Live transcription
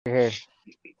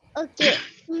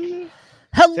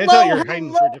I thought you were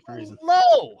hiding for a different reason.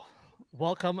 Hello.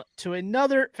 Welcome to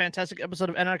another fantastic episode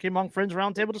of Anarchy Among Friends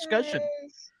Roundtable Discussion.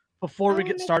 Before we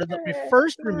get started, let me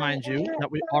first remind you that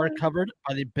we are covered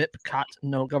by the BIPCOT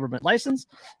No Government License,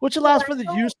 which allows for the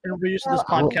use and reuse of this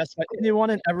podcast by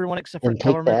anyone and everyone except for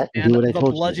government and the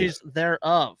bludgies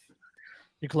thereof.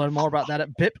 You can learn more about that at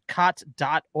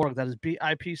bipcot.org. That is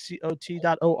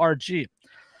BIPCOT.org.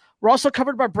 We're also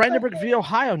covered by Brandenburg v.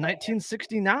 Ohio,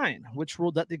 1969, which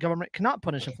ruled that the government cannot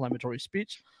punish inflammatory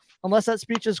speech unless that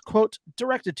speech is, quote,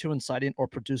 directed to inciting or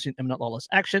producing imminent lawless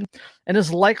action and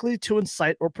is likely to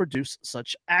incite or produce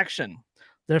such action.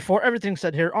 Therefore, everything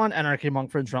said here on Anarchy Among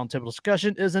Friends Roundtable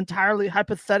Discussion is entirely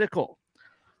hypothetical.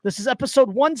 This is episode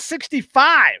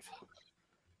 165.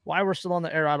 Why we're still on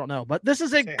the air, I don't know. But this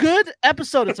is a good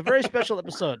episode. It's a very special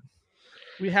episode.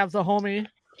 We have the homie,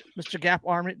 Mr. Gap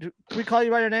Army. Can we call you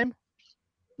by your name?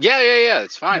 Yeah.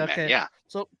 It's fine, man. Yeah.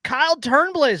 So Kyle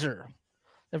Turnblazer.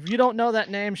 If you don't know that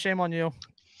name, shame on you.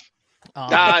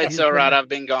 It's all right. I've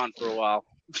been gone for a while.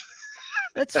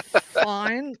 It's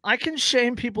fine. I can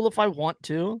shame people if I want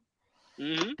to.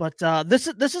 Mm-hmm. But this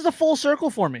is a full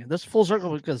circle for me. This is full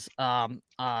circle because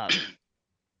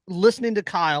listening to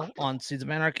Kyle on Seeds of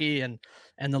Anarchy and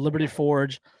the Liberty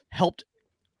Forge helped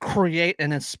create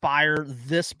and inspire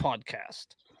this podcast.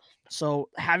 So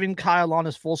having Kyle on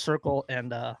is full circle,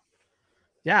 and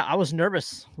I was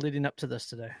nervous leading up to this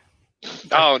today.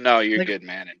 Oh no, you're good,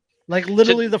 man. Like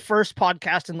literally the first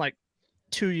podcast in like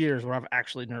 2 years where I'm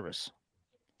actually nervous.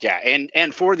 Yeah,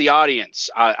 and for the audience,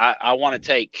 I want to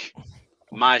take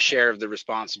my share of the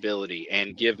responsibility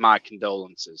and give my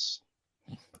condolences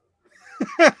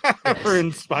for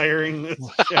inspiring this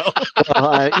show.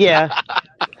 Yeah.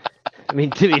 I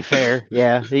mean, to be fair,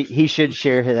 yeah, he should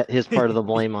share his part of the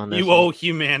blame on this. You owe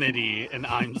humanity, and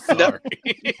I'm sorry.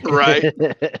 Right?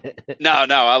 No,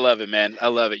 I love it, man. I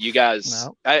love it. You guys,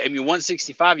 no. I mean,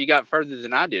 165, you got further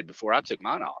than I did before I took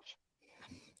mine off.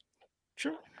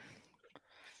 True.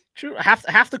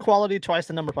 Half the quality, twice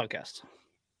the number of podcasts.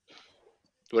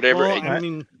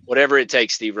 Whatever it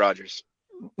takes, Steve Rogers.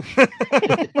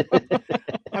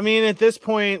 I mean, at this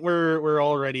point, we're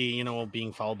already,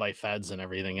 being followed by feds and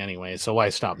everything anyway. So why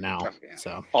stop now? Yeah.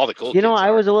 So all the cool. I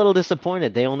was a little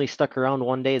disappointed. They only stuck around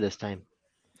one day this time.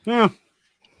 Yeah.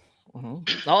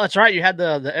 Mm-hmm. Oh, that's right. You had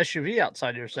the SUV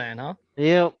outside. You were saying, huh?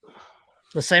 Yep.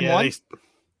 The same one.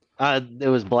 It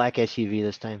was black SUV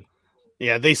this time.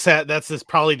 Yeah, they said that's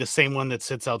probably the same one that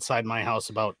sits outside my house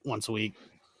about once a week.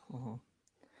 Mm-hmm.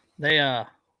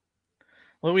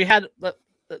 We had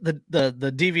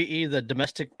the DVE, the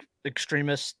Domestic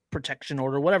Extremist Protection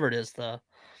Order, whatever it is, the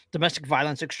domestic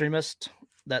violence extremist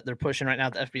that they're pushing right now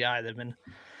at the FBI. They've been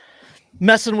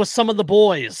messing with some of the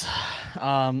boys.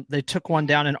 They took one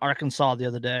down in Arkansas the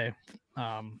other day.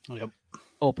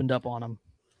 Opened up on them.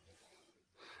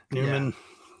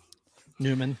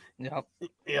 Newman. Yep.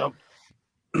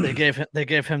 They gave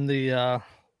him the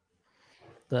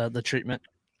treatment.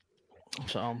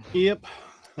 So. Yep.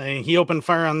 He opened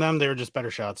fire on them. They were just better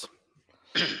shots.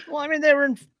 Well, I mean, they were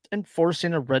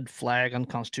enforcing a red flag,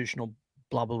 unconstitutional,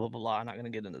 blah, blah, blah, blah. I'm not going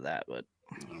to get into that, but.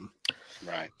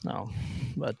 Right. No.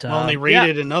 But. They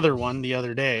raided another one the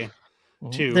other day,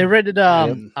 too. They raided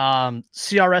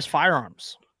CRS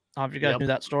Firearms. I don't know if you guys knew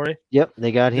that story. Yep,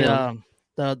 they got him.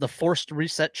 The forced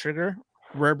reset trigger,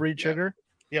 rare breed trigger.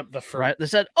 Yep, right. They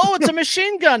said, "Oh, it's a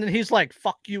machine gun," and he's like,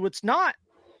 "Fuck you, it's not."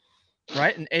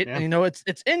 Right, and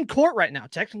it's in court right now.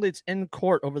 Technically, it's in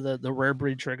court over the rare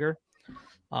breed trigger.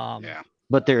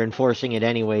 But they're enforcing it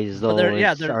anyways, though. They're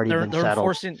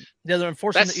enforcing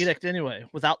the edict anyway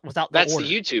without that's order.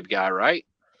 The YouTube guy, right?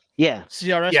 Yeah,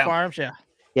 CRS Firearms.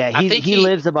 Yeah, he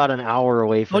lives about an hour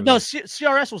away from. No,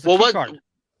 CRS was the key card.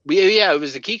 Yeah, it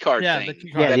was the key card thing. The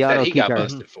key card. The auto that he key got card.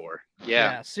 busted for.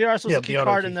 Yeah, CRS was the key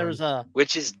card, and there was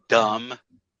which is dumb.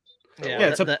 Yeah,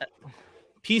 it's a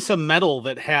piece of metal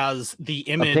that has the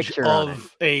image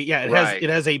of it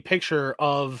has a picture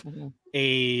of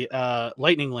a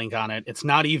lightning link on it. It's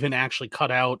not even actually cut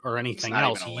out or anything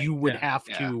else. You would have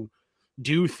to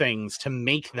do things to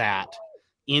make that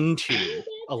into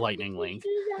a lightning link.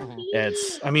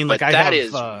 That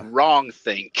is wrong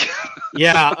think.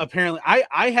 Yeah, apparently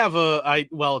I have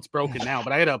it's broken now,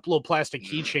 but I had a little plastic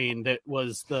keychain that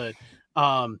was the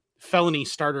felony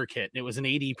starter kit. It was an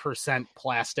 80%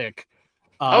 plastic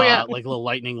like little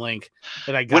lightning link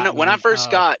that I got when I first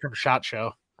got from SHOT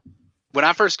Show. When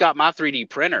I first got my 3D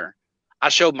printer, I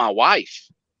showed my wife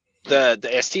the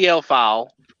STL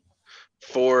file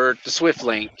for the Swift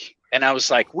link. And I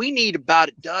was like, we need about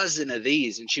a dozen of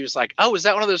these. And she was like, oh, is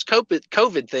that one of those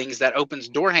COVID things that opens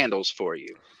door handles for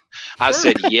you? I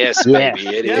said, yes, baby,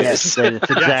 it is. It's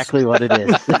exactly what it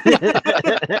is.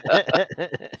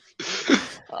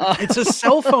 It's a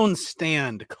cell phone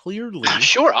stand, clearly.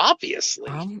 Sure, obviously.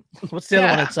 What's the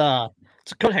other one?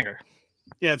 It's a coat hanger.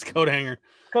 Yeah, it's coat hanger.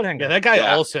 Coat hanger. Yeah, that guy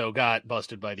also got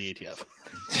busted by the ATF.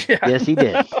 Yeah. Yes, he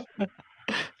did.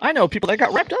 I know people that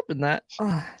got wrapped up in that.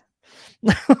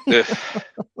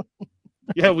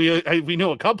 Yeah, we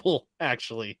know a couple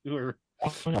actually who are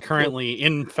currently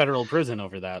in federal prison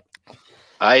over that.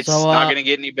 It's not going to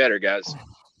get any better, guys.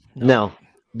 No,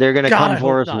 they're going to come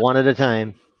for us one at a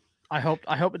time. I hope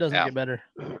it doesn't get better.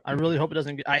 I really hope it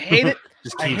doesn't get. I hate it.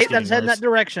 I hate that it's heading that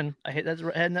direction. I hate that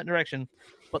it's heading that direction.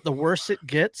 But the worse it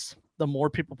gets, the more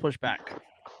people push back.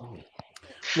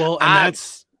 Well, and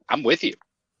I'm with you.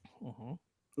 Mm-hmm.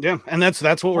 Yeah, and that's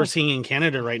what we're seeing in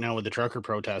Canada right now with the trucker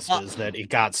protests is that it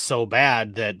got so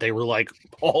bad that they were like,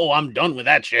 "Oh, I'm done with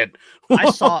that shit." I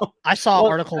saw an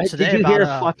article today. Did you about hear a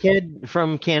fuckhead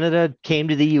from Canada came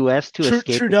to the U.S. to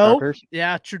escape Trudeau? The truckers?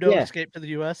 Yeah, Trudeau escaped to the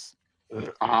U.S.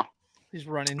 He's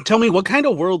running. Tell me, what kind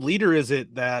of world leader is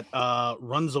it that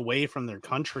runs away from their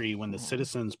country when the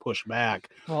citizens push back?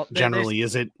 Well,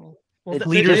 is it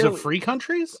leaders of free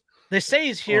countries? They say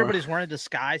he's here, but he's wearing a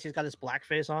disguise. He's got his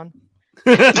blackface on.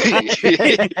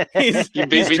 He's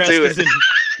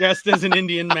dressed as an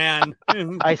Indian man.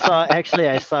 I saw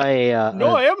a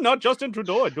no, I am not Justin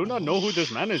Trudeau. I do not know who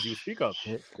this man is you speak of.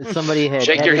 Somebody had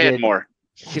shake your head more.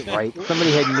 Right.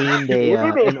 Somebody had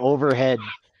memed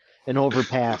an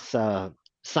overpass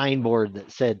signboard that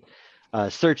said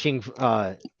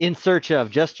in search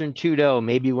of Justin Trudeau,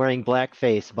 maybe wearing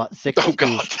blackface, about 6 Oh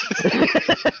God.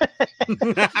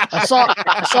 I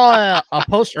saw a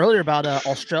post earlier about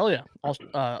Australia,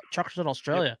 truckers in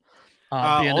Australia,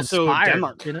 being also inspired,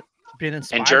 Denmark, being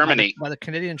inspired and Germany by the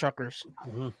Canadian truckers.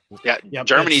 Mm-hmm. Yeah, yep,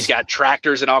 Germany's got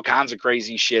tractors and all kinds of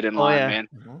crazy shit in line, man.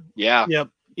 Mm-hmm. Yeah. Yep.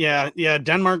 Yeah.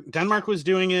 Denmark was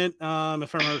doing it. If I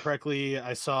remember correctly,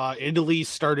 I saw Italy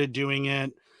started doing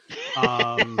it.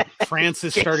 France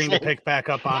is starting to pick back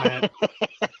up on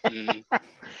it.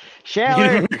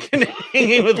 Shower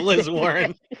hanging with Liz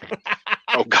Warren.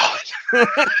 Oh God.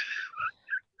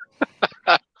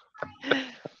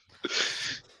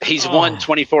 He's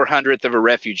 1/2400th of a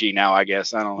refugee now, I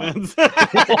guess. I don't know.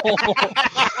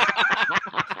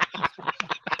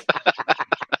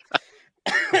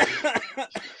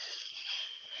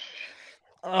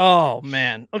 Oh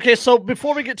man. Okay, so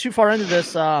before we get too far into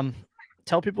this,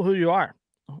 tell people who you are.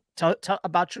 Tell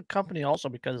about your company also,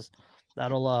 because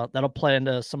that'll play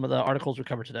into some of the articles we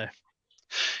covered today.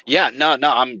 Yeah, no,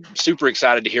 I'm super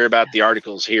excited to hear about the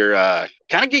articles here.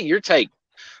 Kind of get your take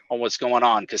on what's going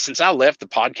on, because since I left the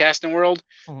podcasting world,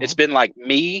 it's been like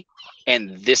me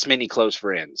and this many close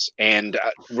friends, and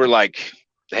we're like,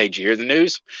 "Hey, did you hear the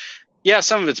news?" Yeah,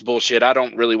 some of it's bullshit. I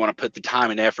don't really want to put the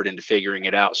time and effort into figuring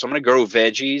it out, so I'm going to grow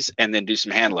veggies and then do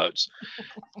some hand loads.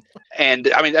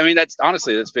 And I mean, that's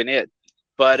been it.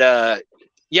 But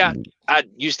yeah, I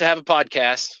used to have a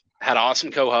podcast, had an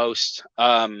awesome co-host,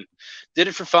 did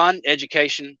it for fun,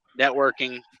 education,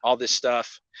 networking, all this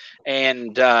stuff.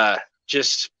 And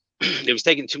just, it was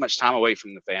taking too much time away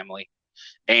from the family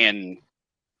and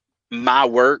my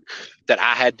work that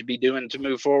I had to be doing to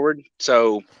move forward.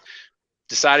 So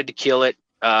decided to kill it,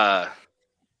 kind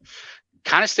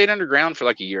of stayed underground for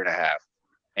like a year and a half,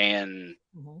 and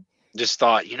just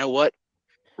thought, you know what,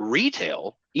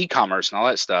 retail, e-commerce and all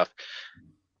that stuff,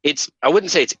 I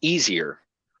wouldn't say it's easier,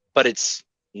 but it's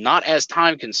not as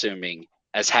time consuming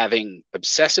as having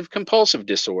obsessive compulsive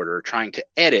disorder trying to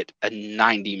edit a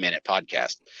 90-minute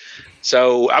podcast.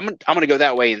 So I'm going to go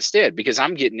that way instead, because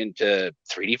I'm getting into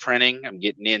 3D printing. I'm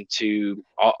getting into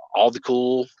all the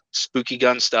cool spooky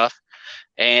gun stuff.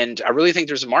 And I really think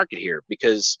there's a market here,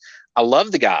 because I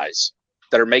love the guys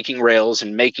that are making rails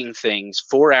and making things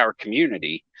for our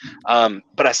community.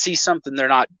 But I see something they're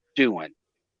not doing.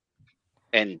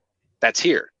 And that's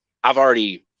here. I've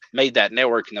already made that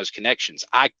network and those connections.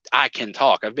 I can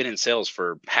talk. I've been in sales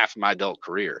for half of my adult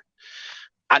career.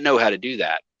 I know how to do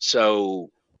that. So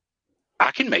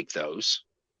I can make those.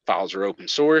 Files are open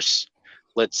source.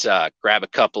 Let's grab a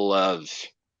couple of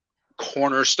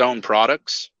cornerstone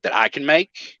products that I can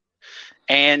make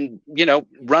and,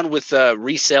 run with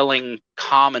reselling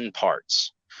common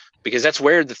parts, because that's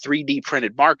where the 3D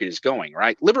printed market is going,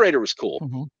 right? Liberator was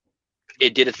cool.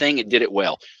 It did a thing. It did it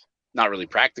well. Not really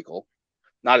practical.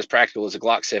 Not as practical as a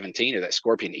Glock 17 or that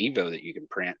Scorpion Evo that you can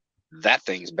print. That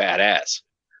thing's badass.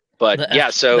 But the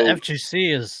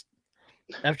FGC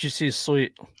is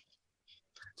sweet.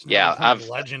 Yeah, I've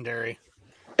legendary.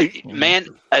 Man,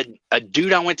 a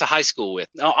dude I went to high school with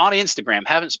on Instagram,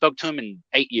 haven't spoke to him in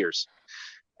 8 years.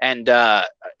 and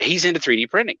he's into 3D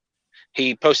printing.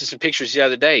 He posted some pictures the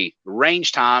other day,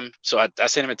 range time. So I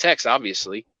sent him a text,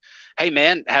 obviously. Hey,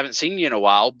 man, haven't seen you in a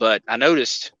while, but I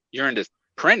noticed you're into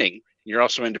printing. You're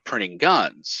also into printing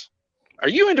guns. Are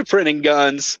you into printing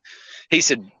guns? He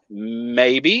said,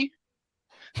 maybe.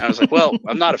 And I was like, well,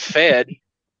 I'm not a Fed.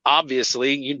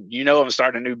 Obviously, you know I'm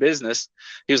starting a new business.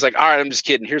 He was like, all right, I'm just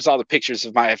kidding. Here's all the pictures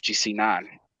of my FGC9.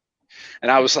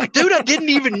 And I was like, dude, I didn't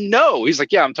even know. He's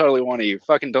like, yeah, I'm totally one of you.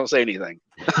 Fucking don't say anything.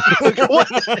 It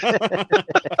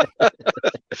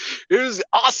was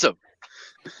awesome.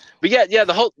 But yeah,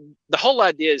 the whole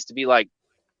idea is to be like,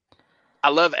 I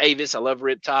love Avis, I love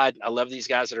Riptide, I love these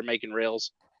guys that are making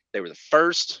rails. They were the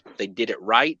first, they did it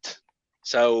right.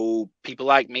 So people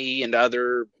like me and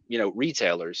other,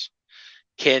 retailers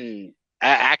can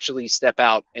actually step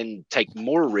out and take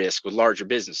more risk with larger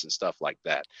business and stuff like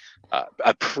that.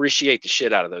 Appreciate the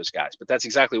shit out of those guys, but that's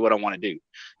exactly what I want to do.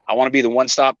 I want to be the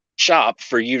one-stop shop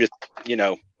for you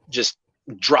to, just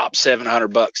drop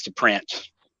 $700 to print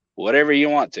whatever you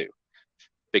want to,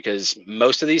 because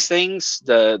most of these things,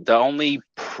 the only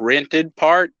printed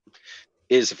part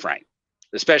is the frame,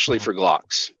 especially for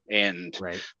Glocks. And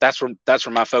that's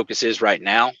where my focus is right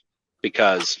now,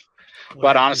 because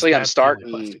but honestly, I'm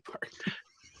starting.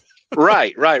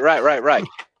 Right.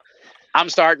 I'm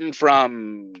starting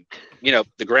from,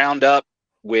 the ground up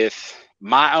with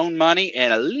my own money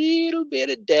and a little bit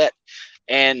of debt,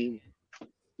 and,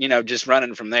 just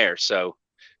running from there. So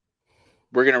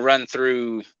we're going to run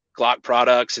through Glock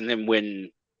products. And then when,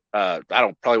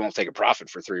 probably won't take a profit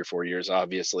for 3 or 4 years,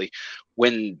 obviously,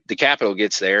 when the capital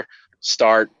gets there,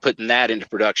 start putting that into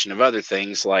production of other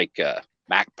things like,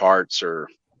 Mac parts or,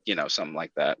 something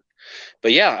like that.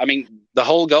 But yeah, I mean, the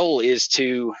whole goal is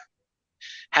to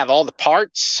have all the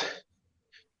parts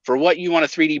for what you want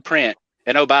to 3D print.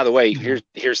 And oh, by the way,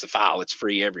 here's the file. It's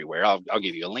free everywhere. I'll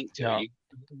give you a link to it. You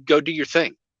go do your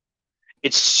thing.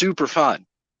 It's super fun.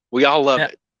 We all love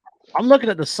it. I'm looking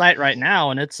at the site right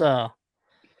now, and it's a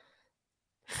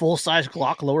full-size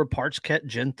Glock lower parts kit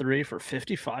Gen 3 for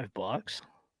 $55.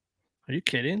 Are you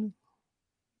kidding?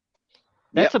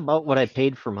 That's about what I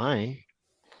paid for mine.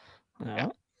 Yeah.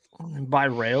 And buy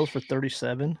rails for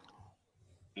 37.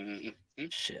 Mm-hmm.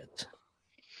 Shit.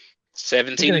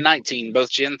 17 and 19, both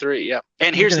Gen 3. Yeah.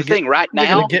 And here's the thing, right now.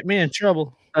 You're gonna get me in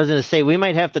trouble. I was going to say, we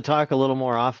might have to talk a little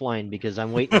more offline, because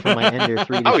I'm waiting for my Ender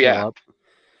 3 to show up.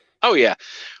 Oh, yeah.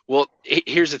 Well,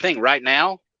 here's the thing. Right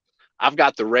now, I've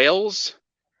got the rails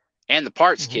and the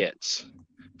parts kits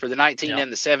for the 19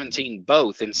 and the 17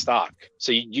 both in stock.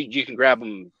 So you can grab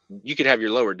them. You could have your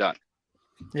lower done.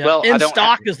 Yeah. Well, in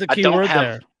stock is the key word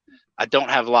there. I don't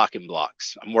have locking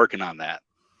blocks. I'm working on that.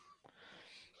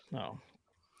 Oh.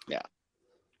 Yeah.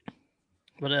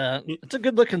 But it's a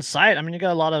good looking site. I mean, you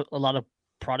got a lot of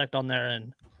product on there,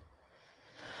 and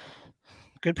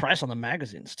good price on the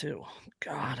magazines too.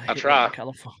 God, I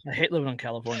hate living in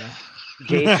California.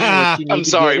 Jason, I'm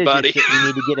sorry, buddy. You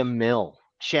need to get a mill.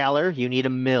 Schaller, you need a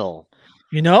mill.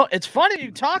 It's funny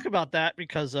you talk about that,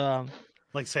 because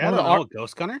like, say, I don't know,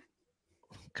 Ghost Gunner?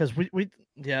 Because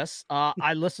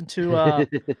I listened to a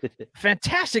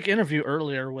fantastic interview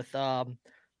earlier with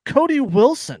Cody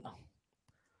Wilson.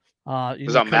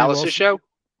 Was on Malice's show?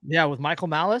 Yeah, with Michael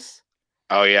Malice.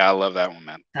 Oh yeah, I love that one,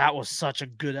 man. That was such a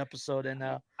good episode, and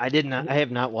I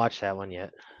have not watched that one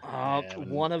yet.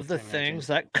 One of the things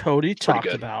that Cody talked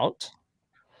about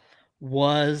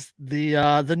was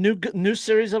the new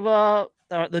series of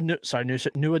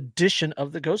new edition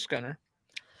of the Ghost Gunner,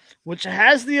 which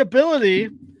has the ability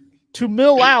to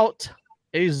mill out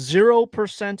a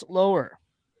 0% lower.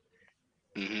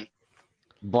 Mm-hmm.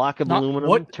 Block of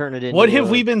aluminum, turn it into. What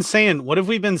have we been saying? What have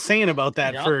we been saying about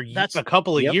that for a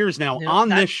couple of years now on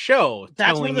this show?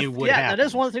 Telling you what happened. That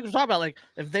is one of the things we're talking about. Like,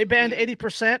 if they banned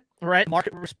 80%, right?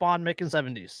 Market respond making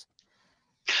 70s.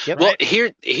 Yep. Well,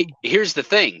 here's the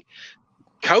thing.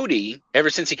 Cody, ever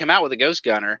since he came out with the Ghost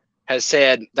Gunner, has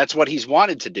said that's what he's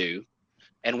wanted to do,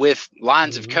 and with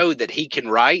lines of code that he can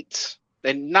write,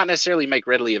 and not necessarily make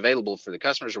readily available for the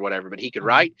customers or whatever, but he could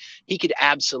write, he could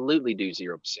absolutely do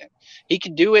 0%. He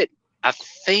could do it, I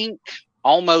think,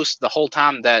 almost the whole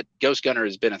time that Ghost Gunner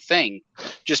has been a thing,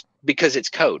 just because it's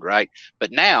code, right?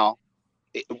 But now,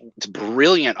 it's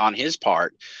brilliant on his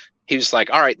part. He was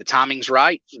like, all right, the timing's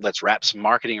right. Let's wrap some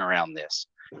marketing around this.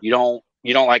 You don't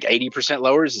like 80%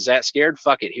 lowers? Is that scared?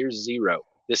 Fuck it. Here's 0.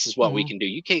 This is what we can do.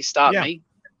 You can't stop me.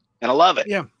 And I love it.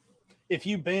 Yeah. If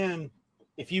you ban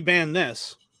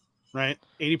this, right,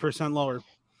 80% lower,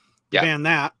 ban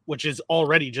that, which is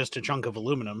already just a chunk of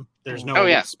aluminum. There's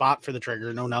no spot for the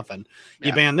trigger, no nothing.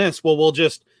 You ban this, well, we'll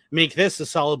just make this a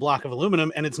solid block of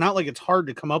aluminum. And it's not like it's hard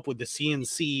to come up with the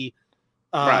CNC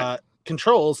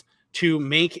controls to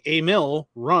make a mill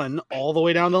run all the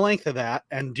way down the length of that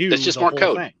and do it's just more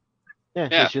code. Thing.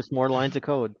 Yeah, it's just more lines of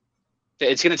code.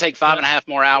 It's going to take 5.5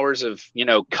 more hours of,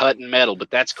 cutting metal,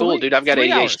 but that's cool, dude. I've got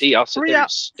ADHD. I'll sit there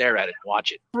and stare at it and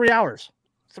watch it. 3 hours.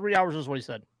 3 hours is what he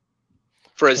said.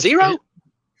 For a zero?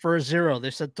 For a zero.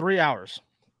 They said 3 hours.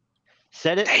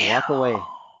 Set it and walk away.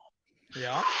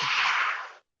 Yeah.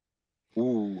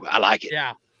 Ooh, I like it.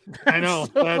 Yeah. I know.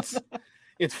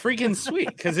 It's freaking sweet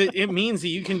because it means that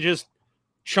you can just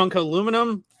chunk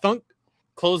aluminum, thunk,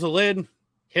 close the lid,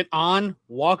 hit on,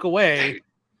 walk away.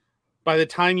 By the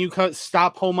time you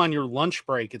stop home on your lunch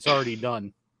break, it's already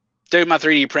done. Dude, my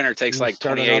 3D printer takes like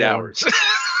 28 hours.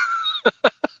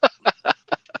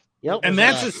 Yep. And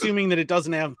that's assuming that it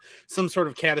doesn't have some sort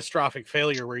of catastrophic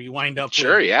failure where you wind up with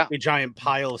a giant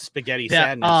pile of spaghetti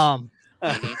sadness.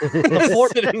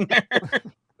 Sitting there.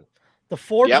 The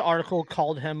Forbes article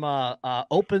called him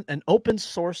an open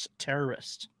source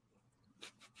terrorist.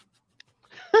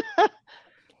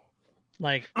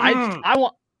 Like I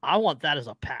want that as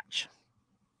a patch.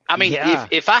 I mean,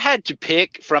 if I had to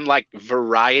pick from like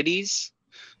varieties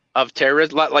of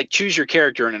terrorism, like choose your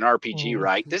character in an RPG,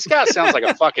 right? This guy sounds like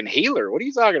a fucking healer. What are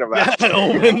you talking about?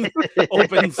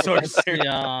 open source.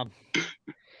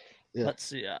 Let's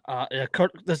see.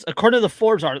 According to the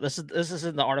Forbes article, this is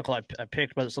in the article I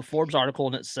picked, but it's a Forbes article,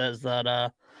 and it says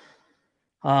that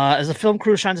as the film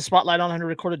crew shines a spotlight on him to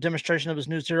record a demonstration of his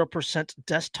new 0%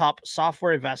 desktop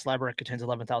software, a vast library contains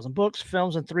 11,000 books,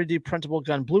 films, and 3D printable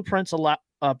gun blueprints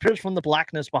appears from the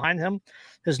blackness behind him.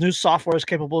 His new software is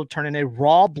capable of turning a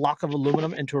raw block of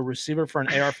aluminum into a receiver for an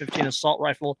AR-15 assault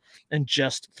rifle in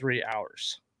just 3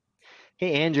 hours.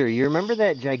 Hey, Andrew, you remember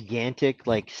that gigantic,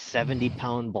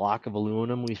 70-pound block of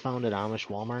aluminum we found at Amish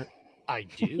Walmart? I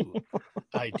do.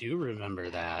 I do remember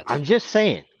that. I'm just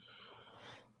saying.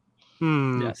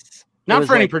 Yes. Not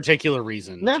for any particular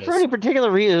reason. Not for any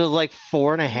particular reason. It was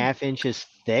 4.5 inches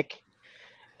thick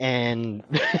and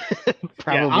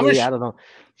probably, I don't know,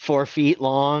 4 feet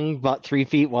long, about 3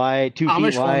 feet wide, 2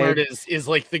 Amish feet wide. Walmart is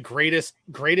like the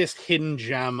greatest hidden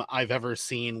gem I've ever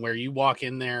seen, where you walk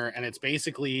in there and it's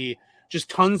basically just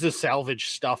tons of salvage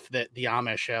stuff that the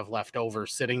Amish have left over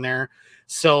sitting there.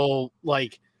 So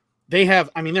they have,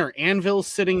 there are anvils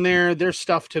sitting there. There's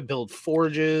stuff to build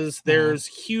forges. There's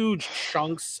huge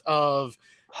chunks of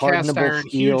cast iron,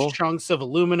 huge chunks of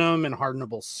aluminum and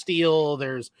hardenable steel.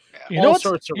 There's all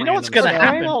sorts of what's going to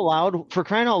happen. For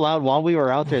crying out loud, while we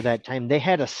were out there that time, they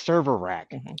had a server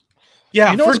rack.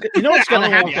 Yeah, you know what's going to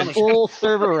happen. A full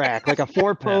server rack, like a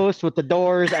 4-post with the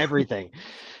doors, everything.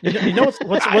 You know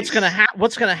what's going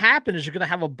to happen is you're going to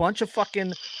have a bunch of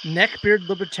fucking neckbeard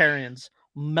libertarians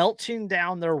melting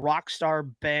down their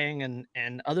Rockstar Bang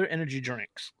and other energy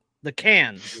drinks, the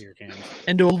cans,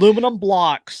 into aluminum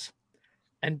blocks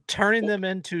and turning them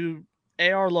into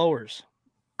AR lowers.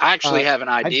 I actually have an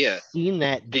idea. I've seen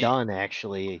that done,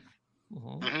 actually.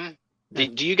 Mm-hmm.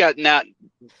 Do you got now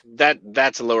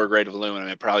that's a lower grade of aluminum?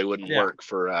 It probably wouldn't work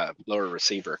for a lower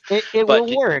receiver. It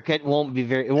will work. It won't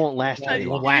last very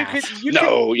long.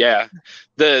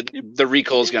 The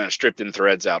recoil is going to strip them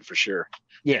threads out for sure.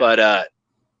 Yeah. But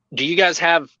do you guys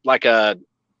have like a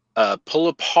pull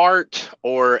apart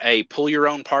or a pull your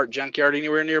own part junkyard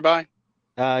anywhere nearby?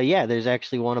 Yeah, there's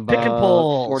actually one about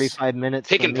 45 minutes.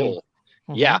 Pick and pull.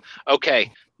 Mm-hmm. Yeah.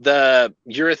 Okay. The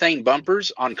urethane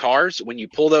bumpers on cars, when you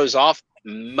pull those off,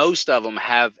 most of them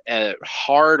have a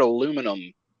hard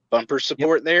aluminum bumper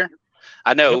support there.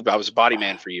 I know. I was a body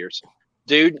man for years.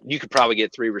 Dude, you could probably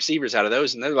get 3 receivers out of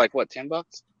those, and they're like, what, $10?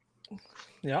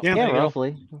 Yeah,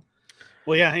 roughly.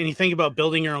 Well, yeah, and you think about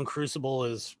building your own crucible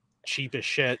is cheap as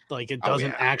shit. It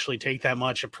doesn't actually take that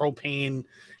much. It's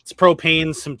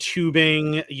propane, some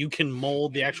tubing. You can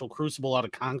mold the actual crucible out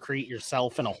of concrete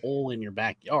yourself in a hole in your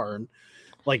backyard.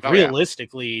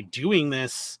 Realistically, doing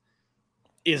this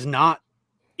is not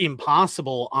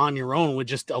impossible on your own with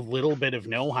just a little bit of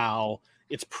know-how.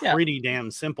 It's pretty damn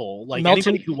simple.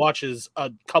 Anybody who watches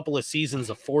a couple of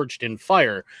seasons of Forged in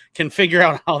Fire can figure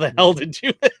out how the hell to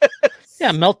do this.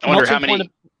 Yeah, melting point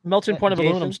of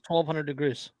aluminum is 1,200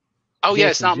 degrees. Oh, yeah,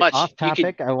 it's not much. Off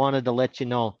topic, I wanted to let you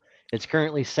know. It's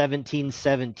currently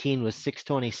 17:17 with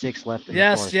 6:26 left.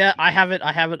 I have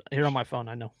it here on my phone.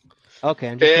 I know. Okay,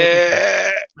 I'm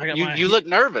just you look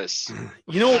nervous.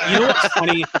 You know what's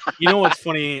funny? You know what's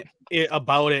funny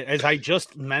about it, as I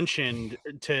just mentioned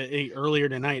earlier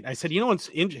tonight. I said, what's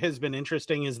has been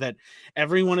interesting is that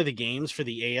every one of the games for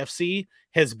the AFC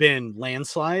has been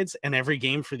landslides, and every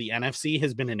game for the NFC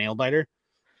has been a nail biter.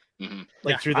 Mm-hmm.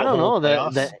 Through the I don't know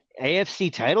playoffs.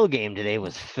 AFC title game today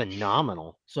was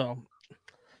phenomenal. So,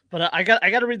 but I got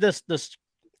to read this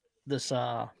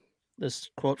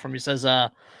quote from. He says,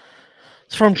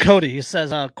 it's from Cody. He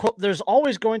says, quote, "There's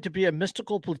always going to be a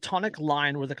mystical platonic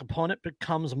line where the component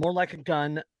becomes more like a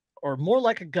gun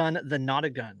than not a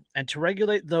gun, and to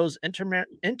regulate those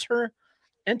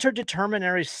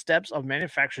interdeterminary steps of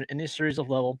manufacturing any series of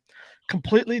level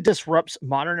completely disrupts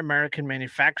modern American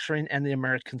manufacturing and the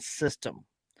American system.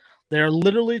 They are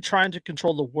literally trying to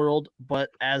control the world, but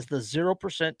as the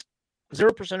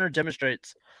 0%er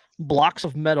demonstrates, blocks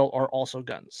of metal are also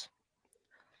guns."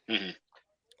 Mm-hmm.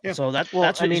 Yeah. So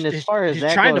that's I mean, as far as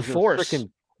that trying goes, to force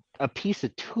a piece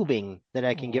of tubing that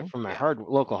I can get from my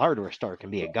local hardware store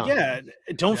can be a gun. Yeah,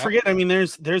 don't forget. I mean,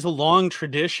 there's a long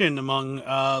tradition among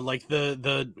like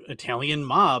the Italian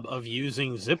mob of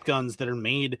using zip guns that are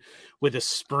made with a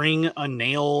spring, a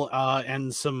nail,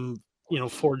 and some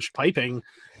forged piping,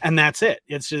 and that's it.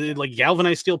 It's just like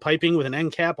galvanized steel piping with an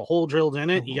end cap, a hole drilled in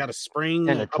it. You got a spring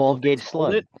and a 12-gauge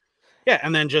slug. Yeah,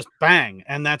 and then just bang,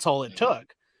 and that's all it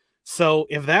took. So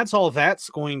if that's all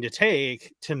that's going to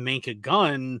take to make a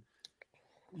gun,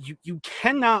 you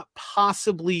cannot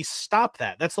possibly stop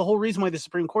that. That's the whole reason why the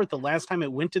Supreme Court, the last time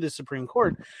it went to the Supreme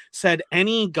Court, said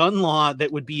any gun law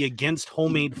that would be against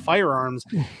homemade firearms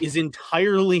is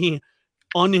entirely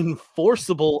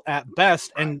unenforceable at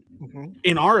best, and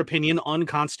in our opinion,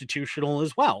 unconstitutional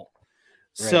as well.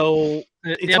 Right. So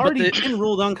it's already been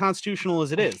ruled unconstitutional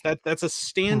as it is. That's a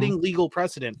standing legal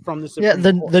precedent from the Supreme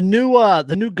Court.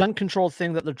 The new gun control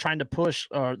thing that they're trying to push,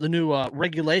 or the new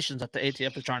regulations that the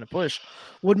ATF is trying to push,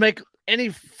 would make any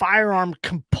firearm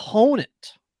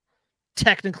component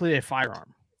technically a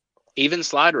firearm. Even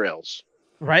slide rails.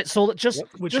 Right. So just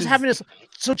having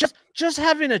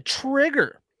a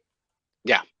trigger.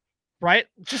 Yeah. Right.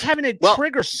 Just having a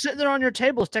trigger sitting there on your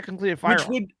table is technically a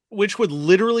firearm. Which would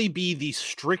literally be the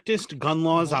strictest gun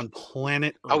laws on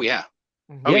planet Earth. Oh yeah.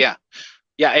 Oh yeah.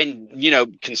 Yeah,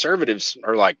 and conservatives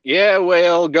are like, yeah,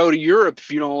 well, go to Europe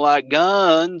if you don't like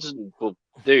guns. Well,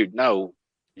 dude, no.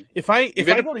 If I go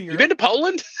to Europe, you've been to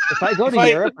Poland? If I go to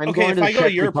Europe, I'm going to go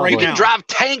to Europe right now. You can drive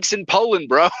tanks in Poland,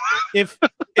 bro. If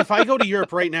I go to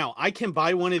Europe right now, I can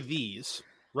buy one of these,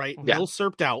 right? Yeah.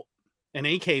 Mil-serped out, an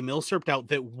AK mil-serped out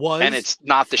that was, and it's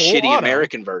not the shitty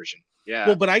American version. Yeah.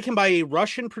 Well, but I can buy a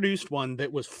Russian-produced one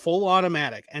that was full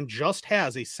automatic and just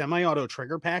has a semi-auto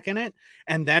trigger pack in it,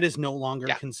 and that is no longer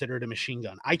considered a machine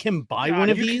gun. I can buy one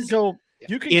of these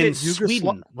in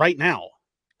Sweden right now.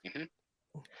 Mm-hmm.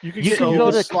 You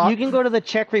can go to the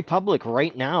Czech Republic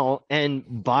right now and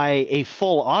buy a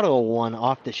full auto one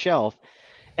off the shelf,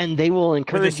 and they will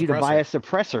encourage you to buy a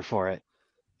suppressor for it.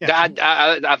 Yeah.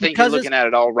 I think you're looking at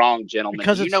it all wrong, gentlemen.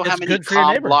 Because you know how many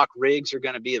block rigs are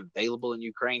going to be available in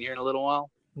Ukraine here in a little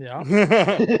while? Yeah.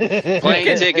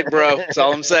 Plane ticket, bro. That's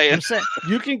all I'm saying.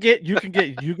 You can get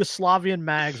Yugoslavian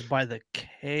mags by the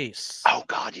case. Oh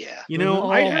God, yeah.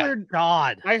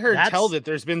 I heard tell that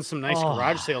there's been some nice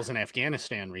garage sales in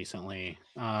Afghanistan recently.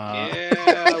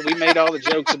 Yeah, we made all the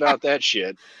jokes about that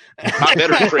shit. My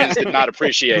veteran friends did not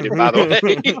appreciate it, by the way.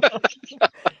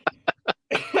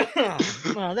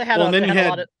 Well, they had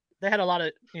a lot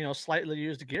of slightly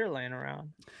used gear laying around.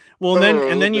 Well,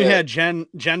 and then you had Jen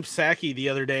Psaki the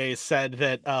other day said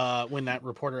that when that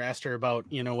reporter asked her about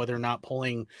whether or not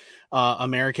pulling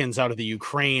Americans out of the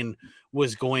Ukraine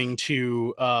was going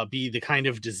to be the kind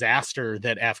of disaster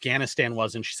that Afghanistan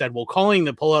was, and she said, "Well, calling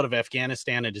the pullout of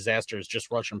Afghanistan a disaster is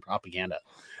just Russian propaganda."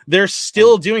 They're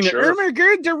still doing that. Oh my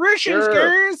God, the Russians,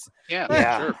 girls.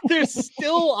 Yeah. Sure. They're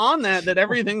still on that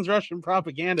everything's Russian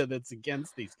propaganda that's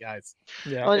against these guys.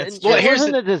 Yeah. Well, it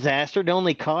wasn't a disaster. It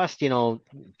only cost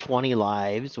 20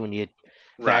 lives when you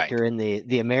factor in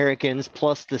the Americans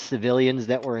plus the civilians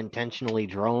that were intentionally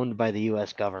droned by the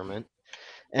U.S. government,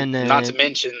 and then not to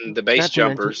mention the base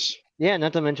jumpers.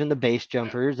 Not to mention the base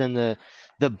jumpers and the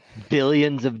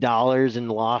billions of dollars in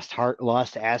lost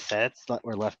assets that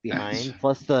were left behind,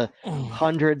 plus the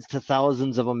hundreds to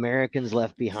thousands of Americans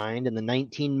left behind, and the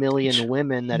 19 million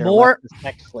women that are left as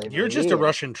sex slaves. You're just a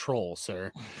Russian troll,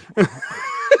 sir.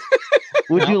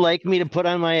 Would you like me to put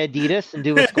on my Adidas and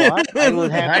do a squat? I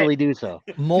would happily do so.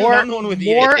 More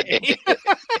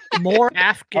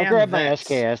Afghan. I'll grab my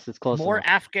SKS. It's close. More enough.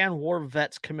 Afghan war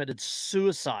vets committed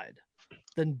suicide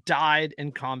than died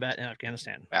in combat in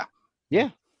Afghanistan.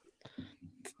 Yeah.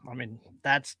 I mean,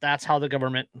 that's how our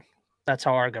government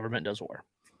does war.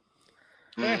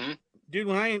 Mm-hmm. Dude,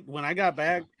 when I got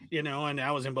back, and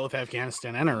I was in both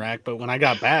Afghanistan and Iraq, but when I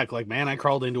got back, I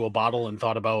crawled into a bottle and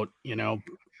thought about,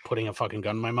 putting a fucking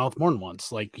gun in my mouth more than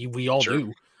once. Like we all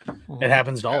do. It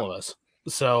happens to all of us.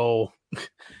 So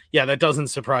yeah, that doesn't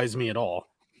surprise me at all.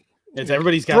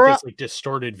 Everybody's got this like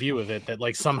distorted view of it that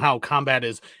like somehow combat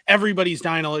is everybody's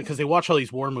dying all because they watch all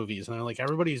these war movies and they're like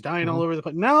everybody's dying all over the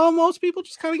place. No, most people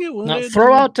just kind of get wounded.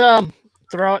 Now,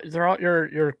 throw out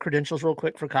your credentials real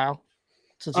quick for Kyle.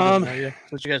 Since he doesn't know you,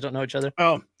 since you guys don't know each other.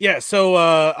 Oh yeah, so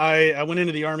I went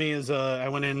into the Army as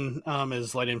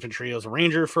as light infantry. I was a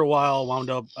ranger for a while. Wound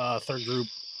up third group.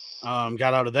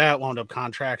 Got out of that. Wound up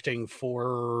contracting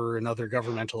for another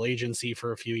governmental agency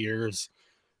for a few years,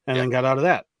 and then got out of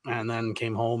that. And then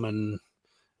came home and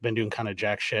been doing kind of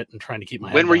jack shit and trying to keep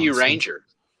my. When were you ranger?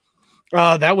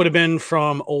 That would have been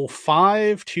from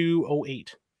 05 to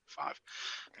 08. 5.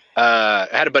 I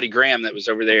had a buddy Graham that was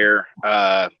over there.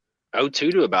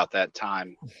 02 to about that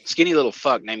time. Skinny little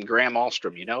fuck named Graham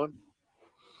Alstrom. You know him?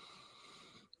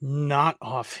 Not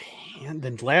offhand.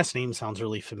 The last name sounds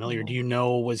really familiar. Do you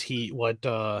know what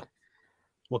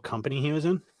company he was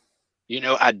in? You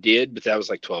know, I did, but that was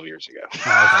like 12 years ago.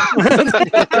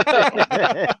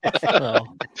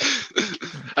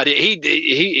 I did.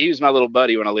 He was my little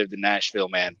buddy when I lived in Nashville,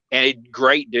 man, and a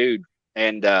great dude.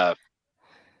 And that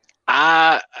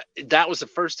was the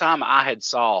first time I had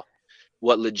saw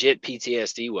what legit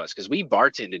PTSD was, because we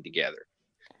bartended together.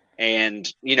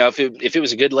 And, you know, if it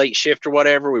was a good late shift or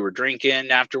whatever, we were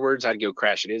drinking afterwards. I'd go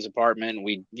crash at his apartment. And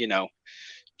we'd, you know,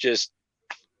 just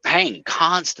hang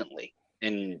constantly.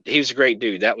 And he was a great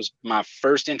dude. That was my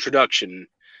first introduction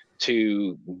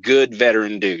to good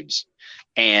veteran dudes.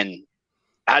 And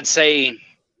I'd say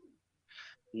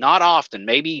not often,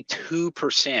 maybe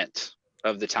 2%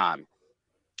 of the time,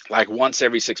 like once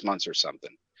every 6 months or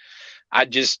something, I'd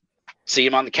just see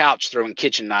him on the couch throwing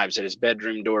kitchen knives at his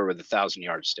bedroom door with a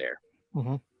 1,000-yard stare.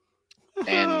 Mm-hmm.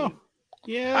 And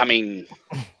yeah, I mean,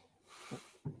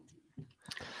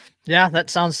 yeah,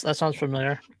 that sounds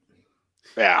familiar.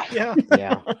 Yeah.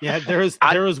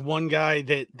 There was one guy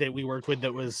that we worked with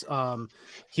that was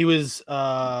he was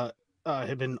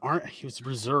he was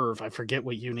reserve. I forget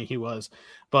what unit he was,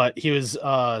 but he was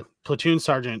platoon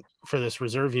sergeant for this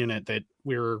reserve unit that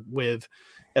we were with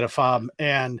at a FOB,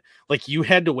 and like you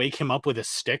had to wake him up with a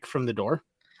stick from the door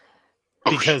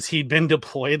because he'd been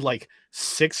deployed like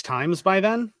 6 times by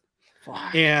then.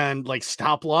 And like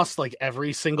stop loss like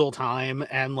every single time,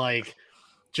 and like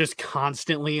just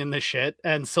constantly in the shit.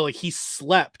 And so like he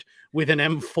slept with an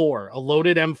M4, a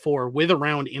loaded M4 with a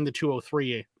round in the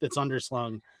 203 that's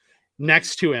underslung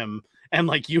next to him, and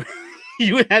like you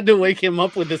had to wake him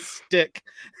up with a stick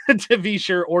to be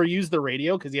sure, or use the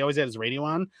radio because he always had his radio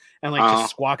on, and like just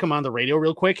squawk him on the radio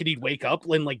real quick, and he'd wake up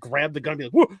and like grab the gun and be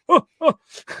like, whoa, oh, oh.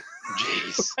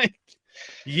 Jeez. Like,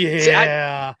 yeah. See,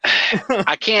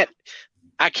 I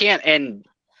can't, and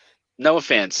no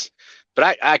offense,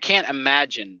 but I can't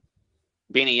imagine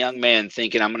being a young man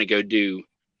thinking I'm going to go do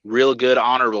real good,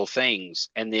 honorable things,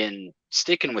 and then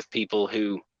sticking with people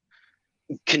who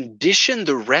condition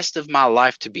the rest of my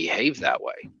life to behave that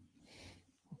way.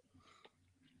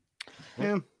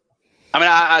 Yeah. I mean,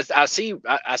 I see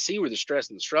where the stress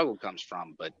and the struggle comes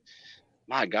from, but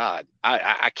my God,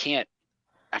 I can't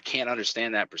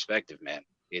understand that perspective, man.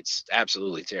 It's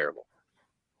absolutely terrible.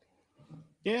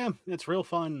 Yeah, it's real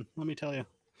fun. Let me tell you.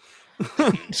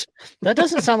 That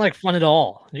doesn't sound like fun at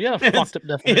all. You got a fucked up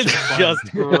definition. It's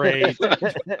just great.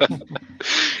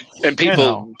 And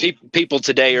people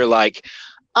today are like,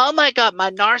 "Oh my God,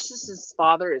 my narcissist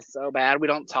father is so bad. We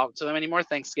don't talk to him anymore.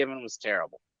 Thanksgiving was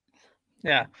terrible."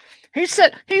 Yeah, he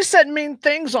said mean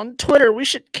things on Twitter. We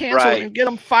should cancel him and get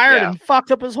him fired and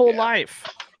fucked up his whole life.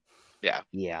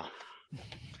 Yeah.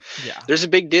 There's a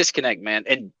big disconnect, man.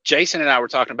 And Jason and I were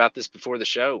talking about this before the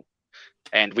show,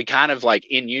 and we kind of like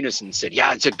in unison said,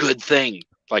 "Yeah, it's a good thing."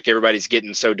 Like everybody's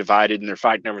getting so divided and they're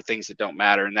fighting over things that don't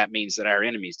matter, and that means that our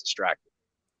enemy's distracted.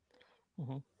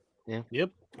 Mm-hmm. Yeah.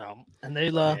 Yep. And they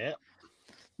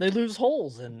lose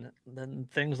holes, and then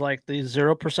things like the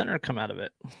 0%er come out of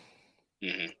it.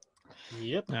 Mm-hmm.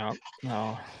 Yep.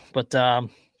 No. But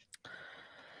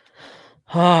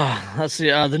let's see.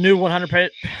 The new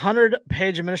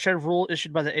 100-page administrative rule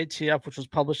issued by the ATF, which was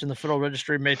published in the Federal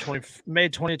Registry May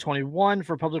 2021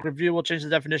 for public review, will change the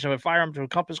definition of a firearm to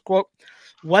encompass, quote,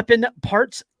 weapon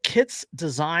parts, kits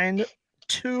designed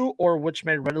to or which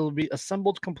may readily be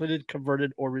assembled, completed,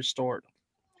 converted, or restored.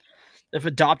 If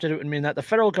adopted, it would mean that the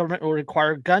federal government will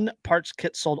require gun parts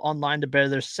kits sold online to bear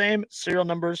their same serial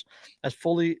numbers as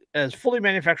fully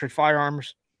manufactured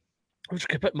firearms, which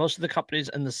could put most of the companies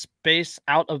in the space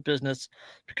out of business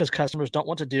because customers don't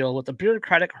want to deal with the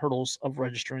bureaucratic hurdles of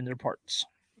registering their parts.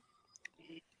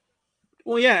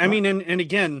 Well, yeah, I mean, and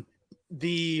again,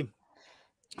 the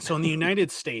So in the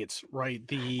United States, right?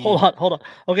 Hold on.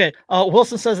 Okay.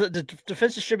 Wilson says that the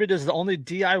Defense Distributor is the only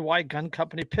DIY gun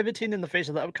company pivoting in the face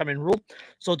of the upcoming rule.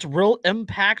 So its real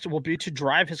impact will be to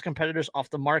drive his competitors off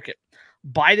the market.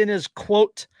 Biden is,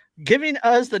 quote, giving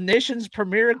us the nation's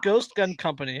premier ghost gun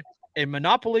company a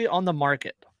monopoly on the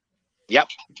market. Yep.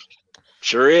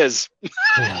 Sure is.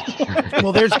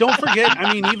 Well, don't forget,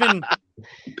 I mean,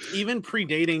 even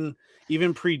predating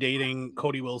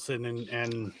Cody Wilson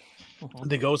and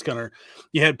the Ghost Gunner,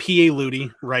 you had P.A.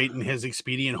 Ludi, right, in his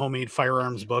Expedient Homemade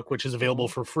Firearms book, which is available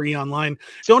for free online.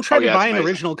 Don't try to buy an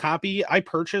original copy. I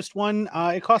purchased one.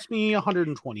 It cost me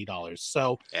 $120.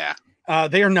 So yeah,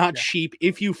 they are not cheap.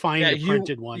 If you find a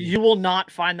printed one, you will not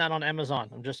find that on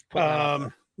Amazon. I'm just putting that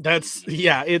out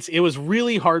there. It was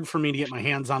really hard for me to get my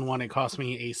hands on one. It cost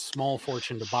me a small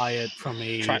fortune to buy it from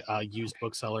a used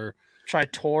bookseller. Try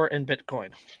Tor and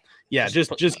Bitcoin. Yeah,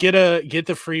 just get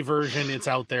the free version. It's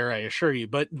out there, I assure you.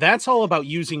 But that's all about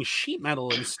using sheet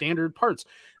metal and standard parts.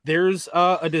 There's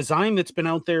a design that's been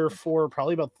out there for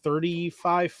probably about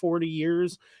 40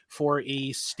 years for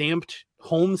a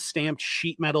home stamped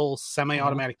sheet metal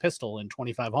semi-automatic pistol in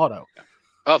 25 auto.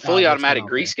 Oh, fully automatic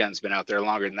grease gun's been out there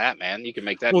longer than that, man. You can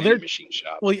make that in a machine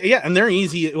shop. Well, yeah, and they're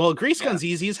easy. Well, grease gun's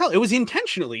easy as hell. It was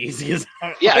intentionally easy as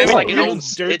hell. Yeah, it's like an old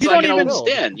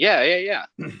Sten. Yeah.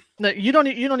 No, you don't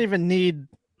even need,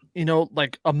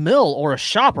 like a mill or a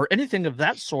shop or anything of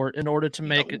that sort in order to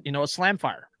make it, a slam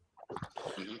fire.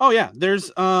 Oh yeah, there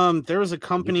was a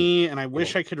company, and I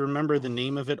wish I could remember the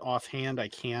name of it offhand. I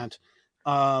can't.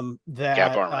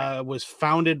 That was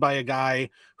founded by a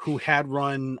guy who had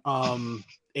run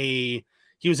he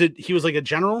was like a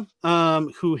general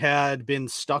who had been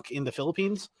stuck in the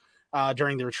Philippines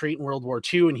during the retreat in World War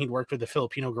II, and he'd worked with the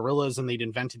Filipino guerrillas, and they'd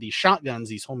invented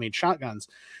these homemade shotguns.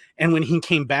 And when he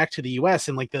came back to the US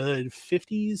in like the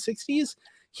 50s, 60s,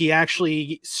 he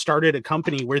actually started a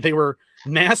company where they were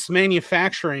mass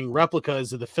manufacturing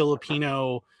replicas of the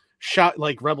Filipino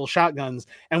rebel shotguns.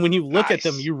 And when you look at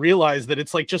them, you realize that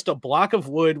it's like just a block of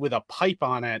wood with a pipe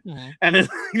on it. And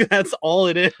that's all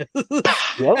it is.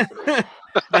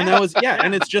 And that was,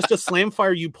 and it's just a slam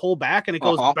fire. You pull back and it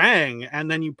goes bang.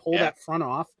 And then you pull that front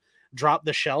off, drop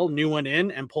the shell, new one in,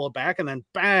 and pull it back, and then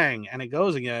bang, and it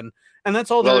goes again. And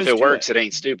that's all there is. Well, if it works, it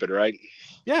ain't stupid, right?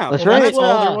 Yeah, that's right. That's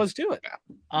all there was to it.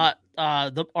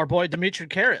 Our boy Dimitri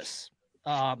Karas,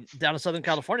 down in Southern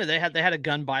California, they had a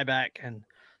gun buyback,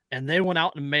 and they went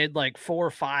out and made like 4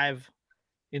 or 5,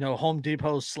 Home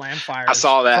Depot slam fires. I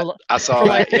saw that.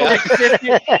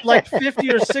 Like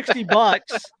 50 or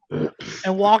 $60,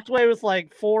 and walked away with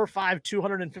like 4 or 5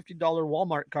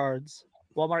 $250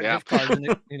 Walmart gift cards.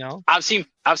 And I've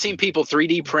seen people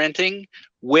 3D printing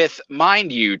with,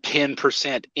 mind you,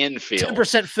 10% infill.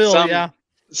 10% fill,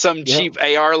 some cheap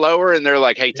AR lower, and they're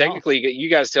like, hey, technically, you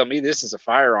guys tell me this is a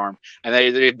firearm, and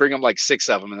they bring them like 6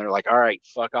 of them, and they're like, all right,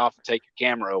 fuck off and take your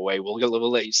camera away. We'll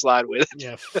let you slide with it.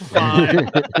 Yeah, fine.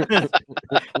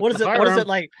 What is it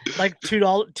like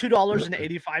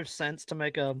 $2.85 to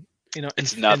make a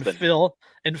it's nothing.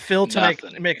 And fill to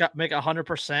make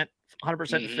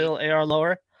 100% fill AR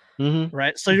lower,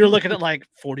 right? So you're looking at like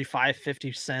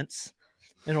 45-50 cents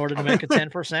in order to make a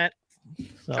 10%.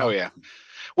 So. Oh yeah.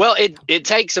 Well, it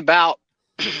takes about,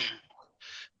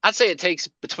 I'd say it takes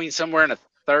between somewhere in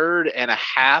 1/3 and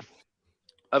 1/2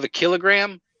 of a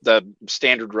kilogram. The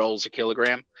standard roll's a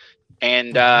kilogram,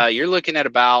 and you're looking at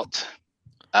about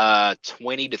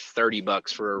 $20 to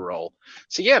 $30 for a roll.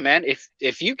 So yeah, man,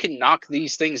 if you can knock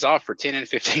these things off for $10 and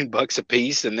 $15 a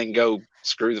piece, and then go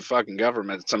screw the fucking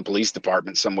government, some police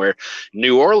department somewhere.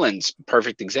 New Orleans,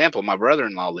 perfect example. My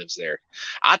brother-in-law lives there.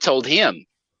 I told him,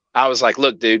 I was like,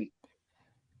 look, dude,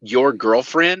 your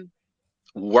girlfriend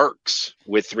works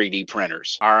with 3D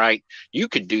printers. All right. You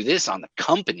could do this on the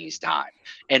company's dime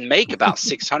and make about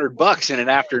 $600 in an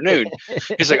afternoon.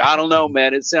 He's like, I don't know,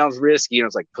 man. It sounds risky. And I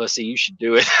was like, pussy, you should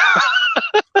do it.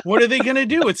 What are they going to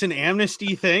do? It's an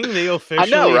amnesty thing. They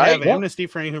officially have amnesty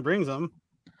for anyone who brings them.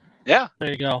 Yeah. There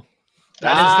you go.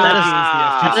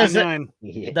 That is the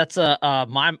FGC9. That's a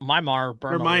Myanmar,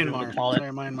 Burma, Myanmar. Call it.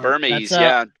 Burmese,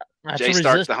 yeah. Jay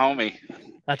Stark's the homie.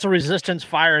 That's a resistance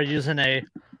fire using a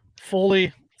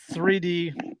fully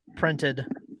 3D printed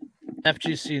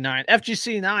FGC9.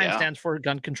 FGC9 stands for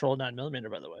gun control 9mm,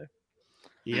 by the way.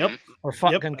 Yep. Or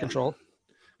gun control.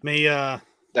 May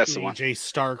that's the one. Jay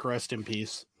Stark rest in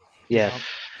peace. Yeah.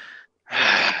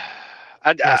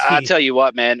 I tell you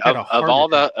what, man. Of all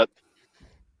the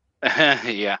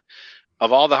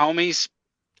of all the homies,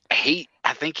 I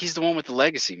think he's the one with the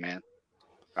legacy, man.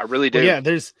 I really do. Well, yeah,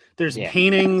 there's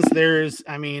paintings, there's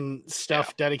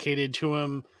stuff dedicated to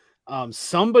him.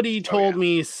 Somebody told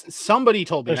me,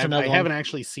 I haven't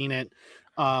actually seen it.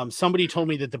 Somebody told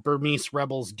me that the Burmese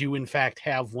rebels do in fact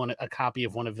have a copy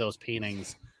of one of those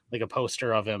paintings, like a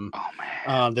poster of him. Oh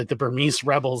man. That the Burmese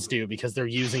rebels do, because they're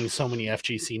using so many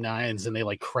FGC-9s, and they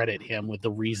like credit him with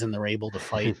the reason they're able to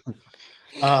fight.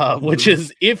 Which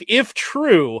is, if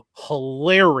true,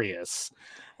 hilarious.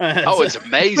 It's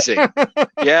amazing.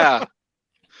 Yeah.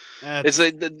 It's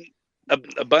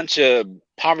a bunch of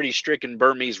poverty-stricken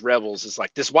Burmese rebels. It's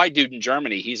like, this white dude in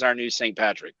Germany, he's our new St.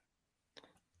 Patrick.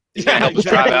 He's gonna help us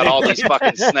drive out all these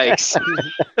fucking snakes.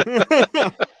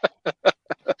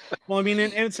 Well, I mean,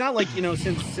 and it's not like,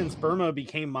 since Burma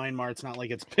became Myanmar, it's not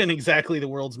like it's been exactly the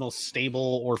world's most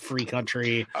stable or free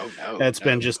country. Oh no, that's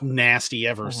been just nasty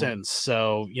ever since.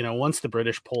 So, once the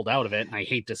British pulled out of it, and I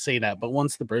hate to say that, but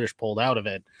once the British pulled out of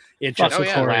it, it just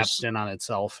collapsed in on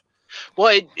itself.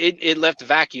 Well, it left a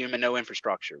vacuum and no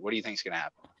infrastructure. What do you think is going to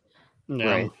happen? No.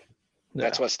 Right.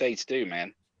 That's what states do,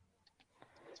 man.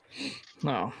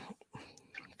 No.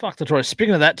 Fuck the Troy.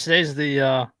 Speaking of that, today's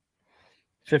the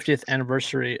 50th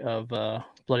anniversary of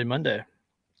Bloody Monday.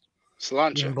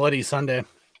 Cilantro. Bloody Sunday.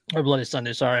 Or Bloody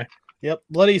Sunday, sorry. Yep,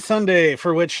 Bloody Sunday,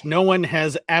 for which no one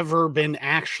has ever been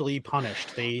actually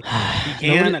punished. They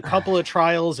began a couple of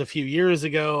trials a few years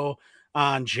ago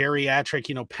on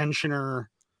geriatric, pensioner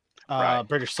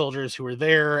British soldiers who were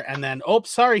there, and then,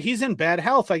 sorry, he's in bad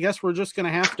health. I guess we're just gonna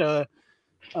have to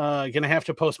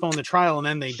postpone the trial, and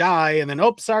then they die, and then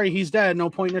sorry, he's dead. No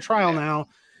point in a trial now.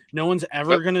 No one's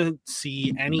ever gonna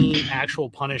see any actual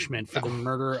punishment for the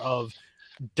murder of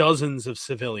dozens of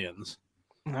civilians.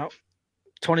 No.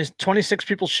 26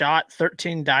 people shot,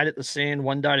 13 died at the scene,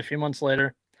 one died a few months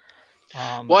later.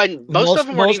 Most of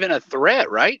them weren't even a threat,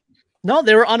 right? No,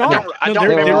 they were unarmed.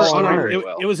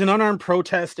 It was an unarmed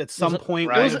protest at some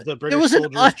point. One of the British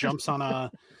soldiers jumps on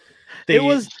a. It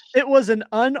was an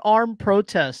unarmed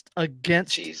protest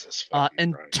against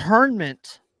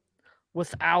internment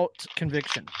without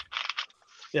conviction.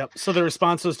 Yep. So the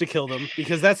response was to kill them,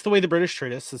 because that's the way the British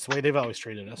treat us. That's the way they've always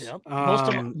treated us. Yep.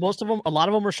 Most of them, a lot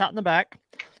of them were shot in the back,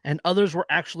 and others were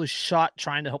actually shot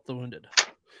trying to help the wounded.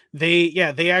 They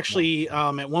actually,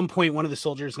 at one point, one of the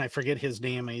soldiers, and I forget his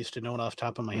name, I used to know it off the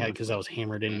top of my head because I was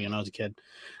hammered in me when I was a kid.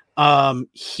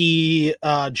 He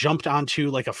jumped onto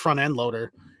like a front end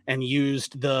loader and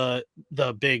used the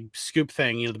big scoop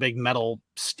thing, the big metal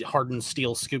hardened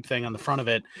steel scoop thing on the front of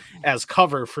it as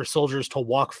cover for soldiers to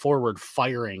walk forward,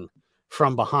 firing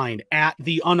from behind at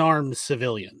the unarmed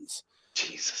civilians.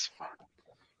 Jesus fuck.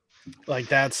 Like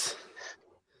that's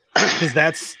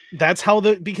how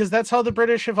the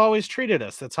British have always treated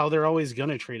us. That's how they're always going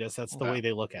to treat us. That's the way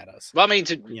they look at us. Well, I mean,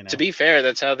 to be fair,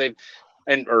 that's how they,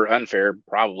 or unfair,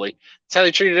 probably. That's how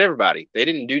they treated everybody. They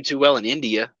didn't do too well in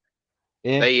India.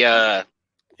 Yeah.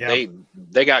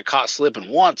 They got caught slipping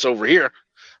once over here,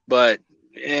 but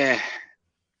I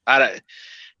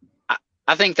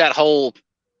think that whole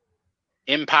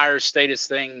empire status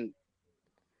thing,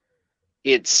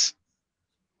 it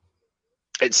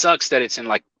sucks that it's in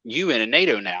like UN and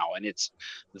NATO now, and it's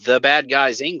the bad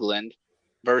guys England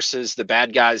versus the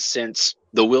bad guys since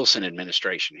the Wilson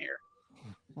administration here.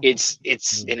 It's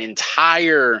an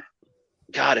entire,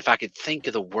 God, if I could think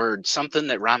of the word, something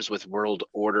that rhymes with world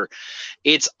order,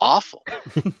 it's awful.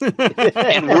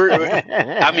 And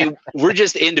we're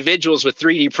just individuals with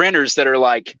 3D printers that are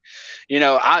like,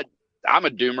 I'm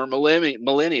a doomer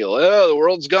millennial. Oh, the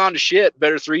world's gone to shit.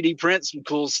 Better 3D print some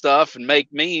cool stuff and make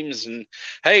memes. And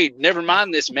hey, never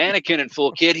mind this mannequin in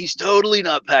full kit. He's totally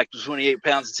not packed with 28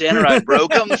 pounds of tannerite, bro.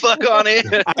 Come the fuck on in.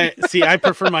 I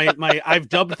prefer my I've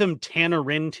dubbed them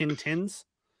Tannerin Tintins.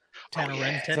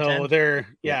 So they're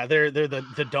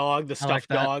the dog, the stuffed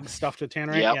dog stuffed with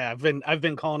tannerite. Yep. Yeah, I've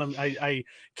been calling them. I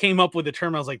came up with the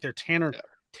term. I was like, they're Tannerin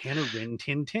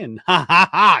Tintin. Ha ha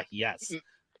ha. Yes.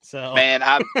 So man,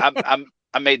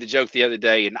 I made the joke the other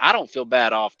day, and I don't feel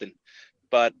bad often,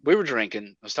 but we were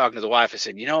drinking. I was talking to the wife. I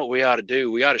said, you know what we ought to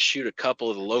do? We ought to shoot a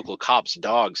couple of the local cops'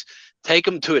 dogs, take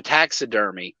them to a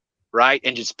taxidermy, right,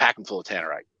 and just pack them full of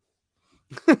tannerite.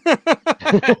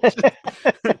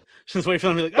 Just wait for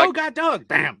them to be like, oh god, dog,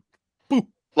 bam, boop.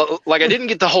 Like I didn't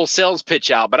get the whole sales pitch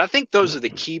out, but I think those are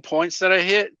the key points that I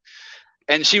hit.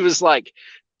 And she was like,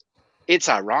 it's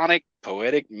ironic,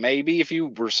 poetic, maybe if you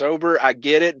were sober, I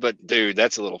get it, but dude,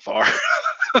 that's a little far.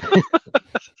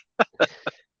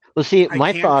 Well, see,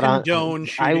 my thought on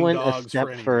I went a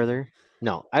step further.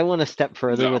 No, I went a step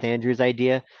further with Andrew's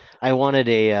idea. I wanted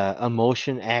a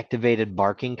motion activated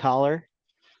barking collar,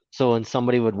 so when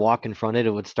somebody would walk in front of it,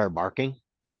 it would start barking.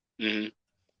 Mm-hmm.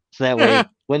 So that way,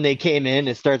 when they came in,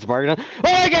 it starts barking. Oh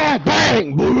my god!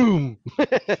 Bang! Boom!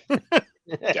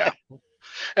 Yeah.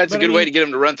 That's a good way to get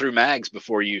them to run through mags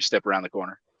before you step around the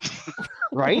corner.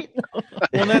 Right?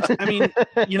 Well, that's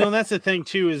that's the thing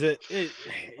too, is that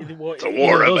it's a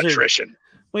war of attrition.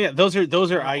 Those are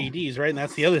IEDs, right? And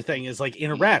that's the other thing is like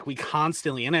in Iraq, we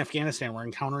constantly in Afghanistan, we're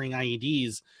encountering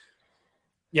IEDs.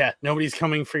 Yeah, nobody's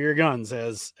coming for your guns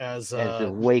as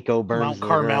the Waco burns, Mount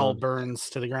Carmel burns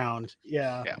to the ground.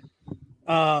 Yeah.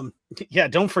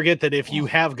 Don't forget that if you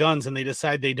have guns and they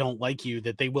decide they don't like you,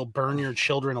 that they will burn your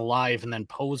children alive and then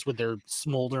pose with their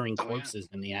smoldering corpses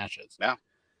in the ashes. Yeah.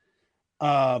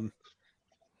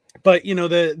 But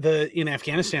the in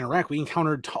Afghanistan, Iraq, we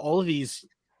encountered all of these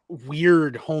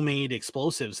weird homemade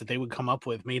explosives that they would come up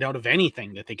with, made out of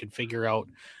anything that they could figure out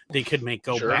they could make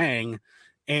go bang,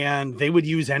 and they would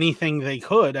use anything they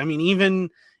could. I mean, even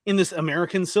in this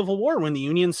American Civil War, when the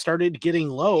Union started getting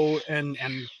low and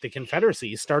the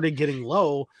Confederacy started getting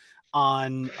low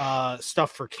on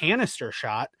stuff for canister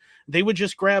shot, they would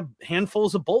just grab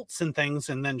handfuls of bolts and things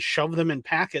and then shove them in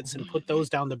packets and put those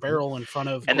down the barrel in front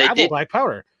of black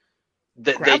powder.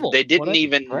 They didn't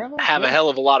even have a hell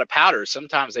of a lot of powder.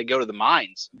 Sometimes they go to the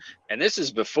mines, and this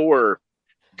is before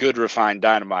good refined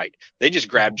dynamite. They just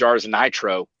grab jars of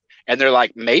nitro, and they're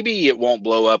like, maybe it won't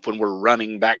blow up when we're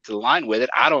running back to the line with it.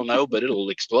 I don't know, but it'll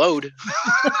explode.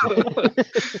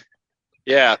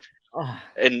 Yeah.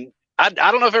 And I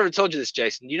don't know if I ever told you this,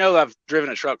 Jason. I've driven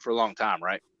a truck for a long time,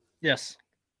 right? Yes.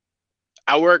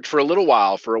 I worked for a little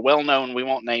while for a well-known, we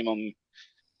won't name them,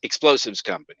 explosives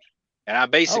company. And I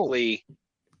basically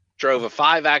drove a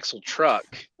 5-axle truck,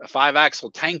 a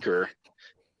 5-axle tanker,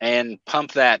 and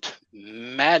pumped that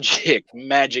magic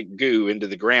goo into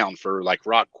the ground for like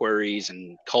rock quarries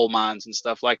and coal mines and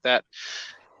stuff like that.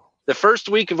 The first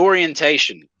week of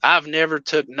orientation, I've never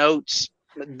took notes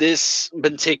this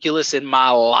meticulous in my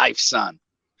life, son.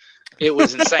 It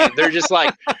was insane. They're just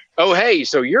like, oh, hey,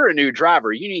 so you're a new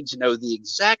driver. You need to know the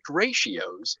exact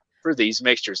ratios for these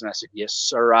mixtures. And I said, yes,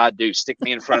 sir, I do. Stick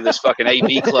me in front of this fucking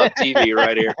AV Club TV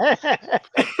right here.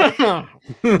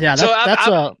 Yeah,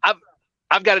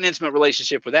 I've got an intimate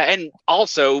relationship with that. And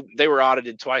also, they were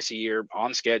audited twice a year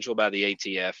on schedule by the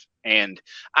ATF. And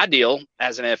I deal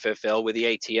as an FFL with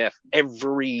the ATF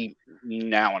every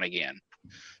now and again.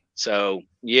 So,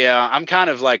 yeah, I'm kind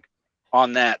of like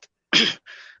on that.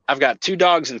 I've got 2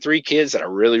 dogs and 3 kids that I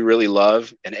really, really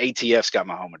love, and ATF's got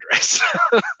my home address.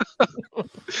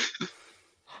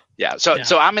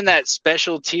 So I'm in that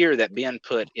special tier that Ben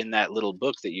put in that little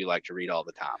book that you like to read all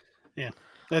the time. Yeah,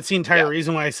 that's the entire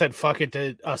reason why I said fuck it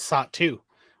to SOT 2,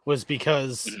 was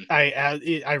because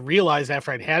I realized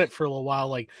after I'd had it for a little while,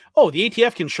 like, oh, the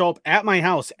ATF can show up at my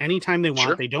house anytime they want.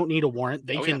 Sure. They don't need a warrant.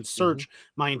 They can search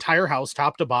my entire house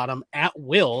top to bottom at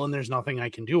will, and there's nothing I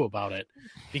can do about it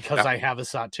because I have a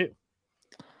SOT 2.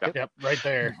 Yep, right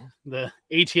there. The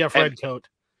ATF red coat.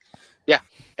 Yeah.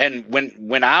 And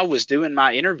when I was doing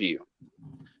my interview,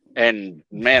 and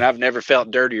man, I've never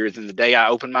felt dirtier than the day I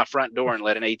opened my front door and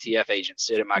let an ATF agent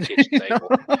sit at my kitchen table.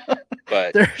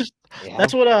 But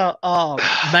that's what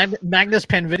Magnus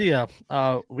Panvidia,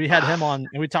 we had him on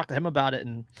and we talked to him about it,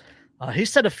 and he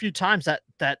said a few times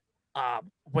that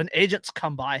when agents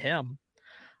come by him,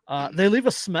 they leave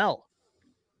a smell.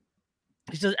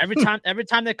 He says every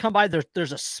time they come by,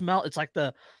 there's a smell. It's like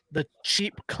the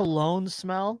cheap cologne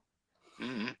smell.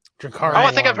 Mm-hmm. Drakkar.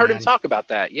 I think I've heard him talk about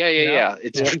that. Yeah.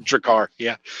 It's Drakkar.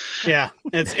 Yeah.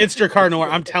 It's Drakkar Noir.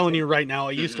 I'm telling you right now,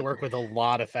 I used to work with a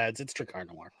lot of feds. It's Drakkar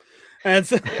Noir.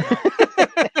 It's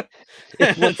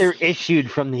what they're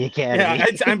issued from the academy. Yeah,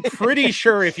 I'm pretty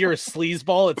sure if you're a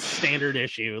sleazeball, it's standard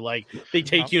issue. Like they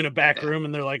take you in a back room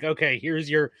and they're like, okay, here's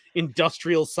your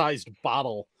industrial sized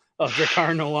bottle of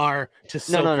Drakkar Noir to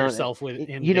soak yourself with.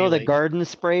 You know the garden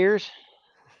sprayers?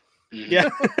 Yeah.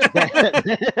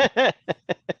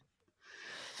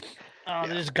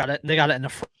 They just got it. They got it in a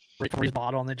freeze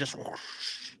bottle, and they just.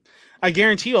 I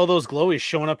guarantee all those glowies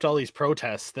showing up to all these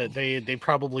protests that they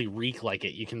probably reek like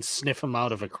it. You can sniff them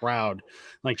out of a crowd.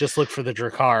 Like just look for the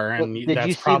Drakkar, and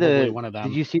that's probably one of them.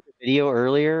 Did you see the video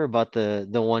earlier about the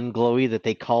one glowy that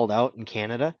they called out in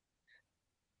Canada?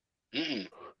 Mm-mm.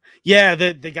 Yeah,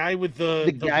 the guy with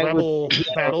the rebel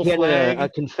battle flag, a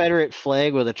Confederate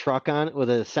flag with a truck on it, with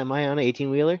a semi on it,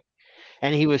 18-wheeler,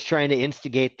 and he was trying to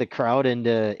instigate the crowd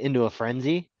into a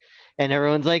frenzy. And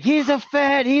everyone's like, he's a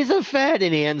Fed,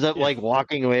 and he ends up like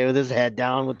walking away with his head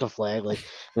down with the flag, like,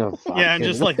 oh, fuck. Yeah, and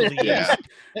just like leaves.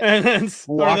 And then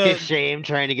walk of shame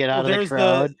trying to get out of the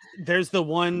crowd. There's the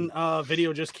one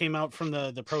video just came out from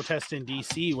the protest in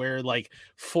DC where like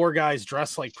 4 guys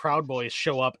dressed like Proud Boys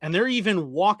show up, and they're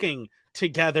even walking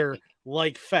together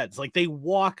like feds. Like they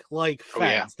walk like feds.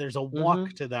 Yeah. There's a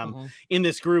walk to them in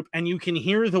this group, and you can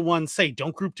hear the one say,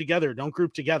 "Don't group together, don't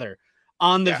group together,"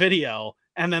 on the video,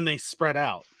 and then they spread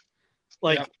out.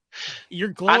 Like you're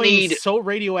glowing so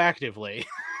radioactively.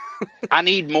 I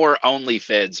need more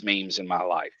OnlyFeds memes in my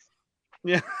life.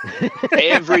 Yeah.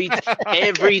 every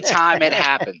time it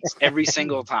happens, every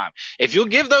single time. If you'll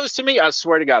give those to me, I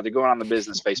swear to God, they're going on the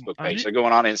business Facebook page. They're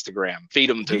going on Instagram.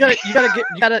 Feed them to me. You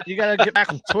gotta get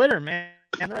back on Twitter, man.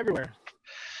 They're everywhere.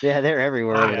 Yeah, they're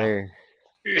everywhere over there.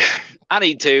 I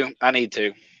need to.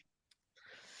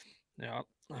 Yeah.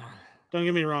 Don't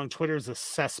get me wrong, Twitter's a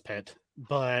cesspit,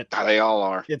 but they all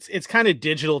are. It's kind of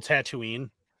digital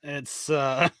Tatooine. It's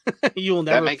you will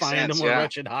never find a more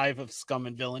wretched hive of scum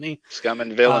and villainy.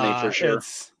 For sure.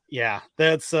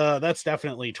 That's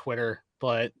definitely Twitter,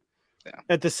 but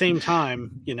at the same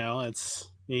time, you know, it's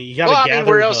you got to gather. I mean,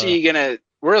 where else are you gonna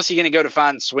go to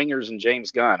find swingers and James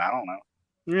Gunn? I don't know.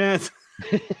 Yes.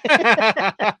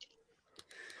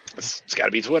 It's got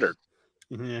to be Twitter.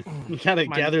 Yeah. You got to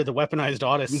gather the weaponized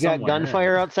autists. You got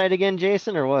gunfire outside again,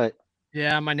 Jason, or what?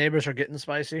 Yeah, my neighbors are getting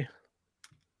spicy.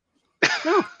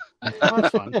 Oh, that's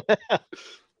fun.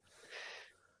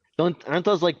 Aren't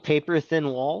those like paper thin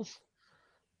walls?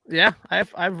 Yeah, I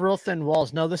have real thin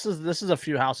walls. No, this is a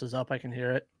few houses up. I can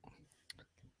hear it.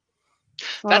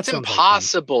 That's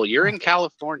impossible. You're in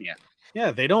California.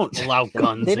 Yeah, they don't allow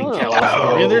guns in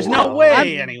California. There's no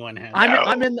way anyone has.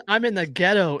 I'm in the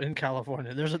ghetto in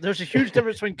California. There's a huge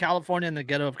difference between California and the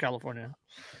ghetto of California.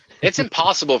 It's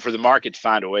impossible for the market to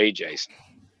find a way, Jason.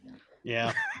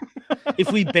 Yeah.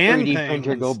 If we ban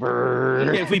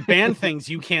things,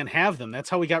 you can't have them. That's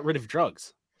how we got rid of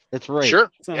drugs. That's right. Sure.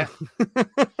 So,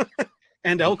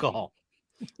 and alcohol.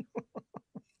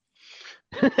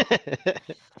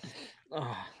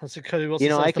 Oh, that's a Cody Wilson. You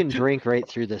know, I can drink right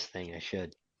through this thing. I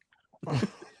should.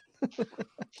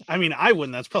 I mean, I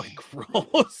wouldn't. That's probably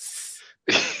gross.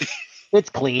 It's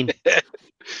clean.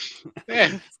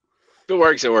 If it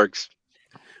works, it works.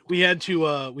 We had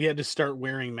to start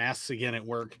wearing masks again at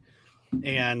work,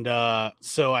 and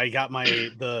so I got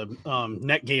the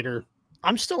neck gaiter.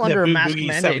 I'm still under a mask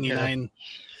mandate. 79.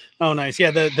 Oh, nice. Yeah,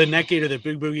 the neck gaiter that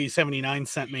Big Boogie 79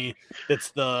 sent me.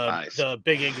 That's the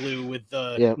big igloo with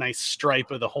the nice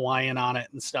stripe of the Hawaiian on it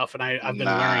and stuff. And I've been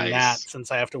wearing that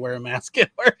since I have to wear a mask at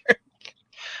work.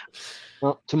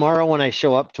 Well, tomorrow when I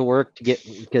show up to work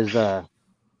because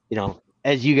you know,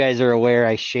 as you guys are aware,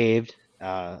 I shaved.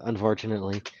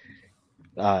 Unfortunately,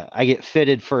 I get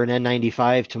fitted for an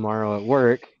N95 tomorrow at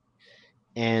work,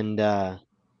 and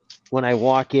when I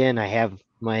walk in, I have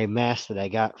my mask that I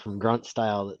got from Grunt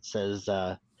Style that says,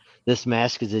 "This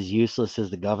mask is as useless as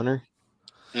the governor."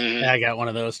 Yeah, I got one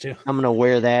of those too. I'm gonna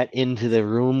wear that into the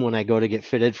room when I go to get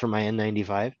fitted for my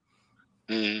N95.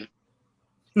 And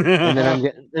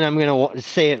then I'm gonna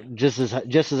say it just as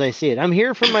I see it. I'm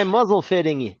here for my muzzle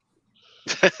fitting.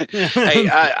 Hey,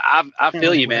 I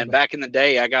feel you, man. Back in the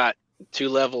day, I got 2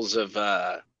 levels of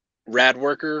rad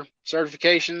worker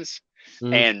certifications,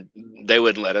 and they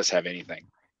wouldn't let us have anything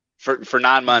for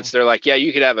 9 months. They're like, yeah,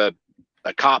 you could have a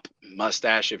cop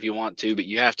mustache if you want to, but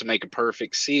you have to make a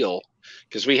perfect seal,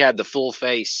 because we had the full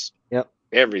face,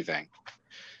 everything.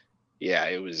 Yeah,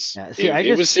 it was. Yeah, see,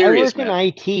 it was serious. I work in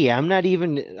IT. I'm not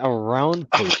even around.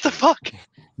 What the fuck?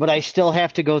 But I still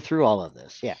have to go through all of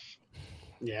this. Yeah.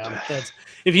 Yeah,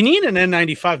 if you need an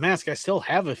N95 mask, I still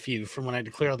have a few from when I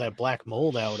declared that black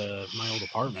mold out of my old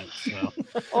apartment. So.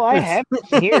 Oh, I have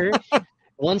it here.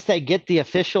 Once they get the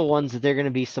official ones that they're going to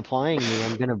be supplying me,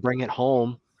 I'm going to bring it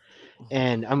home,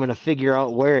 and I'm going to figure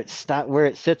out where it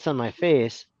sits on my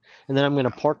face, and then I'm going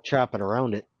to pork chop it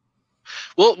around it.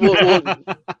 Well go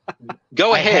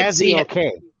ahead.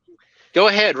 Go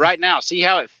ahead right now. See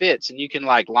how it fits, and you can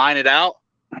like line it out.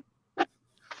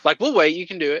 Like, we'll wait. You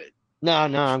can do it. No,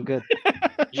 I'm good.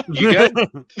 You good?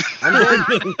 I'm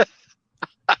good.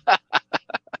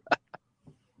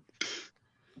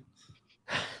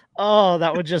 Oh,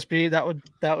 that would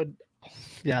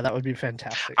be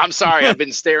fantastic. I'm sorry. I've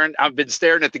been staring at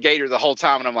the gator the whole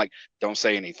time, and I'm like, don't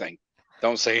say anything.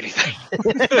 Don't say anything.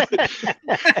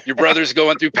 Your brother's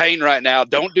going through pain right now.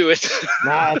 Don't do it.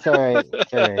 Nah, it's all right.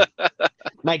 It's all right.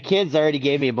 My kids already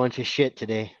gave me a bunch of shit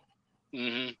today.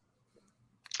 Mm-hmm.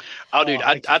 Oh, dude,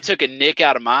 I took a nick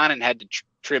out of mine and had to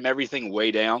trim everything way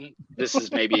down. This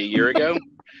is maybe a year ago.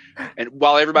 And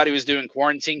while everybody was doing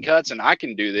quarantine cuts, and I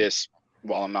can do this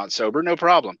while I'm not sober, no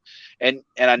problem. And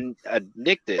I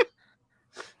nicked it.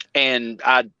 And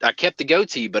I kept the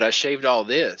goatee, but I shaved all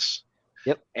this.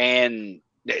 Yep. And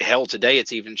hell, today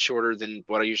it's even shorter than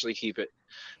what I usually keep it.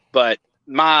 But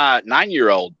my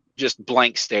 9-year-old just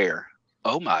blank stare.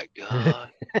 Oh my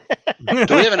God.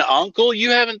 Do we have an uncle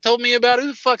you haven't told me about? Who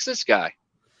the fuck's this guy?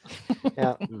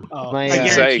 Yeah. I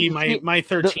guarantee my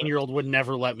 13-year-old would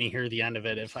never let me hear the end of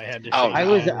it if I had to. I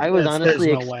was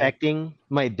honestly expecting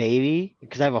my baby,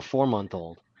 because I have a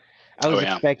 4-month-old. I was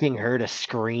expecting her to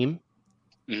scream.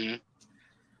 Mm-hmm.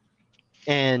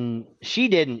 And she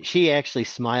didn't. She actually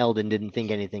smiled and didn't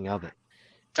think anything of it.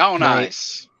 Oh,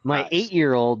 nice. My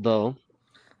 8-year-old, though,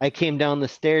 I came down the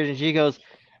stairs and she goes,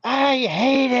 "I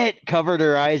hate it," covered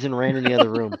her eyes and ran in the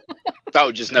other room.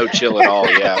 Oh, just no chill at all.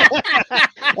 Yeah.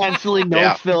 Absolutely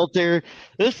no filter.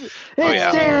 It's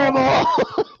terrible.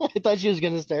 I thought she was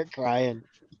going to start crying.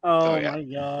 Oh my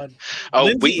God. Oh,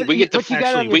 Lindsay, we get to. But you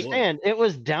got to understand, it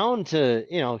was down to,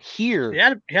 here. He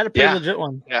had a pretty legit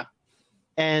one. Yeah.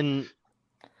 And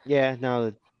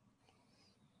no.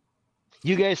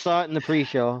 You guys saw it in the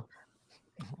pre-show.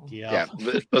 Yeah.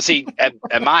 But see,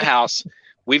 at my house,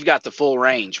 we've got the full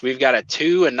range. We've got a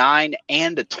 2, a 9,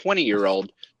 and a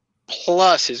 20-year-old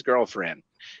plus his girlfriend.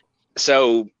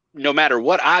 So no matter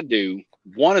what I do,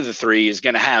 one of the three is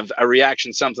going to have a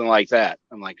reaction, something like that.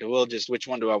 I'm like, well, just which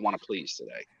one do I want to please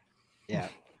today? Yeah.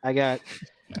 I got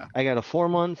a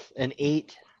 4-month, an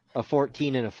 8, a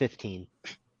 14, and a 15.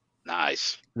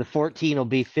 Nice. The 14 will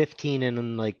be 15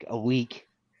 in like a week.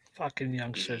 Fucking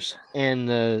youngsters. And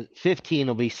the 15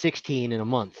 will be 16 in a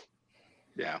month.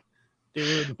 Yeah.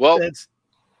 Dude. Well,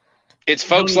 it's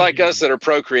folks like us that are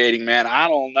procreating, man. I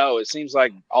don't know. It seems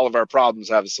like all of our problems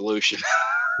have a solution.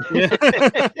 Don't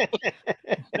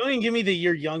even give me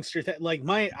your youngster thing. Like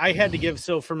I had to give,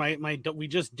 so for we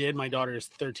just did my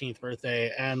daughter's 13th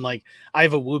birthday, and like I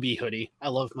have a Wooby hoodie. I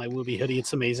love my Wooby hoodie.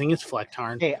 It's amazing. It's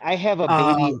Flecktarn. Hey, I have a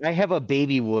baby. I have a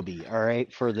baby Wooby. All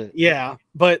right, for the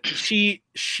but she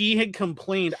had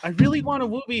complained, I really want a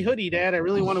Wooby hoodie, Dad. I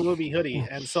really want a Wooby hoodie,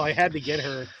 and so I had to get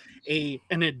her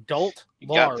an adult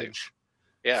large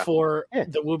for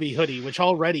the Wooby hoodie, which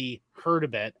already hurt a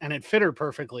bit, and it fit her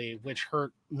perfectly, which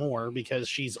hurt more because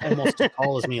she's almost as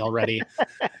tall as me already.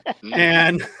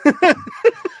 And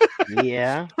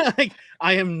like,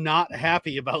 I am not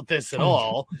happy about this at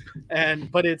all.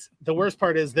 But it's the worst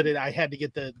part is that I had to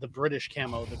get the British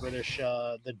camo, the British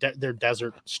their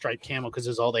desert stripe camo, because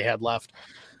it's all they had left.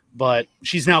 But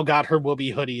she's now got her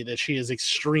Wooby hoodie that she is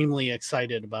extremely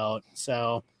excited about.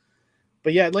 So,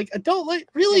 but yeah, like adult, like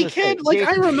really kid, like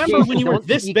I remember when you were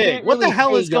this big. What the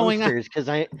hell is going on? Because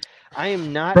I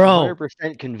am not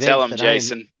 100% convinced. Tell him,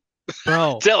 Jason.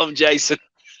 Bro, tell him, Jason.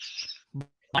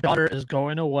 My daughter is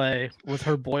going away with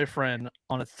her boyfriend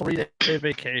on a 3-day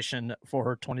vacation for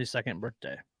her 22nd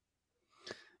birthday.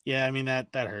 Yeah, I mean that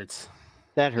hurts.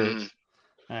 That hurts.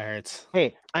 That hurts.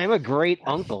 Hey, I'm a great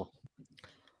uncle.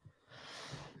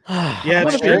 Yeah,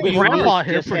 it's true. Grandpa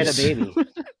here just had a baby.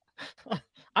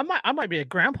 I might be a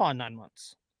grandpa in 9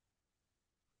 months.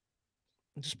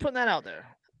 I'm just putting that out there.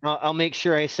 I'll make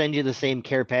sure I send you the same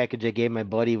care package I gave my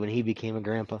buddy when he became a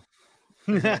grandpa.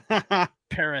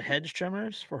 Pair of hedge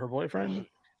trimmers for her boyfriend.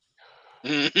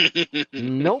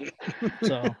 Nope.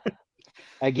 So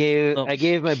I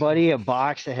gave my buddy a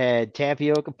box that had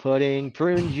tapioca pudding,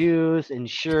 prune juice,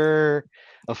 Ensure,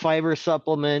 a fiber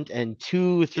supplement, and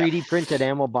 2 3D printed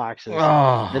ammo boxes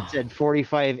that said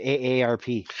 45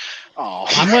 AARP. Oh,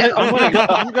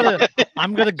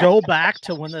 I'm gonna go back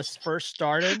to when this first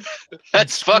started.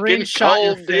 That's fucking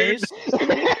cold, your face,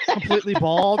 completely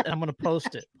bald, and I'm gonna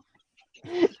post it.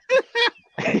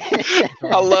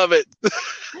 I love it.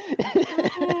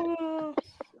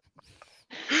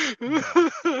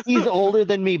 He's older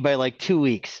than me by like 2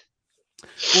 weeks.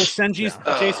 We'll send you,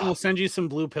 Jason. We'll send you some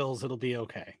blue pills. It'll be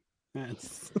okay.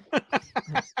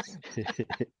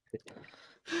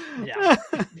 Yeah.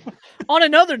 On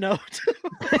another note,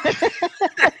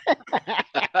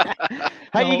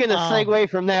 how are you going to segue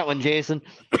from that one, Jason?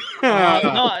 No,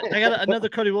 I got another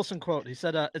Cody Wilson quote. He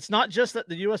said, "It's not just that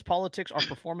the U.S. politics are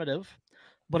performative,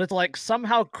 but it's like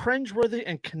somehow cringeworthy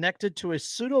and connected to a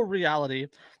pseudo reality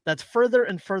that's further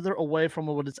and further away from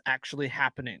what is actually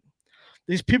happening.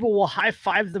 These people will high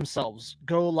five themselves,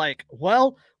 go like,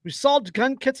 well, we solved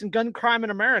gun kits and gun crime in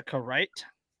America, right?"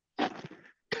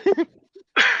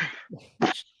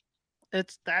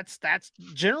 That's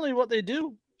generally what they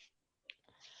do.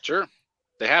 Sure,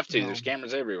 they have to. There's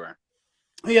cameras everywhere.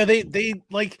 Yeah, they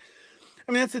like.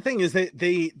 I mean, that's the thing is that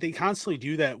they constantly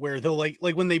do that where they'll like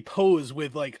when they pose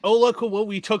with like, oh look what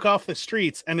we took off the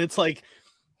streets, and it's like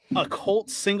a Colt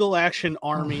single action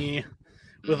army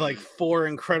with like 4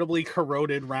 incredibly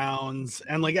corroded rounds,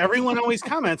 and like everyone always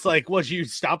comments like, "What, you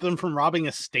stop them from robbing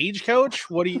a stagecoach?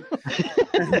 What do you?"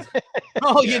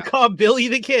 You caught Billy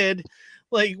the Kid,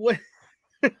 like what?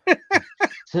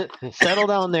 Settle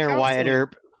down there, Wyatt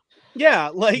Earp. Yeah,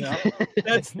 like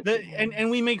that's the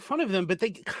and we make fun of them, but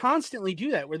they constantly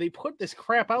do that where they put this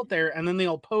crap out there and then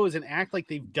they'll pose and act like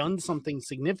they've done something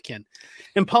significant.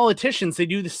 And politicians, they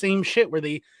do the same shit where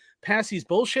they pass these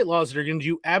bullshit laws that are going to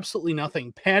do absolutely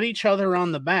nothing, pat each other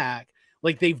on the back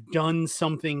like they've done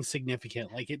something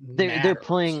significant. Like they're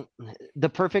playing. The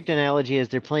perfect analogy is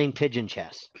they're playing pigeon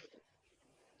chess.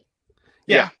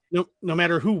 Yeah. No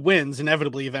matter who wins,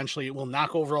 inevitably, eventually, it will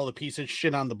knock over all the pieces of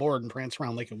shit on the board and prance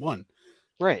around like it won.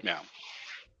 Right. Yeah.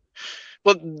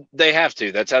 Well, they have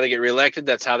to. That's how they get reelected.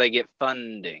 That's how they get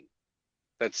funding.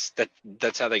 That's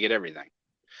how they get everything.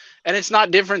 And it's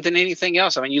not different than anything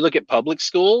else. I mean, you look at public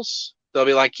schools, they'll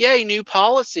be like, yay, new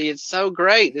policy. It's so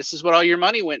great. This is what all your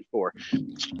money went for.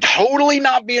 It's totally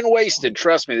not being wasted.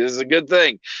 Trust me, this is a good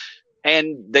thing.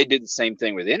 And they did the same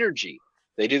thing with energy.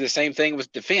 They do the same thing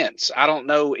with defense. I don't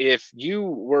know if you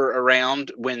were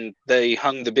around when they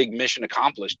hung the big mission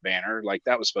accomplished banner. Like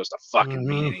that was supposed to fucking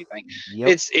mean anything. Yep.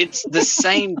 It's the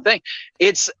same thing.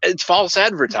 It's false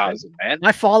advertising, man.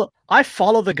 I follow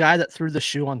the guy that threw the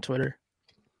shoe on Twitter.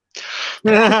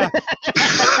 I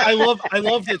love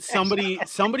that somebody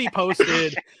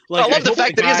posted. Like, I love the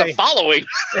fact that he has a following.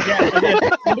 Yeah,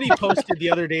 somebody posted the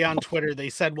other day on Twitter. They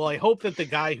said, "Well, I hope that the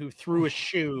guy who threw a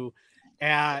shoe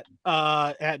at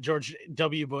George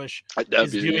W. Bush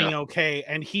is doing okay."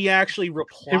 And he actually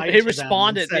replied. He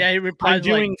responded. Said, he replied. I'm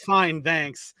doing fine,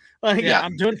 thanks. Like,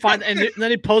 I'm doing fine. And then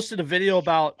he posted a video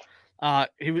about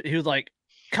he was like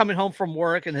coming home from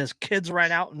work and his kids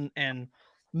ran out and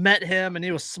met him and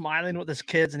he was smiling with his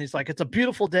kids and he's like, it's a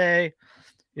beautiful day.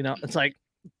 You know, it's like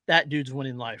that dude's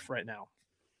winning life right now.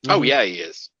 Oh yeah, he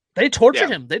is. They tortured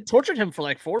him. They tortured him for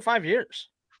like 4 or 5 years.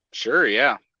 Sure.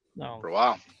 Yeah. No. For a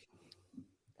while.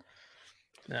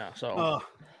 Yeah. So,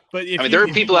 but I mean, there are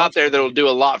people out there that'll do a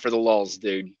lot for the lulls,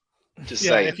 dude. Just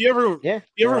saying. If you ever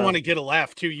want to get a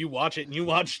laugh too, you watch it and you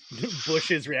watch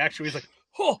Bush's reaction. He's like,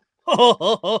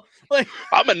 like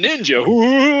I'm a ninja.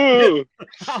 Ooh.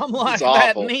 I'm like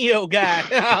that Neo guy.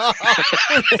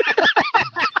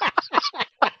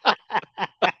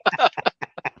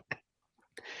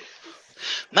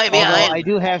 Maybe I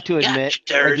do have to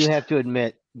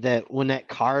admit that when that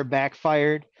car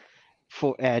backfired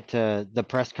at the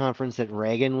press conference that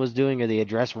Reagan was doing, or the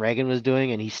address Reagan was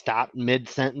doing, and he stopped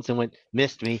mid-sentence and went,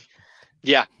 "Missed me."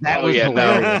 Yeah, that was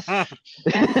hilarious.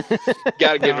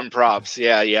 Gotta give him props.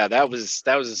 Yeah, that was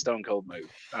a stone cold move.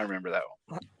 I remember that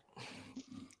one.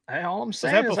 All I'm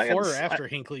saying was that before or after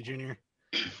Hinckley Jr.?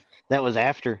 That was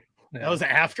after. That was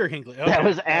after Hinckley. Okay. That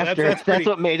was after. That's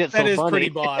what made it so funny. That is pretty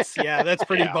boss. Yeah, that's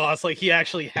pretty boss. Like he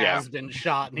actually has been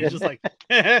shot, and he's just like,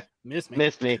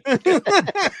 missed me.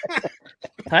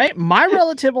 Hey, my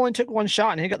relative only took one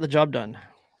shot, and he got the job done.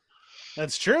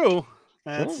 That's true.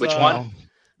 Which one?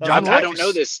 John, I don't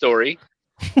know this story.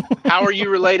 How are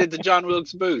you related to John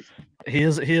Wilkes Booth? He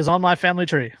is on my family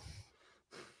tree.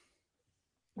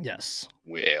 Yes.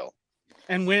 Well.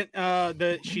 And when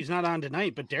she's not on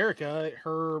tonight, but Derica,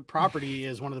 her property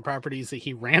is one of the properties that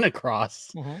he ran across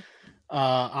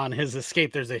on his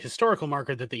escape. There's a historical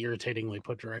marker that they irritatingly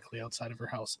put directly outside of her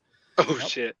house. Oh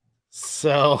shit!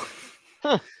 So,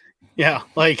 yeah,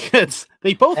 like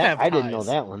they both have. I didn't know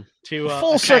that one. To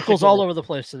full circles all over the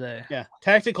place today. Yeah,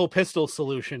 tactical pistol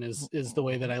solution is the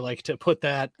way that I like to put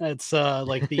that. It's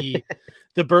like the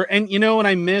bird, and you know, and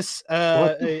I miss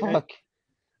what the fuck?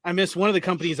 I miss one of the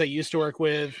companies I used to work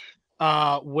with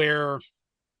where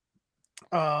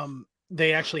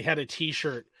they actually had a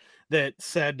t-shirt that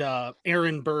said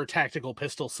Aaron Burr Tactical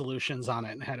Pistol Solutions on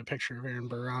it and had a picture of Aaron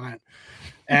Burr on it.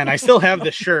 And I still have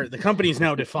this shirt. The company's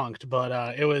now defunct,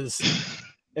 but it was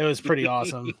pretty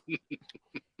awesome.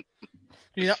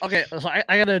 You know, okay, so I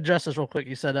got to address this real quick.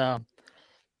 He said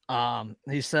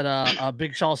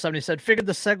Big Shaw 70 said, figured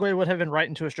the segue would have been right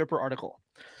into a stripper article.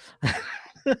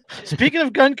 Speaking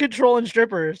of gun control and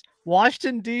strippers,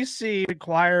 Washington, D.C.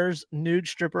 requires nude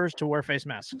strippers to wear face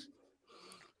masks.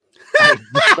 I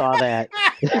saw that.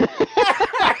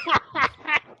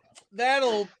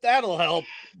 That'll help.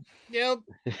 Yep.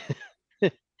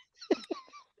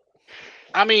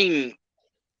 I mean,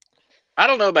 I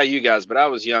don't know about you guys, but I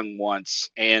was young once,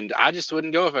 and I just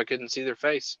wouldn't go if I couldn't see their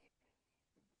face.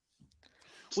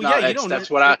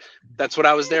 That's what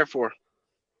I was there for.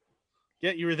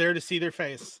 Yeah, you were there to see their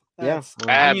face. I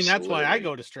mean, that's why I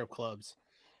go to strip clubs.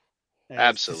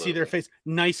 Absolutely. To see their face.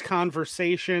 Nice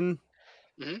conversation.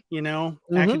 You know,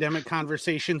 academic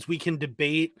conversations. We can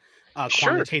debate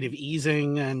quantitative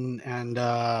easing and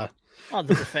the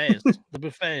buffets. The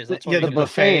buffets. That's what the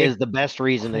buffet is the best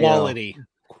reason quality. to go.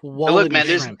 Quality. Look, man,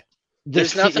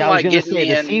 there's nothing like getting in.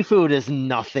 The seafood is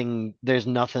nothing. There's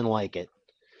nothing like it.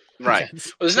 Right. Well,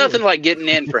 there's nothing like getting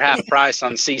in for half price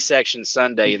on C-section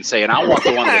Sunday and saying, I want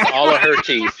the one with all of her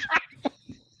teeth.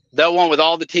 That one with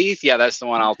all the teeth? Yeah, that's the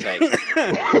one I'll take.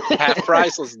 Half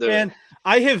price, let's do it.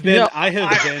 I have been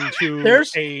to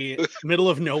a middle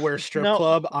of nowhere strip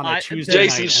club on a Tuesday night.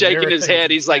 Jason's shaking his head.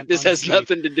 He's like, this has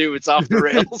nothing to do. It's off the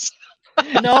rails.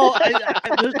 No,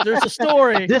 there's a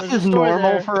story. This is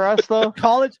normal for us, though.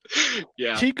 College,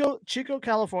 yeah. Chico,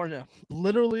 California,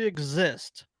 literally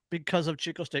exists because of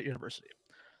Chico State University,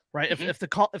 right? Mm-hmm. If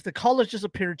the college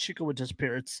disappeared, Chico would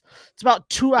disappear. It's about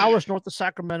 2 hours north of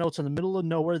Sacramento. It's in the middle of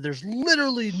nowhere. There's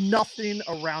literally nothing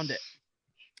around it.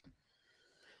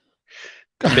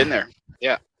 Been there,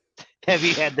 yeah. Have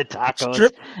you had the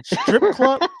tacos?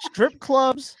 Strip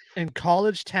clubs in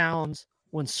college towns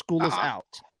when school is out.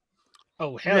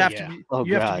 Oh, hell you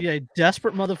have to be a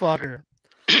desperate motherfucker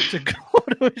to go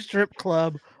to a strip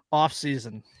club off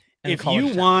season. If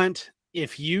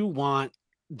you want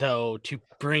though to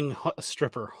bring a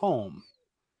stripper home,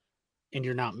 and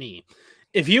you're not me.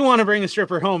 If you want to bring a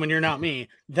stripper home and you're not me,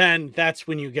 then that's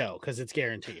when you go because it's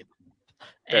guaranteed.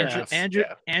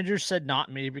 Andrew said not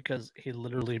me because he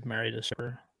literally married a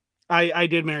stripper. I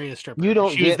did marry a stripper. You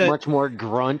don't get much more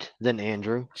grunt than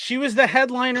Andrew. She was the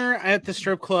headliner at the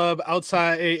strip club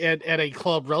outside at a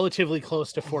club relatively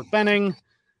close to Fort Benning.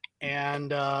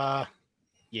 And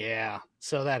yeah,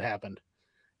 so that happened.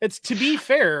 It's to be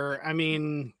fair, I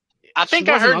mean, I think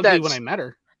I heard that when I met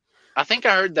her. I think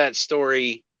I heard that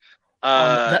story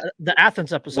the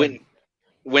Athens episode.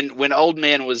 When Old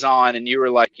Man was on and you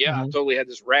were like, yeah, I totally had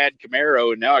this rad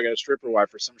Camaro and now I got a stripper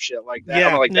wife or some shit like that.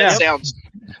 I'm like, that sounds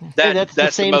that's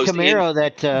the same most Camaro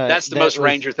that's the most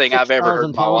Ranger thing I've ever heard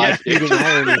in my life.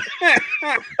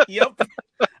 Yep.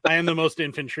 I am the most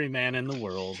infantry man in the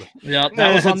world. Yeah,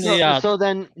 that was on the So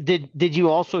then did you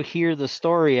also hear the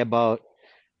story about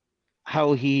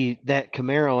how that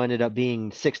Camaro ended up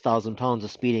being 6,000 pounds of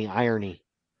speeding irony?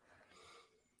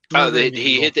 Oh,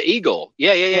 he hit the Eagle.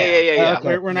 Yeah.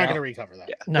 Okay. We're not going to recover that.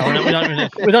 Yeah. No,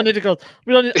 we don't need to go.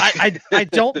 We don't. I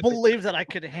don't believe that I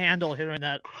could handle hearing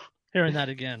that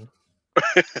again.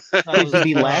 You'd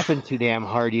be laughing too damn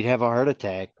hard. You'd have a heart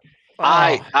attack.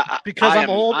 Because I'm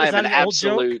old. Is that an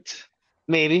absolute old joke?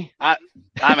 Maybe. I'm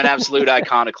an absolute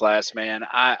iconoclast, man.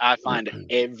 I find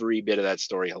every bit of that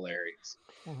story hilarious.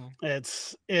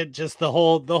 It just the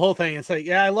whole thing. It's like,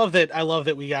 yeah, I love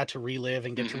that we got to relive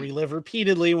and get to relive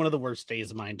repeatedly one of the worst days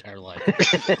of my entire life.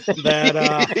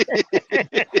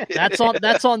 That's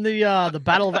on the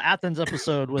Battle of Athens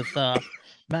episode with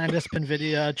Magnus,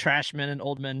 Pinvidia, Trashman, and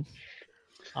Oldman.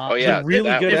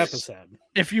 Really good episode.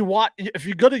 If you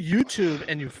go to YouTube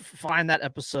and you find that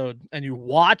episode and you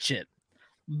watch it,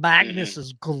 Magnus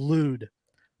is glued.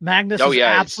 Magnus is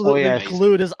absolutely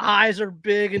glued. His eyes are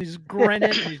big and he's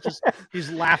grinning. And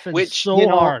he's laughing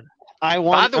hard. I'm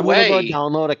going to go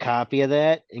download a copy of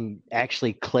that and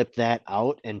actually clip that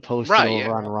out and post it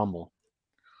over on Rumble.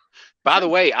 By the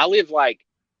way, I live like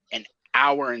an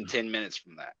hour and 10 minutes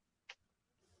from that.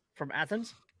 From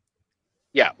Athens?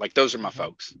 Yeah, like those are my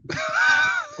folks.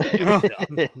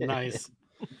 Nice.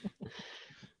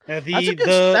 That's a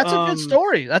good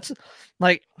story. That's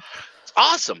like it's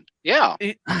awesome. Yeah.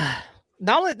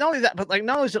 Not only that, but like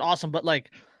not only is it awesome, but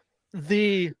like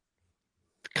the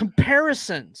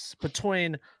comparisons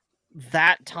between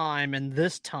that time and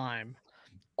this time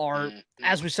are,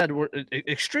 as we said, were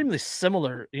extremely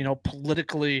similar,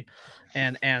 politically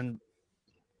and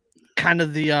kind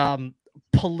of the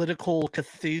political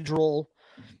cathedral,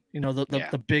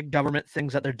 the big government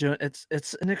things that they're doing.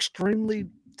 It's an extremely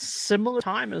similar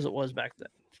time as it was back then.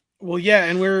 Well, yeah,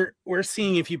 and we're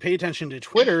seeing, if you pay attention to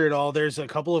Twitter at all, there's a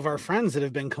couple of our friends that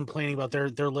have been complaining about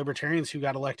their libertarians who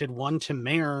got elected, one to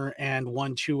mayor and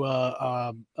one to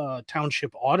a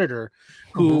township auditor,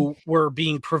 who were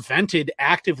being prevented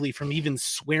actively from even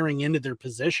swearing into their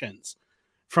positions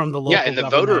from the local. Yeah, and the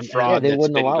voter fraud that's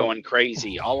been going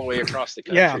crazy all the way across the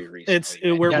country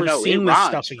recently. We're seeing this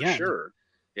stuff again. Sure.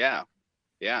 Yeah.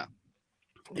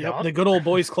 Yep, the good old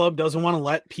boys club doesn't want to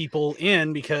let people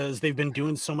in because they've been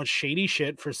doing so much shady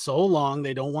shit for so long.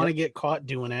 They don't want to get caught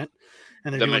doing it,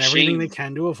 and they're doing everything they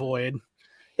can to avoid.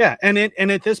 Yeah, and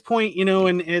at this point,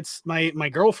 and it's my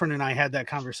girlfriend and I had that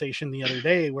conversation the other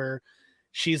day where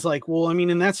she's like, well, I mean,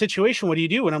 in that situation, what do you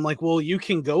do? And I'm like, well, you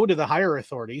can go to the higher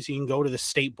authorities. You can go to the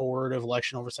State Board of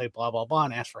Election Oversight, blah, blah, blah,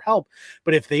 and ask for help.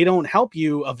 But if they don't help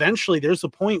you, eventually there's a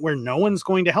point where no one's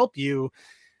going to help you.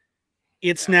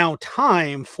 It's now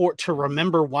time to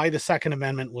remember why the Second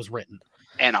Amendment was written.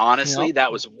 And honestly,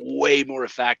 that was way more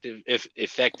effective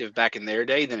back in their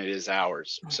day than it is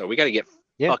ours. So we got to get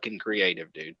fucking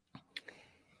creative, dude.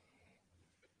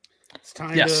 It's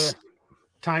time to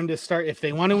time to start. If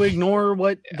they want to ignore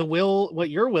what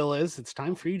your will is, it's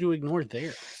time for you to ignore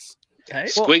theirs. Okay.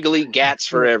 Squiggly gats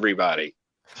for everybody.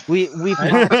 We've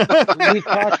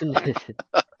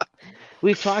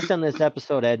talked on this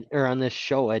episode or on this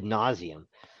show ad nauseum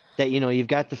that you've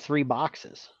got the 3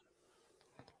 boxes.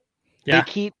 Yeah.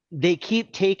 They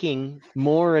keep taking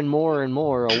more and more and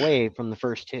more away from the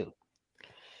first 2.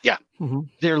 Yeah. Mm-hmm.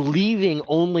 They're leaving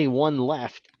only one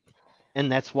left,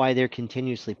 and that's why they're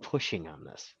continuously pushing on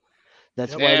this.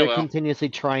 That's why they're continuously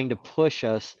trying to push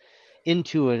us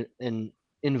into an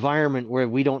environment where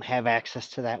we don't have access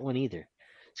to that one either.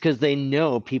 It's because they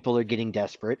know people are getting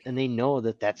desperate, and they know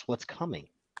that that's what's coming.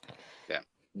 Yeah.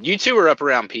 You 2 are up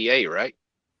around PA, right?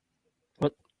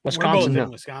 What? Wisconsin. We're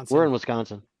in Wisconsin. We're in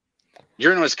Wisconsin.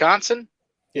 You're in Wisconsin?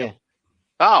 Yeah.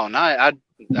 Oh, no, I've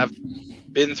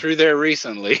been through there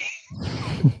recently.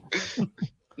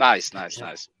 Nice.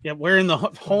 Yeah, we're in the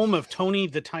home of Tony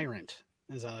the Tyrant,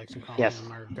 as I like to call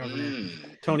him, our governor.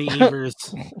 Tony Evers.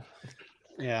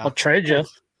 Yeah. I'll trade you.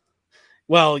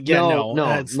 Well, yeah, no.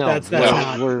 That's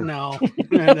not.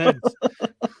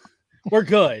 We're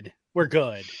good. We're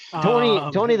good.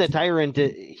 Tony the Tyrant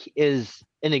is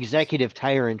an executive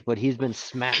tyrant, but he's been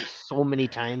smacked so many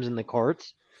times in the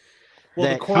courts.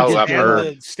 Well, the courts and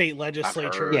the state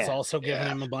legislature is also giving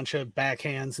him a bunch of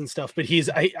backhands and stuff. But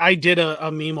I did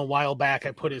a meme a while back.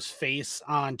 I put his face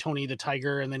on Tony the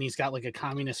Tiger, and then he's got like a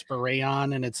communist beret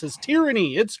on, and it says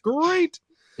tyranny. It's great.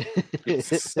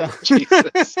 Jesus. I've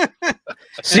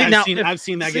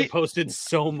seen that get posted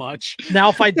so much. Now,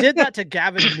 if I did that to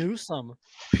Gavin Newsom,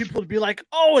 people would be like,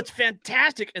 "Oh, it's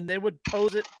fantastic," and they would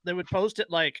post it. They would post it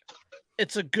like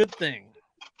it's a good thing.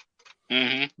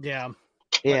 Mm-hmm. Yeah.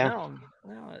 Yeah.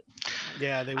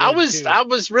 Yeah. They I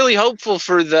was really hopeful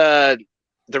for the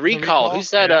recall. Who's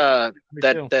that?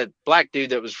 That black dude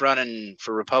that was running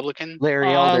for Republican?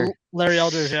 Larry Elder. Larry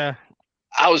Elder. Yeah.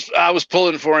 I was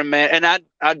pulling for him, man, and I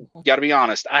got to be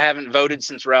honest. I haven't voted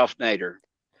since Ralph Nader.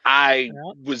 I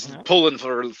was pulling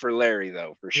for Larry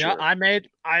though, for sure. Yeah,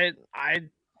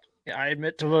 I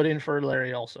admit to voting for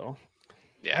Larry also.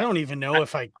 Yeah, I don't even know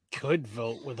if I could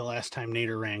vote with the last time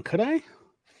Nader ran. Could I?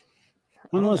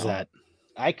 When was that?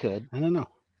 I could. I don't know.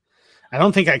 I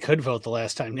don't think I could vote the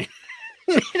last time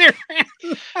Nader ran.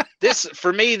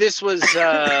 This was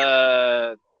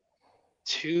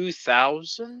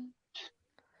 2000.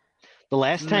 The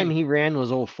last time he ran was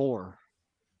 2004.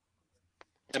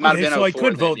 It might have been 2004, I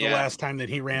could vote the last time that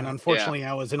he ran. Unfortunately,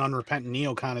 I was an unrepentant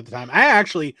neocon at the time.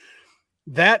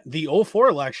 The 2004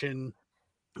 election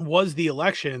was the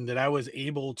election that I was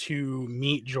able to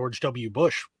meet George W.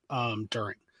 Bush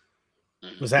during.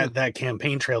 Was that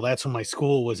campaign trail? That's when my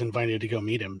school was invited to go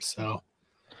meet him. So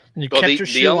and you kept your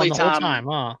shoe on the whole time,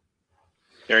 huh?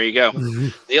 There you go.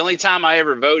 The only time I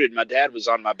ever voted, my dad was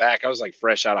on my back. I was like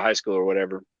fresh out of high school or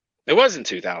whatever. It was in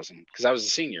 2000 because I was a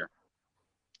senior.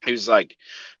 He was like,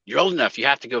 "You're old enough. You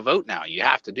have to go vote now. You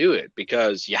have to do it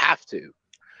because you have to."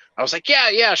 I was like,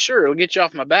 yeah, sure. It'll get you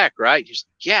off my back, right? He's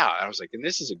like, yeah. I was like, and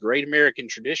this is a great American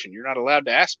tradition. You're not allowed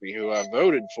to ask me who I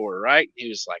voted for, right? He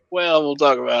was like, well, we'll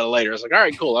talk about it later. I was like, all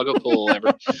right, cool. I'll go pull a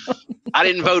lever. I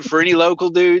didn't vote for any local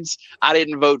dudes. I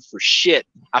didn't vote for shit.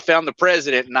 I found the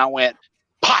president and I went,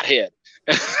 pothead.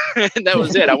 And that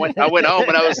was it. I went home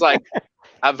and I was like,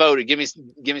 I voted. Give me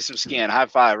some skin. High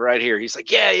five right here. He's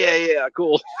like, yeah,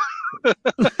 cool.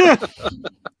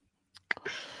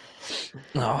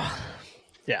 Oh.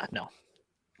 Yeah, no.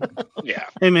 Yeah.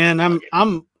 Hey man,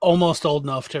 I'm almost old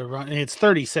enough to run. It's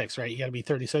 36, right? You got to be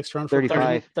 36 to run for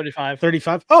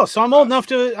 35. Oh, so I'm old enough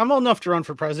to run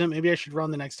for president. Maybe I should run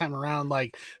the next time around.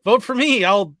 Like, vote for me.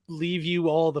 I'll leave you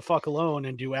all the fuck alone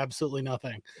and do absolutely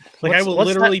nothing. Like, I will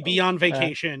literally be on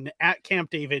vacation at Camp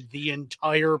David the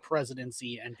entire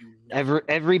presidency and do nothing.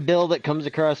 Every bill that comes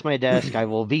across my desk, I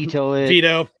will veto it.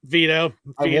 Veto.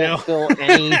 I won't fill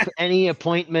any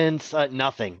appointments.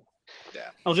 Nothing. Yeah.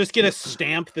 I'll just get a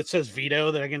stamp that says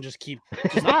veto that I can just keep.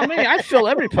 Not me. I'd fill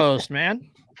every post, man.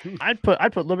 I'd put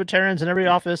libertarians in every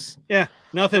office. Yeah,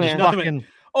 nothing. Nothing.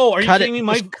 Oh, are you kidding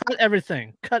me? Cut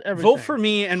everything. Vote for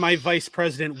me, and my vice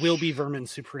president will be Vermin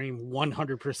Supreme,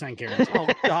 100% guaranteed. Oh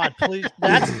God, please!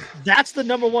 That's the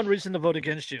number one reason to vote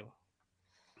against you.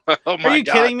 Oh my Are you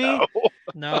God, kidding me?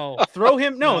 No. Throw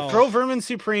him. No, throw Vermin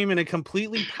Supreme in a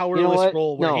completely powerless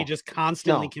role where he just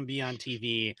constantly can be on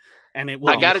TV. And it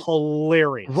will be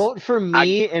hilarious. Vote for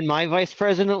me, and my vice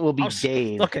president will be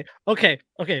Dave. Okay.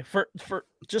 For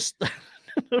just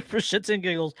for shits and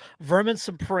giggles, Vermin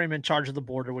Supreme in charge of the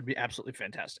border would be absolutely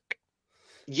fantastic.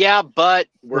 Yeah, but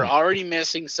we're already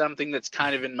missing something that's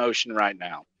kind of in motion right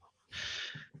now.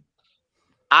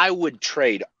 I would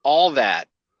trade all that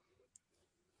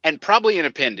and probably an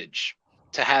appendage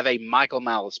to have a Michael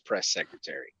Malice press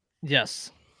secretary.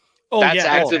 Yes. That's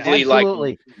actively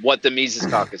like what the Mises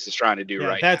Caucus is trying to do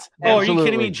right now. Are you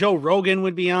kidding me? Joe Rogan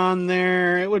would be on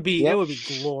there. It would be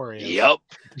glorious. Yep.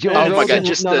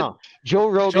 Joe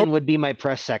Rogan would be my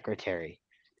press secretary.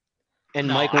 And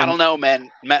Michael, I don't know,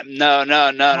 man.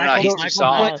 No. He's too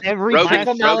soft.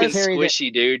 Rogan's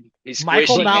squishy, dude. He's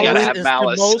squishy. You gotta have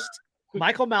Malice.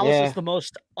 Michael Malice is the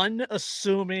most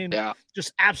unassuming,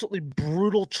 just absolutely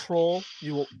brutal troll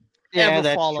you will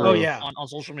ever follow on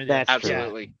social media.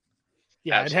 Absolutely.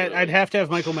 Yeah, I'd have to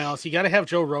have Michael Malice. You got to have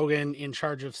Joe Rogan in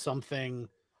charge of something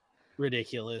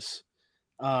ridiculous.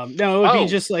 No, it would be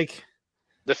just like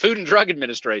the Food and Drug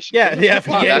Administration. Yeah, the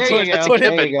FDA. That's put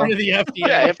him in front of the FDA.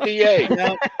 Yeah,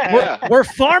 FDA. We're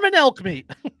farming elk meat.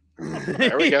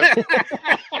 There we go.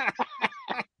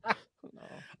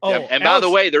 And by the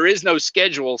way, there is no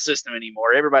schedule system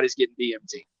anymore. Everybody's getting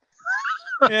DMT.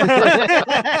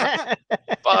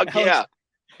 Fuck yeah.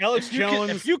 Alex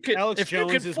Jones. If you can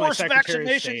force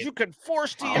vaccinations, you can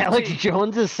force DMT. Alex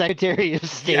Jones is Secretary of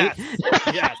State.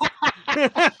 Yes.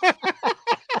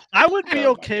 I would be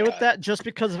okay with that just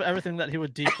because of everything that he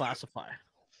would declassify.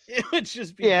 It would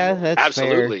just be that's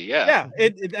absolutely fair.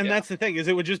 That's the thing, is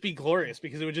it would just be glorious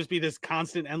because it would just be this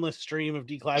constant endless stream of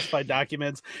declassified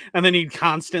documents, and then he'd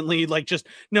constantly like just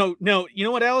no, you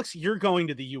know what, Alex, you're going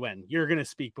to the UN, you're going to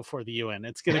speak before the UN,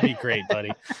 it's going to be great,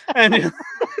 buddy. And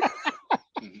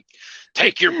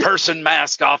take your person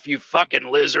mask off, you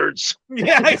fucking lizards.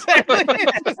 Yeah, exactly.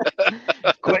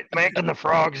 Quit making the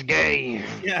frogs gay.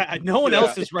 Yeah, no one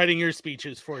else is writing your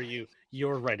speeches for you.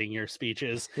 You're writing your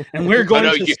speeches, and we're going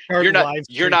to start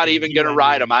you're not even going to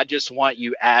write them. I just want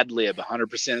you ad lib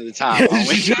 100% of the time.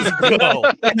 Just go.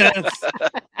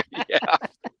 Yeah.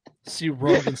 See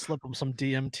Rogan slip him some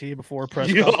DMT before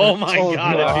press. Oh my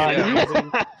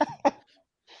god!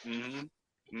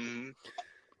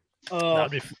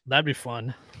 That'd be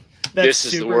fun. This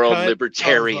is the world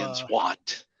libertarians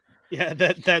want. Yeah,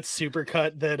 that super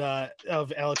cut that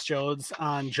of Alex Jones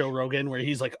on Joe Rogan where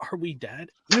he's like, "Are we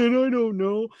dead?" No, I don't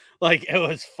know. Like, it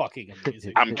was fucking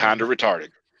amazing. I'm kind of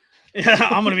retarded. Yeah,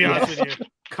 I'm gonna be honest with you,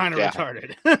 kind of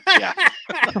retarded. Yeah.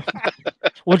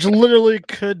 Which literally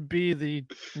could be the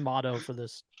motto for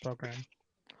this program.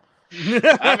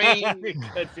 I mean, it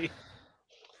could be.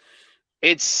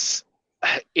 It's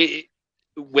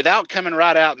without coming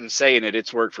right out and saying it.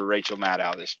 It's worked for Rachel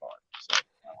Maddow this far. So,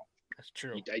 that's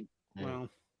true. Well,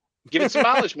 give it some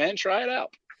mileage, man. Try it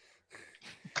out.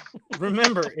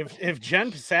 Remember, if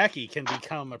Jen Psaki can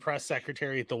become a press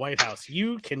secretary at the White House,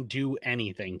 you can do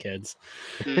anything, kids.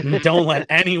 Don't let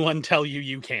anyone tell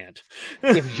you can't.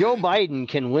 If Joe Biden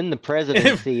can win the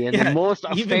presidency in the most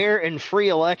fair and free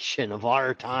election of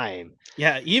our time.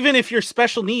 Yeah, even if you're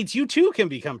special needs, you too can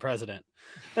become president.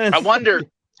 I wonder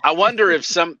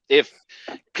if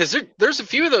because there's a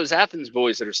few of those Athens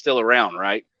boys that are still around,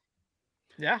 right?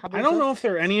 Yeah, I don't know if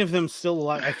there are any of them still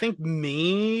alive. I think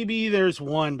maybe there's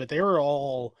one, but they were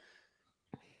all,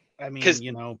 I mean,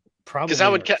 probably in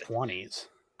their 20s.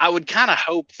 I would kind of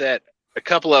hope that a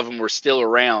couple of them were still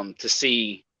around to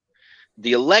see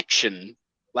the election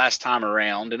last time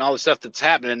around and all the stuff that's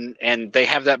happening, and they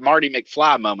have that Marty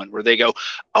McFly moment where they go,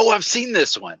 "Oh, I've seen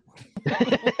this one."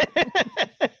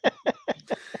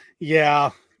 Yeah.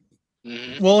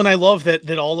 Mm-hmm. Well, and I love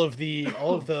that all of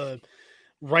the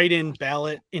write-in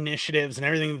ballot initiatives and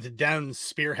everything that the Dems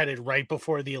spearheaded right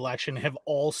before the election have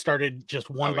all started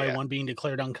just one by one being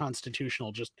declared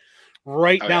unconstitutional, just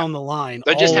down the line.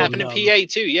 That just happened in PA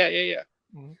too. Yeah.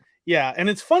 Yeah, and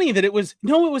it's funny that it was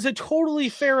a totally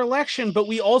fair election, but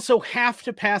we also have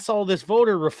to pass all this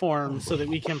voter reform so that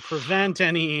we can prevent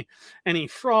any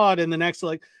fraud in the next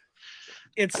election.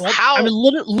 It's how I mean,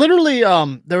 literally,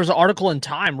 there was an article in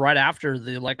Time right after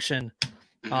the election,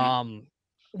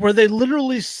 where they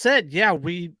literally said, "Yeah,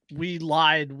 we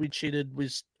lied, we cheated, we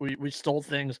stole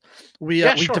things, we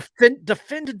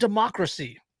defended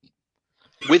democracy."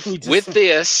 With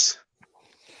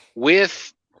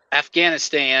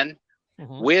Afghanistan,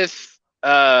 with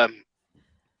God,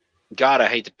 I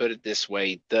hate to put it this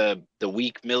way, the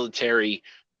weak military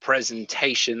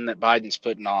presentation that Biden's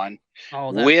putting on,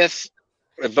 with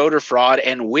voter fraud,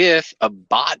 and with a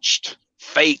botched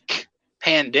fake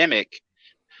pandemic.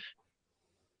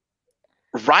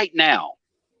 Right now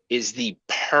is the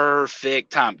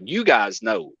perfect time. You guys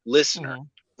know, listener,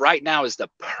 right now is the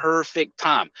perfect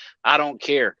time. I don't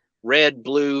care. Red,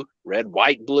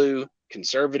 white, blue,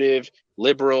 conservative,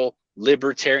 liberal,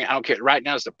 libertarian. I don't care. Right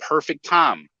now is the perfect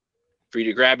time for you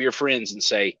to grab your friends and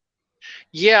say,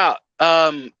 yeah,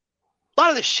 a lot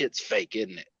of this shit's fake,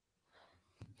 isn't it?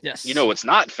 Yes. You know what's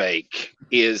not fake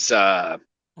is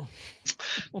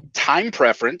time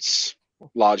preference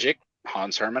logic,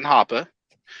 Hans Hermann Hoppe.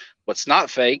 What's not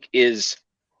fake is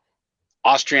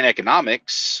Austrian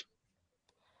economics,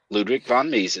 Ludwig von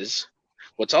Mises.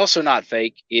 What's also not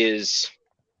fake is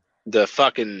the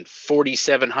fucking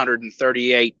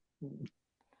 4,738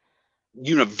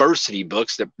 university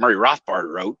books that Murray Rothbard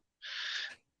wrote.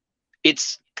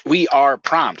 We are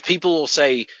primed. People will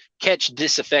say, catch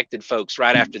disaffected folks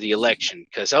right after the election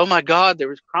because, oh my God, they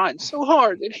were crying so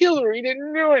hard that Hillary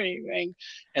didn't do anything.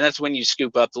 And that's when you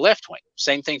scoop up the left wing.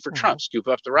 Same thing for Trump, scoop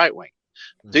up the right wing.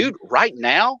 Dude, right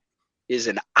now is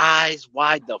an eyes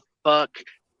wide the fuck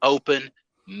open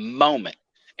moment.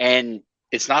 And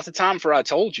it's not the time for I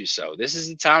told you so. This is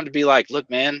the time to be like, look,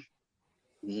 man,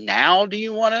 now do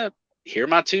you want to hear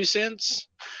my 2 cents?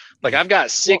 Like, I've got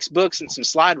 6 books and some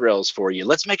slide rails for you.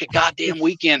 Let's make a goddamn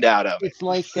weekend out of it. It's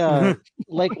like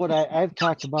like what I've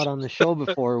talked about on the show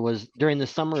before was during the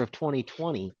summer of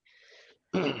 2020.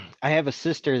 I have a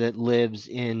sister that lives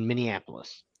in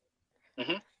Minneapolis.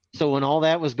 Mm-hmm. So when all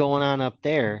that was going on up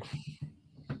there,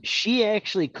 she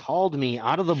actually called me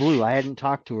out of the blue. I hadn't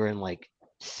talked to her in like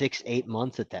 6-8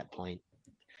 months at that point.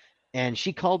 And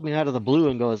she called me out of the blue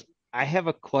and goes, I have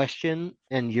a question,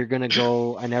 and you're going to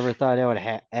go, I never thought I would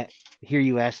hear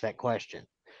you ask that question.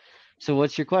 So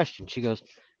what's your question? She goes,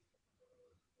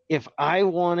 if I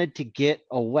wanted to get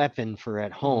a weapon for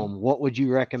at home, what would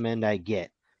you recommend I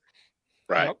get?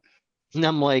 Right. And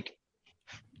I'm like,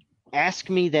 ask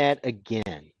me that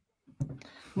again.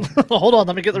 Hold on,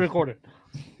 let me get the recorder.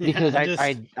 Because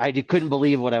I couldn't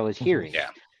believe what I was hearing. Yeah.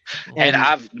 And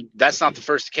that's not the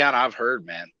first account I've heard,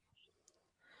 man.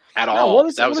 At all.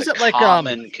 That was a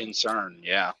common concern.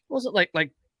 Yeah. What was it like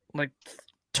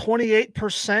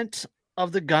 28%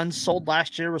 of the guns sold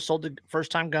last year were sold to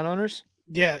first-time gun owners?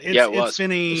 Yeah, it's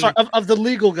been of the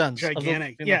legal guns.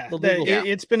 Gigantic.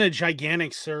 It's been a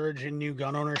gigantic surge in new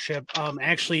gun ownership.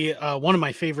 Actually, one of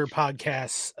my favorite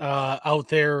podcasts out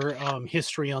there,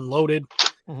 History Unloaded.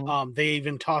 Mm-hmm. They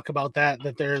even talk about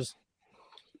that there's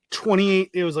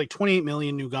 28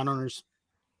 million new gun owners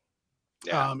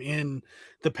in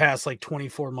the past like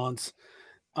 24 months.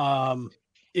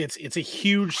 It's a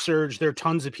huge surge. There are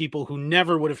tons of people who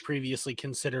never would have previously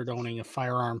considered owning a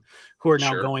firearm who are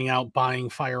now going out buying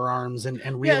firearms and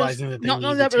realizing that they need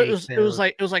to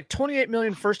take it was like 28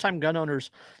 million first-time gun owners,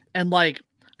 and I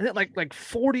think like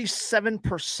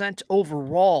 47%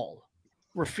 overall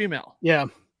were female. Yeah.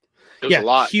 It was a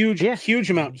lot. Huge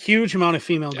amount of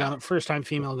female first-time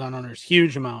female gun owners.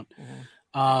 Huge amount.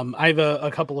 Mm-hmm. I have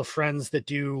a couple of friends that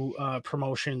do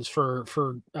promotions for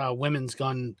women's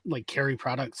gun like carry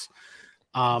products.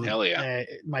 Hell yeah!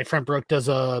 My friend Brooke does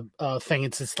a thing.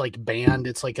 It's this like band.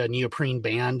 It's like a neoprene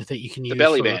band that you can use. The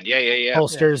belly band, yeah.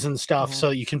 Holsters and stuff. Mm-hmm.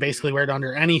 So you can basically wear it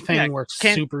under anything. Yeah, works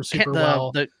super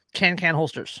well. The can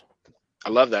holsters. I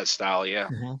love that style. Yeah.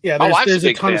 Mm-hmm. Yeah. There's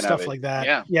a ton of stuff like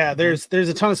that. Yeah. There's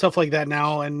a ton of stuff like that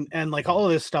now, and like all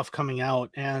of this stuff coming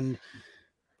out. And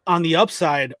on the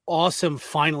upside, awesome.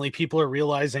 Finally, people are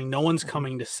realizing no one's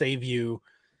coming to save you.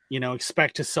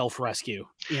 Expect to self-rescue.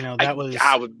 You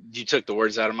took the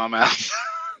words out of my mouth.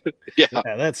 Yeah,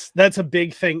 that's a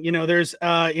big thing. There's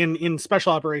in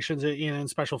special operations, in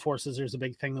special forces, there's a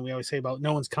big thing that we always say about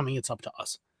no one's coming, it's up to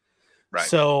us. Right.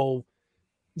 So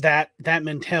that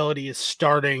mentality is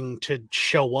starting to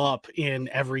show up in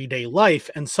everyday life,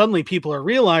 and suddenly people are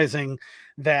realizing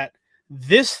that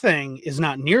this thing is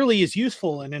not nearly as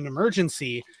useful in an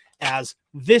emergency as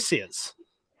this is.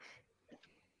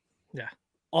 Yeah.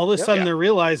 All of a sudden they're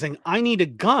realizing I need a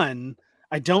gun.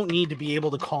 I don't need to be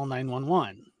able to call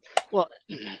 911. Well,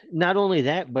 not only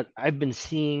that, but I've been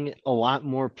seeing a lot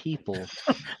more people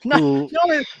not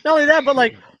only that, but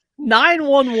like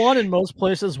 911 in most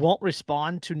places won't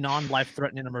respond to non-life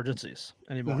threatening emergencies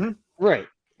anymore. Mm-hmm.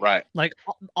 Right. Like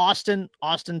Austin,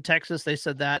 Texas, they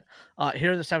said that.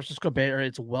 Here in the San Francisco Bay Area,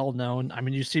 it's well known. I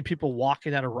mean, you see people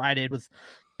walking at a Rite Aid with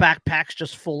backpacks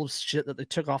just full of shit that they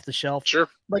took off the shelf. Sure.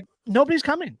 Like nobody's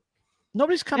coming. Yeah.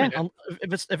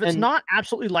 If it's not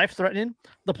absolutely life threatening,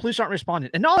 the police aren't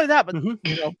responding. And not only that,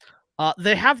 but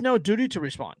they have no duty to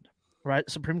respond. Right?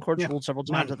 The Supreme Court's ruled several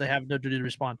times that they have no duty to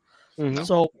respond. Mm-hmm.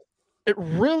 So it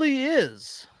really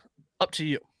is up to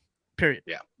you. Period.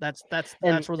 Yeah. That's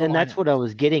where that's what I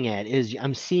was getting at is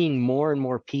I'm seeing more and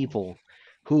more people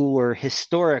who were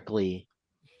historically,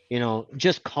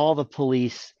 just call the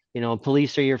police,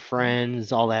 police are your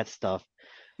friends, all that stuff.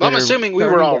 Well, I'm assuming we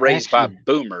were all raised by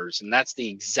boomers, and that's the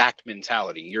exact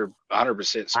mentality. You're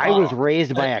 100% spot I was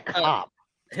raised by a cop.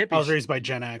 I was raised by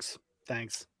Gen X.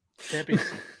 Thanks. Hippies.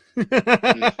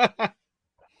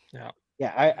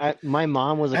 Yeah, my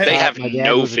mom was a They cop. have My dad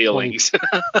no was feelings.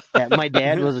 Yeah, my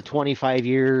dad was a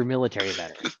 25-year military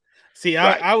veteran. See,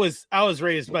 Right. I was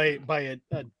raised by a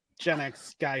Gen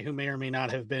X guy who may or may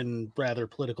not have been rather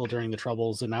political during the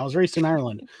Troubles, and I was raised in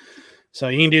Ireland, so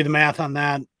you can do the math on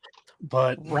that.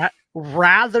 But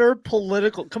rather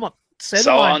political. Come on, say the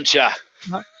So line. on ya.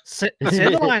 Say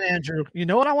the line, Andrew. You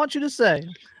know what I want you to say.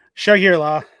 Shagir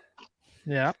Law.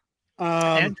 Yeah.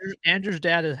 Andrew's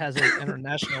dad has an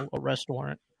international arrest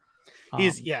warrant.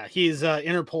 He's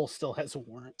Interpol still has a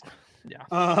warrant. Yeah.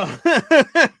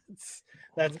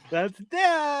 That's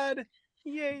dad.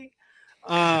 Yay.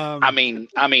 I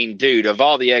mean, dude, of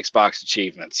all the Xbox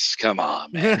achievements, come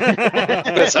on, man.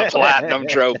 That's a platinum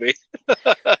trophy.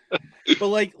 But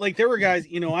like there were guys,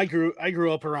 I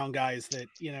grew up around guys that,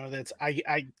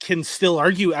 I can still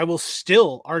argue. I will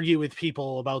still argue with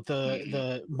people about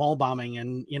the mall bombing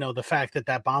and, the fact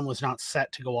that bomb was not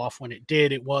set to go off when it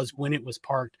did. It was when it was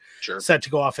parked, set to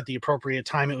go off at the appropriate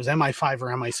time. It was MI5 or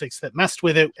MI6 that messed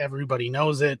with it. Everybody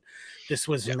knows it. This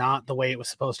was not the way it was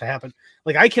supposed to happen.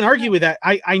 Like, I can argue with that.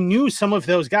 I knew some of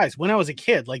those guys when I was a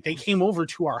kid. Like, they came over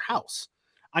to our house.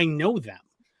 I know them.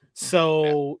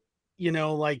 So,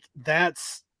 like that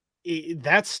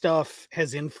stuff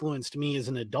has influenced me as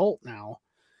an adult now.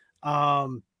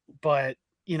 But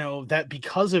that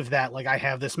because of that, like, I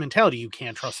have this mentality: you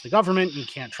can't trust the government, you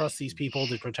can't trust these people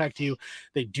to protect you.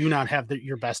 They do not have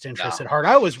your best interests at heart.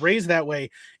 I was raised that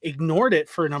way, ignored it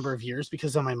for a number of years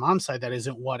because on my mom's side, that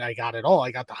isn't what I got at all.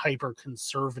 I got the hyper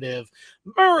conservative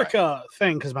America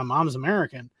thing because my mom's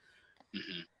American.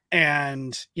 Mm-hmm.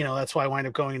 And, that's why I wind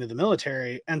up going into the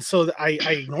military. And so I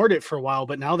ignored it for a while,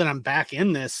 but now that I'm back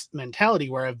in this mentality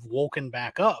where I've woken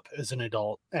back up as an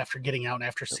adult after getting out and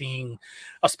after seeing,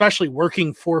 especially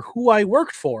working for who I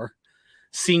worked for,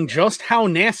 seeing just how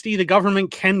nasty the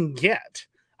government can get.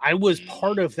 I was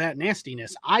part of that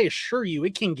nastiness. I assure you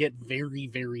it can get very,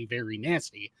 very, very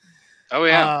nasty. Oh,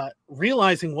 yeah.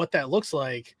 Realizing what that looks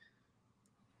like,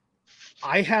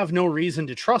 I have no reason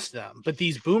to trust them. But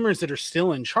these boomers that are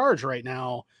still in charge right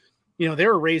now, they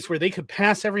were raised where they could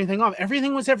pass everything off.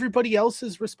 Everything was everybody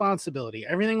else's responsibility.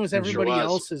 Everything was everybody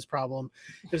else's problem.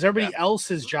 It was everybody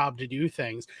else's job to do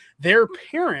things. Their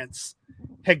parents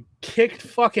had kicked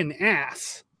fucking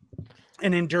ass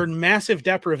and endured massive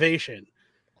deprivation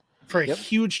for a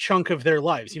huge chunk of their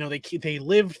lives. They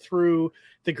lived through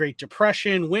the Great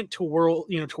Depression, went to World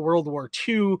War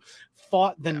II,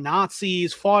 fought the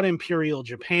Nazis, fought Imperial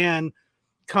Japan,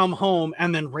 come home,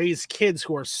 and then raise kids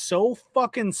who are so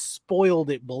fucking spoiled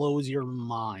it blows your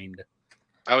mind.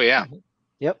 Oh, yeah.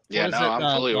 Yep. Yeah, I'm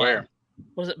fully aware.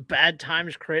 Was it bad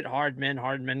times create hard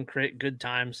men create good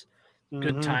times,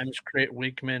 good times create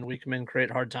weak men create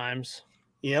hard times?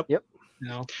 Yep.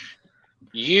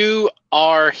 You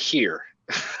are here.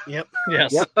 Yep.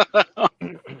 Yes.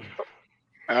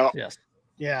 Well, yes.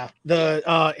 Yeah, the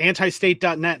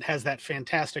antistate.net has that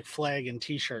fantastic flag and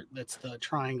t-shirt that's the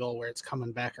triangle where it's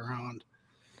coming back around.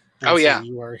 Oh, yeah.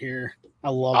 You are here. I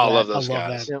love those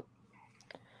guys. That. Yep.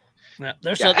 Yeah,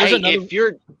 there's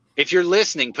another... if you're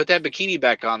listening, put that bikini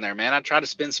back on there, man. I tried to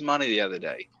spend some money the other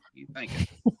day. You think?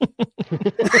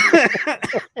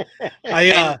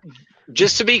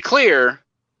 Just to be clear,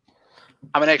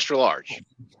 I'm an extra large.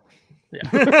 Yeah.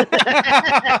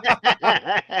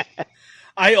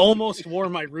 I almost wore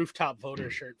my rooftop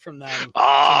voter shirt from them.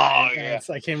 Oh, yeah.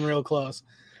 I came real close.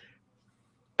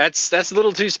 That's a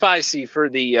little too spicy for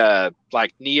the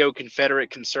like neo-Confederate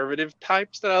conservative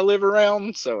types that I live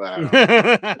around. So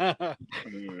I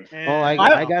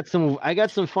got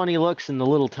some funny looks in the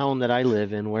little town that I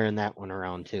live in wearing that one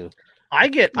around too.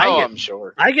 I'm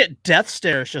sure. I get death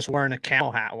stares just wearing a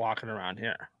camel hat walking around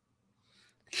here.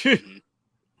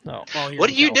 No. What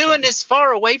are you doing this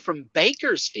far away from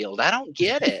Bakersfield? I don't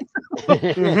get it.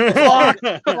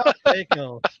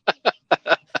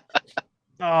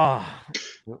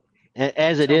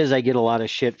 As it is, I get a lot of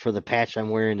shit for the patch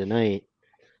I'm wearing tonight.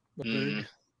 The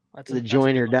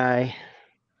join or die.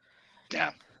 Yeah.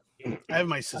 I have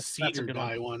my secede or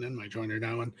die one and my join or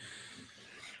die one.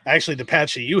 Actually, the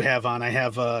patch that you have on, I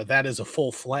have that is a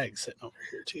full flag sitting over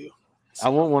here too. So, I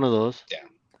want one of those. Yeah.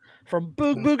 From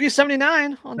Boog Boogie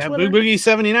 79 on Twitter. Boog Boogie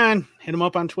 79. Hit him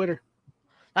up on Twitter.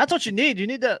 That's what you need. You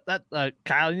need that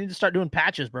Kyle. You need to start doing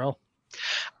patches, bro.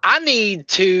 I need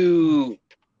to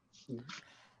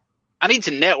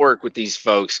network with these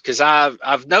folks because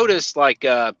I've noticed like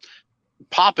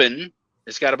Poppin'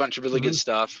 has got a bunch of really good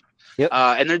stuff. Yep.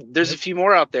 And there's a few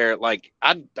more out there. Like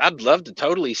I'd love to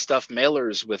totally stuff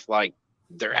mailers with like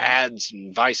their ads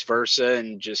and vice versa,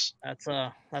 and just that's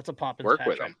a Poppin' work patch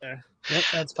with right them. there. Yep,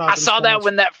 that's I saw that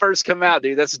when that first came out,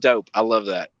 dude. That's dope. I love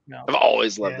that. No. I've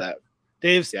always loved that.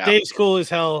 Dave's cool as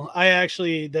hell. I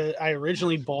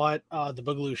originally bought the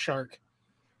Boogaloo Shark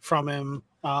from him,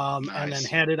 and then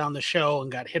had it on the show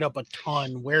and got hit up a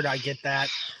ton. Where'd I get that?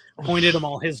 Pointed him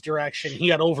all his direction. He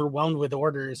got overwhelmed with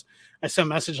orders. I sent a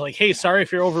message like, "Hey, sorry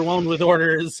if you're overwhelmed with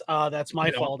orders. That's my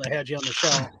fault. I had you on the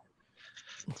show."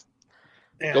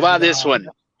 And, go buy this one.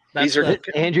 These are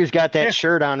Andrew's got that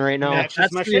shirt on right now.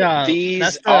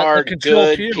 These are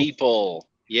good people.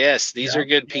 Yes, these are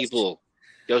good people.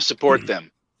 Go support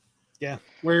them. Yeah,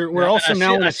 we're also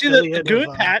now. I see the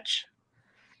Goon patch.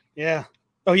 Yeah.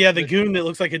 Oh yeah, the Goon that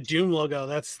looks like a Doom logo.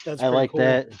 That's. I like cool.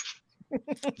 that.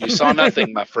 You saw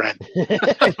nothing, my friend.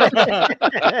 It's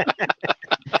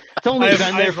only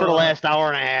been there for the last hour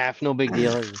and a half. No big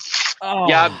deal.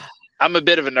 Yeah, I'm a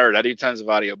bit of a nerd. I do tons of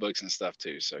audiobooks and stuff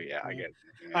too. So yeah, I get it.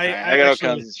 I got all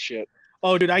kinds of shit.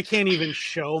 Oh, dude, I can't even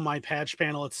show my patch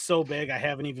panel. It's so big. I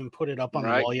haven't even put it up on the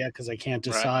wall yet because I can't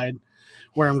decide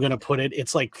where I'm going to put it.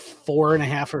 It's like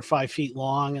 4.5 or 5 feet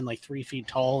long and like 3 feet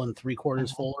tall and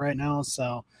 3/4 full right now.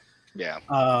 So, yeah.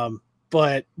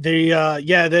 But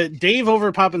the Dave over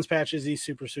at Poppins Patches, he's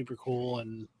super, super cool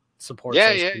and supports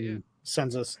us. Yeah.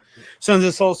 Sends us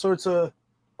all sorts of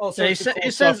cool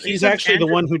stuff. He's actually the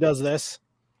one who does this.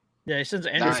 Yeah, he sends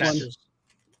Andrew patches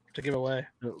to give away.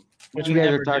 Which you guys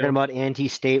are talking about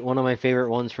Anti-State. One of my favorite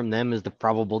ones from them is the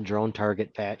probable drone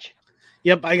target patch.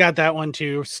 Yep, I got that one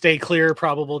too. Stay clear,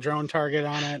 probable drone target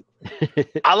on it.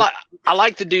 I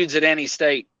like the dudes at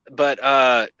Anti-State, but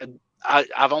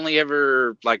I've only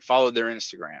ever followed their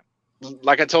Instagram.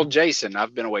 Like I told Jason,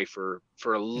 I've been away for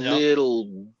a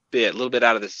little bit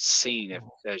out of the scene,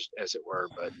 as it were.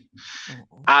 But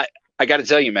I got to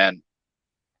tell you, man,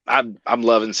 I'm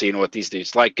loving seeing what these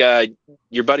dudes like.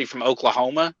 Your buddy from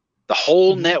Oklahoma, the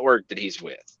whole network that he's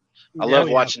with. I love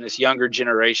watching this younger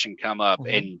generation come up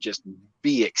and just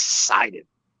be excited,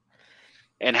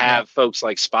 and have folks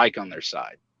like Spike on their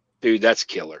side. Dude, that's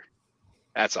killer.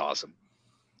 That's awesome.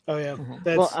 Oh yeah.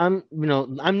 Well,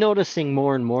 I'm noticing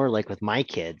more and more, like with my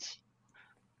kids.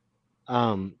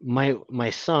 My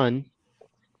son,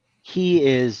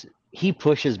 he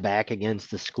pushes back against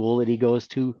the school that he goes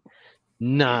to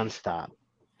nonstop.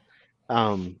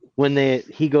 When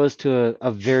he goes to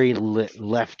a very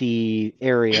lefty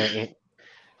area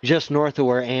just north of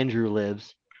where Andrew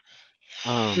lives,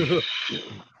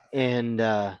 and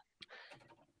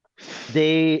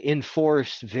they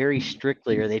enforce very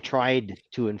strictly, or they tried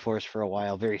to enforce for a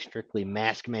while very strictly,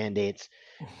 mask mandates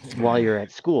while you're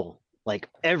at school. Like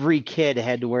every kid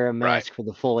had to wear a mask for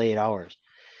the full 8 hours.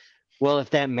 Well, if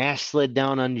that mask slid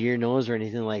down under your nose or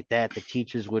anything like that, the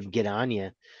teachers would get on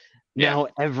you. Now,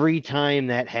 every time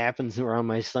that happens around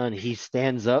my son, he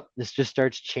stands up, just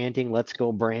starts chanting, "Let's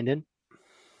go, Brandon."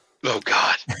 Oh,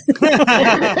 God.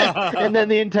 And then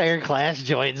the entire class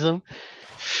joins him.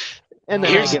 And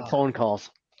then I get phone calls.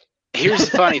 Here's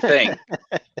the funny thing.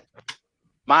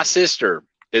 My sister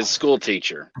is a school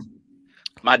teacher.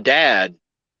 My dad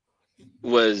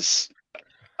was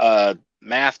a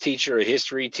math teacher, a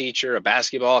history teacher, a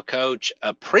basketball coach,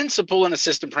 a principal and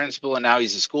assistant principal, and now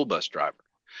he's a school bus driver.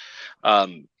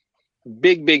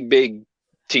 Big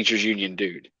teachers union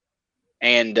dude.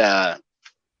 And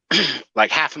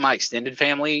like half of my extended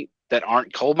family that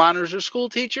aren't coal miners or school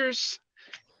teachers,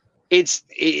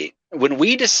 when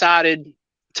we decided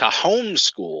to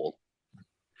homeschool,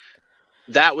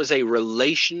 that was a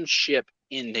relationship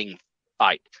ending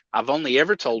fight. I've only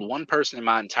ever told one person in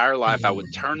my entire life I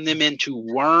would turn them into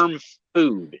worm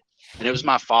food, and it was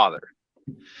my father.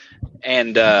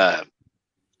 And I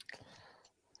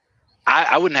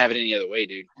wouldn't have it any other way,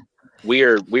 dude. We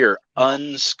are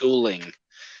unschooling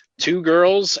 2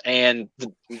 girls and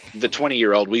the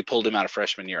 20-year-old. We pulled him out of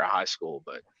freshman year of high school,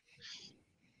 but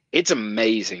it's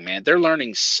amazing, man. They're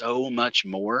learning so much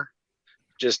more,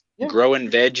 just growing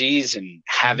veggies and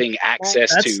having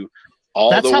access to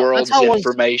all the world's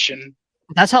information.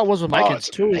 That's how it was with my kids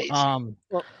too.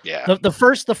 The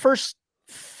first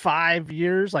 5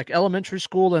 years, like elementary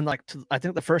school and I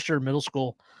think the first year of middle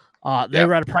school, they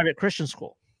were at a private Christian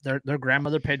school. Their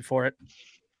grandmother paid for it.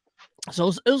 So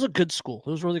it was a good school. It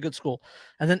was a really good school.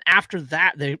 And then after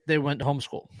that, they went to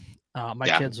homeschool.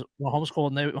 My kids were homeschooled,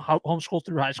 and they homeschooled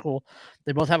through high school.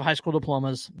 They both have high school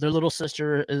diplomas. Their little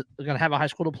sister is going to have a high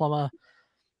school diploma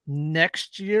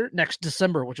next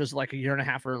December, which is like a year and a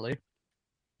half early.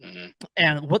 Mm-hmm.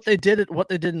 And what they did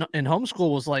in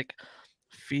homeschool was like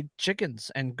feed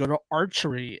chickens and go to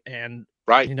archery and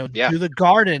do the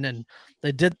garden. And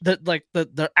they did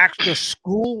the actual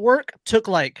school work took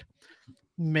like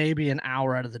maybe an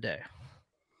hour out of the day.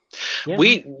 Yeah.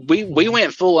 We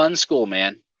went full unschool,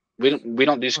 man. We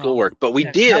don't do schoolwork, but we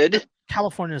did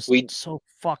California is so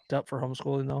fucked up for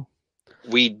homeschooling, though.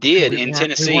 We did in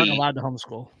Tennessee. We weren't allowed to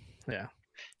homeschool. Yeah.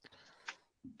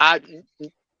 I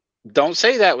don't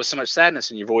say that with so much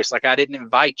sadness in your voice. Like I didn't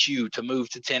invite you to move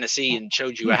to Tennessee and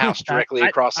showed you a house directly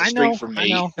across the street from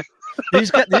me.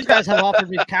 These guys have offered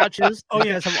me couches. Oh,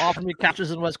 you guys have offered me couches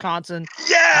in Wisconsin.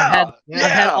 Yeah.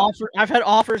 I've had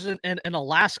offers in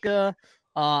Alaska,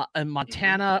 in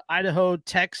Montana, Idaho,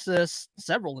 Texas,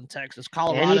 several in Texas,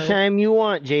 Colorado. Anytime you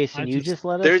want, Jason, you just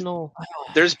let us know.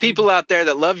 There's people out there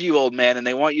that love you, old man, and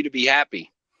they want you to be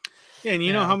happy. Yeah, and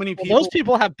you know how many people? Those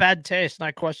people have bad taste, and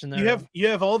I question that. You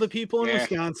have all the people in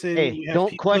Wisconsin. Hey,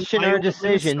 don't question our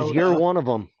decisions. Minnesota. You're one of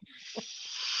them.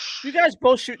 You guys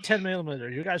both shoot 10 millimeter.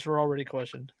 You guys were already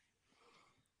questioned.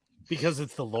 Because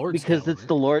it's the Lord's. Because caliber. It's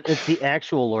the Lord. It's the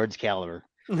actual Lord's caliber.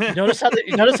 Notice how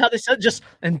they said just,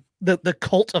 and the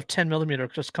cult of 10 millimeter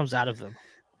just comes out of them.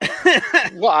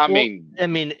 Well, I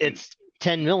mean, it's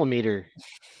 10 millimeter.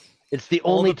 It's the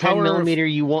only 10 millimeter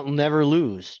you won't never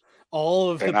lose. All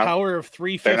of the power of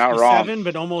 357,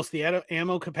 but almost the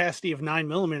ammo capacity of 9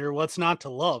 millimeter. What's not to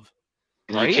love?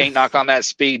 Right? You can't knock on that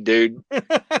speed, dude.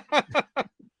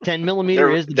 10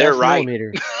 millimeter is the best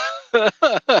millimeter.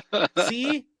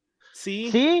 See?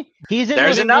 He's in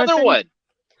There's another one.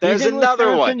 There's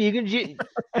another one. You can,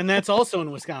 and that's also in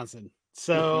Wisconsin.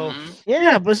 So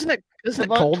yeah, but isn't it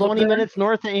cold? 20 minutes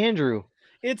north of Andrew.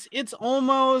 It's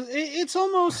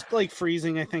almost like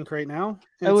freezing, I think, right now.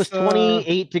 It was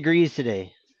 28 degrees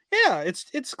today. Yeah,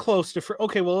 it's close to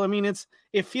okay. Well, I mean,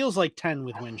 it feels like 10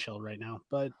 with wind chill right now,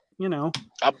 but you know.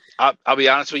 I'll be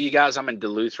honest with you guys. I'm in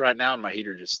Duluth right now, and my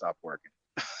heater just stopped working.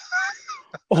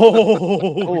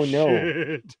 Oh no.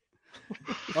 Shit.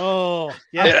 Oh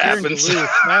yeah, it happens.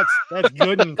 That's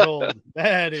good and cold.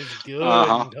 That is good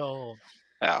and cold.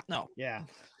 Yeah.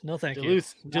 No, thank you.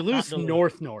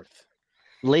 Duluth north.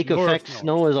 Lake effect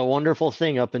snow is a wonderful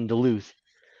thing up in Duluth.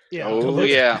 Yeah. Oh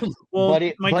yeah. Well,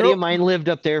 buddy of mine lived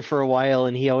up there for a while,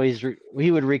 and he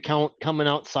would recount coming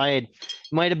outside.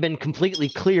 Might have been completely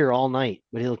clear all night,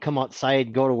 but he'll come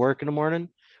outside, go to work in the morning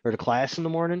or to class in the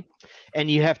morning, and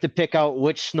you have to pick out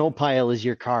which snow pile is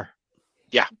your car.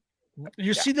 Yeah.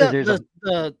 You see the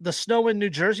snow in New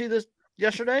Jersey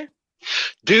yesterday?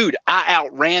 Dude, I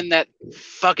outran that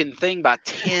fucking thing by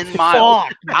 10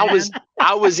 miles.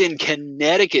 I was in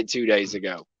Connecticut 2 days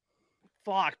ago.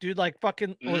 Fuck, dude, like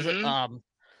fucking was it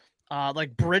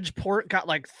like Bridgeport got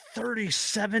like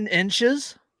 37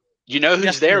 inches? You know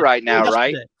who's there right now,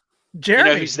 right? Jeremy.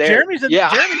 You know who's there? Jeremy's in the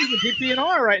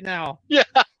DPNR right now. Yeah.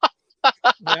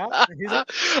 He's up.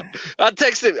 I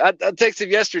texted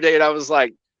him yesterday, and I was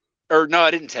like, or no,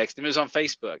 I didn't text him. It was on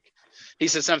Facebook. He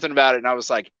said something about it, and I was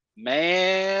like,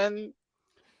 man,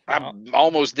 I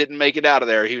almost didn't make it out of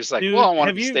there. He was like, dude, well, I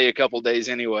wanted to stay a couple days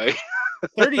anyway.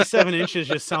 37 inches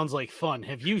just sounds like fun.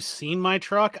 Have you seen my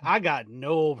truck? I got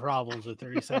no problems with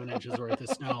 37 inches worth of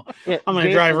snow. Yeah, I'm going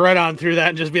to drive right on through that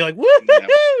and just be like,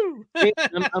 woohoo!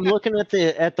 Yeah. I'm looking at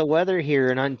the weather here,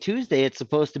 and on Tuesday, it's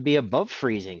supposed to be above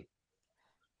freezing.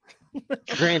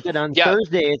 Granted, on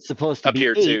Thursday, it's supposed to up be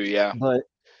here 8, too, yeah. But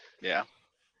yeah.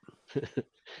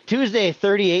 Tuesday,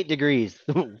 38 degrees.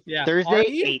 Yeah. Thursday,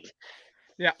 8.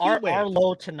 Yeah, our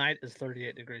low tonight is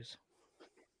 38 degrees.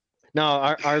 No,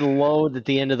 our low at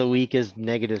the end of the week is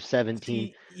negative 17.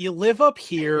 See, you live up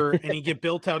here and you get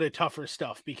built out of tougher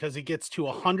stuff because it gets to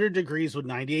 100 degrees with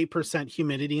 98%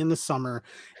 humidity in the summer,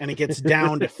 and it gets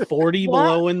down to 40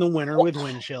 below in the winter with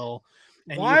wind chill.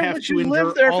 And why would you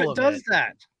live there if it does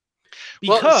that?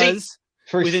 Because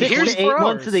for 6 to 8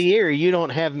 months of the year, you don't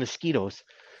have mosquitoes.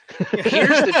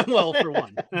 For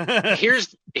one.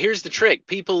 Here's the trick.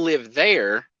 People live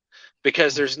there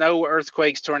because there's no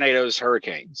earthquakes, tornadoes,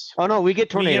 hurricanes. Oh no, we get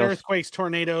tornadoes. We get earthquakes,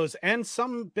 tornadoes, and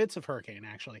some bits of hurricane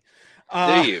actually.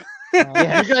 Do you?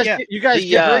 You guys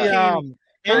get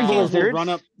blizzards. Will run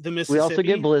up the Mississippi. We also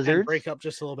get blizzards. And break up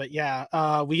just a little bit.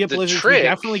 Yeah, we get blizzards. We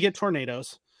definitely get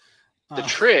tornadoes. The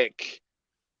trick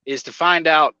is to find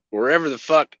out wherever the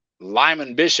fuck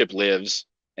Lyman Bishop lives,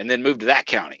 and then move to that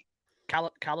county.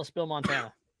 Kalispell,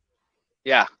 Montana.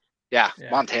 Yeah.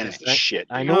 Montana's the shit.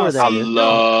 I know where that is. I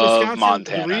love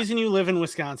Montana. The reason you live in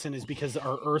Wisconsin is because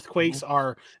our earthquakes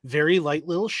are very light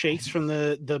little shakes from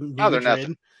the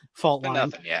grid fault line.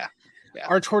 Nothing. Yeah.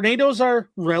 Our tornadoes are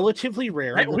relatively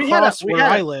rare. Right, I live, we had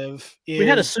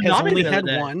a tsunami. Has only had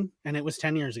one, and it was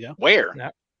 10 years ago. Where?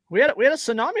 Yeah. We had a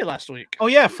tsunami last week. Oh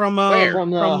yeah, from the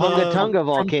Hunga Tonga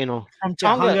volcano. From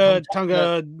Tonga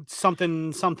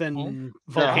something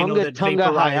volcano that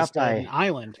vaporized an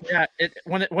island. Yeah,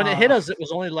 when it hit us, it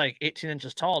was only like 18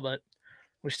 inches tall, but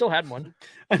We still had one.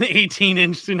 An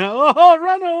 18-inch tsunami. Oh,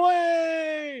 run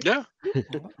away! Yeah.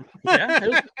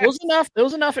 Yeah, it was enough. It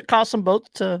was enough. It caused them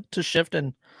both to shift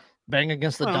and bang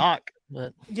against the dock.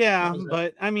 But yeah,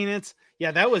 but I mean,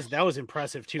 that was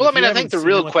impressive too. Well, I mean, I think the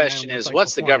real question is,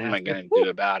 what's the government going to do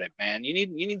about it, man? You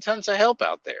need tons of help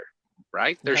out there,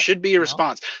 right? There should be a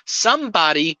response.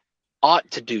 Somebody ought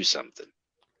to do something.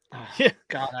 Oh,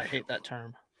 God, I hate that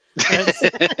term.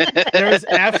 There was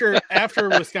after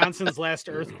Wisconsin's last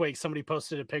earthquake, somebody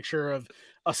posted a picture of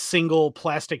a single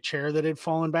plastic chair that had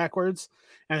fallen backwards,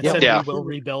 and it said we will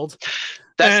rebuild.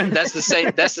 That's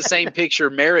the same picture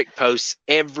Merrick posts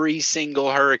every single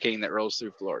hurricane that rolls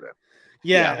through Florida.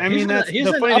 Yeah, I mean, that's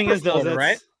the funny thing is, though,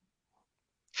 right?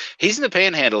 He's in the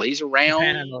Panhandle. He's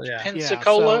around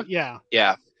Pensacola. Yeah.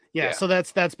 So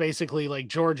that's basically like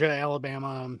Georgia,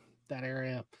 Alabama, that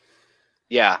area.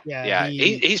 Yeah.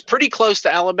 He's pretty close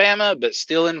to Alabama, but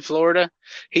still in Florida.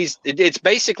 It's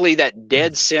basically that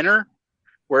dead center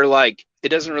where, like, it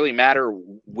doesn't really matter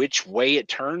which way it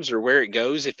turns or where it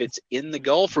goes. If it's in the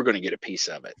Gulf, we're going to get a piece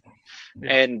of it.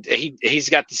 Yeah. And he's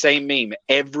got the same meme.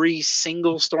 Every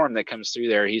single storm that comes through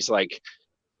there, he's like,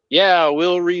 yeah,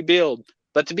 we'll rebuild.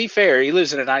 But to be fair, he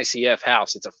lives in an ICF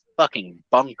house. It's a fucking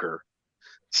bunker.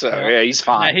 So yeah, he's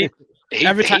fine.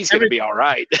 He's going to be all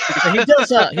right. He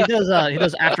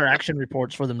does after action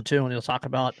reports for them too, and he'll talk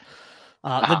about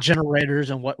the generators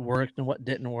and what worked and what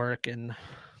didn't work. And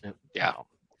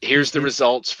here's the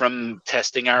results from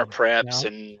testing our preps,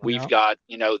 and we've got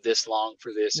this long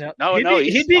for this. Yep.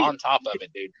 He'd be on top of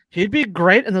it, dude. He'd be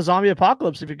great in the zombie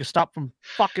apocalypse if he could stop from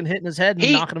fucking hitting his head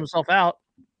and knocking himself out.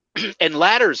 And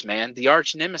ladders, man, the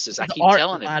arch nemesis. I keep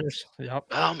telling him. Yep.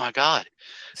 Oh my God.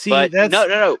 See, but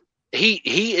no.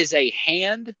 He is a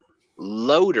hand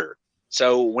loader.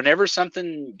 So whenever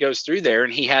something goes through there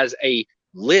and he has a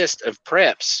list of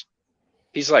preps,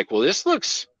 he's like, well, this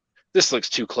looks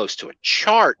too close to a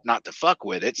chart not to fuck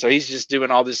with it. So he's just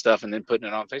doing all this stuff and then putting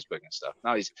it on Facebook and stuff.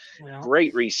 No, he's a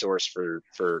great resource for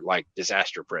like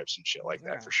disaster preps and shit like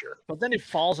that for sure. But then he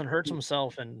falls and hurts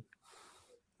himself and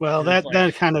well, that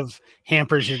kind of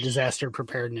hampers your disaster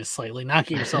preparedness slightly,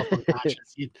 knocking yourself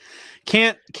unconscious. You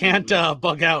can't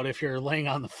bug out if you're laying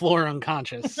on the floor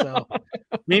unconscious. So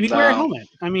maybe wear a helmet.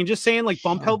 I mean, just saying, like,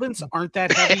 bump helmets aren't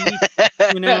that heavy.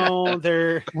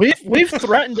 They're we've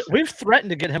threatened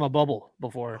to get him a bubble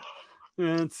before.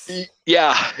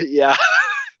 Yeah. I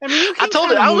mean, I told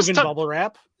him I was bubble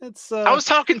wrap. I was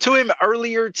talking to him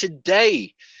earlier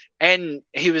today. And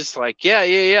he was like,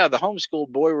 yeah, the homeschool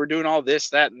boy, we're doing all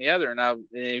this, that, and the other. And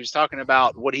he was talking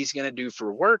about what he's going to do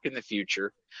for work in the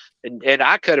future. And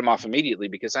I cut him off immediately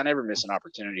because I never miss an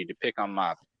opportunity to pick on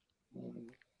my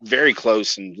very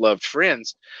close and loved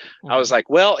friends. I was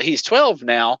like, well, he's 12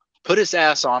 now. Put his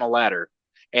ass on a ladder.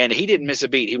 And he didn't miss a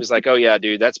beat. He was like, oh, yeah,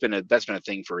 dude, that's been a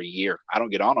thing for a year. I don't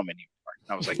get on him anymore.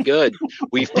 I was like, good.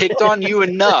 We've picked on you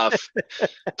enough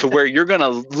to where you're going to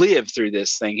live through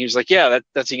this thing. He was like, yeah,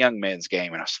 that's a young man's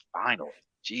game. And I was finally,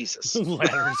 Jesus.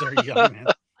 Ladders are young, man.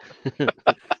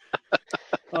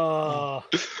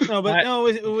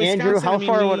 Andrew,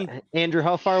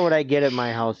 how far would I get at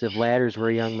my house if ladders were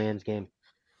a young man's game?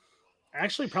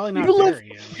 Actually, probably not.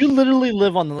 You literally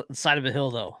live on the side of a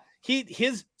hill, though.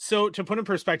 So to put in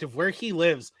perspective, where he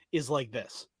lives is like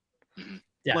this.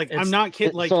 Yeah, like I'm not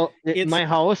kidding. Like my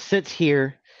house sits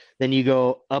here, then you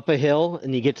go up a hill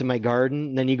and you get to my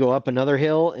garden, then you go up another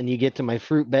hill and you get to my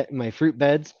fruit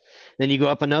beds, then you go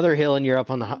up another hill and you're up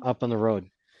on the road.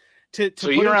 So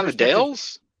you're around the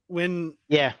Dales?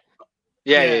 Yeah.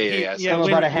 So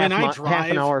about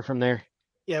half an hour from there.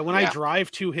 Yeah, when I drive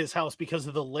to his house because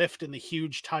of the lift and the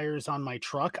huge tires on my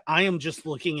truck, I am just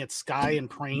looking at sky and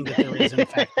praying that there is in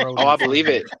fact road. I believe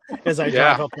it. As I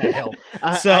drive up that hill.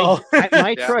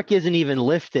 My truck isn't even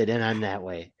lifted, and I'm that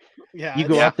way. Yeah, you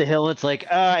go up the hill, it's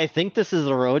like, I think this is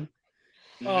the road.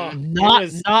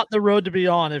 Not the road to be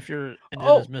on if your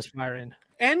engine is misfiring.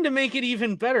 And to make it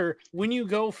even better, when you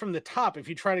go from the top, if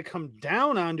you try to come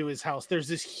down onto his house, there's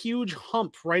this huge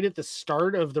hump right at the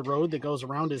start of the road that goes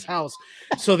around his house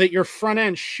so that your front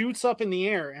end shoots up in the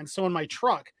air. And so in my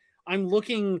truck, I'm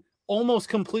looking almost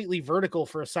completely vertical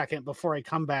for a second before I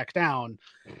come back down.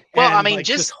 Well, I mean,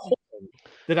 just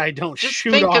that I don't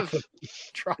shoot off the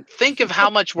truck. Think of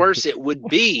how much worse it would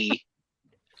be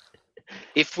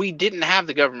if we didn't have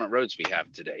the government roads we have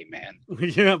today, man.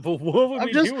 Yeah, but what would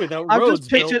we do without roads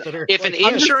built that are... If an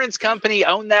insurance company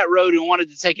owned that road and wanted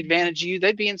to take advantage of you,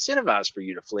 they'd be incentivized for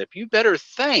you to flip. You better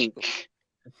thank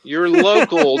your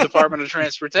local Department of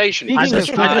Transportation.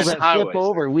 Flip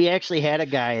over. We actually had a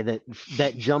guy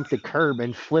that jumped the curb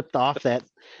and flipped off that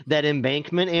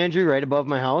embankment, Andrew, right above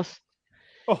my house.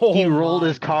 he rolled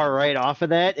his car right off of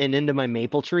that and into my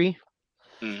maple tree.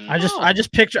 I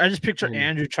just picture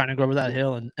Andrew trying to go over that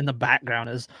hill, and in the background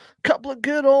is a couple of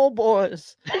good old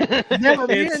boys. Never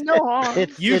being no harm.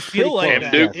 You feel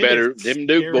like them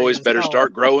Duke boys better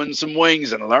start growing some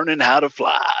wings and learning how to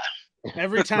fly.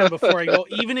 Every time before I go,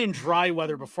 even in dry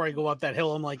weather, before I go up that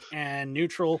hill, I'm like, and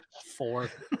neutral 4.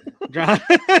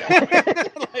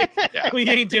 We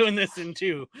ain't doing this in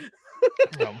 2.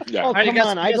 Yeah. Oh, come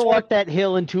on! I go up that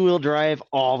hill in 2-wheel drive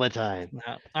all the time.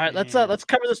 Yeah. All right, let's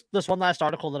cover this one last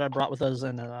article that I brought with us,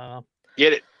 and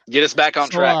get us back on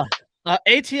track.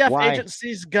 ATF agent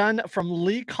seized gun from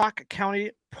Leacock County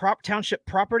Township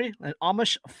property. An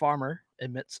Amish farmer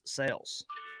admits sales.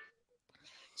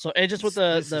 So agents with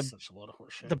the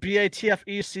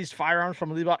BATFE seized firearms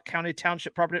from Leacock County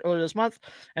Township property earlier this month,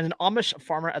 and an Amish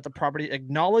farmer at the property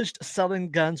acknowledged selling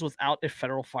guns without a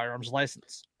federal firearms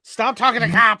license. Stop talking to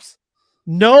cops.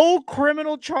 No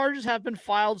criminal charges have been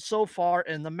filed so far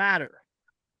in the matter.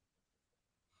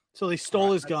 So they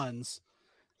stole his guns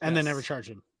and then never charged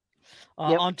him.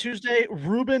 On Tuesday,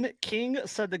 Reuben King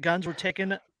said the guns were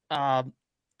taken.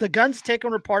 The guns taken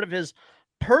were part of his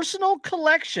personal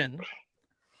collection.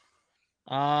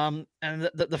 And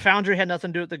the foundry had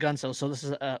nothing to do with the gun sales. So this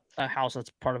is a house that's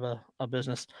part of a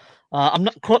business. I'm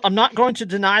not going to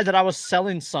deny that I was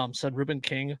selling some, said Reuben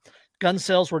King. Gun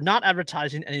sales were not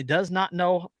advertising, and he does not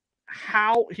know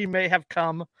how he may have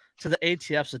come to the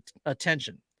ATF's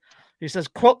attention. He says,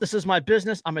 quote, "This is my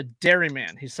business. I'm a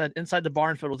dairyman," he said, inside the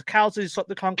barn filled with cows. He swept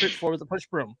the concrete floor with a push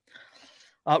broom.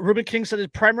 Reuben King said he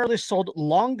primarily sold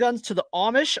long guns to the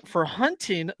Amish for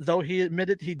hunting, though he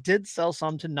admitted he did sell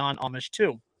some to non-Amish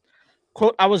too.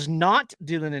 Quote, "I was not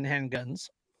dealing in handguns.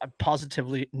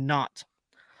 Positively not.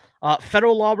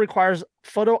 Federal law requires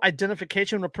photo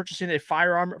identification when purchasing a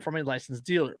firearm from a licensed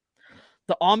dealer.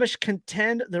 The Amish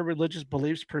contend their religious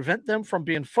beliefs prevent them from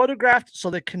being photographed,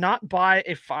 so they cannot buy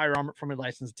a firearm from a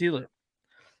licensed dealer.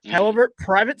 However,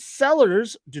 private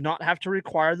sellers do not have to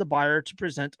require the buyer to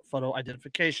present photo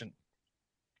identification."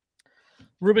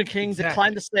 Reuben King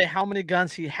declined to say how many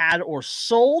guns he had or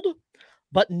sold,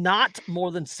 but not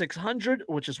more than 600,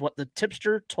 which is what the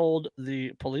tipster told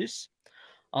the police.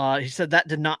 He said that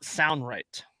did not sound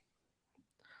right.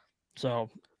 So,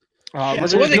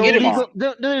 there's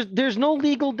no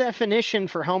legal definition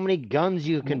for how many guns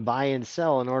you can buy and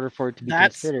sell in order for it to be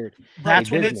considered.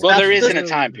 There isn't a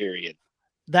time period.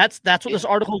 That's what this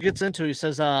article gets into. He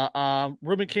says,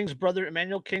 Reuben King's brother,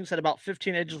 Emmanuel King, said about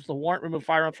 15 agents with a warrant removed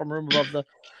firearms from a room above the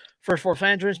first floor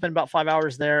foundry. Spent about 5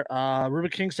 hours there. Reuben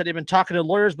King said he'd been talking to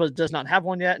lawyers, but does not have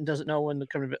one yet and doesn't know when to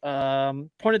come.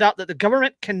 Pointed out that the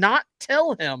government cannot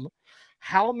tell him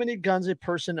how many guns a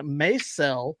person may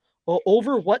sell or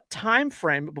over what time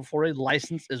frame before a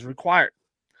license is required.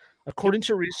 According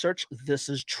to research, this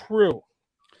is true.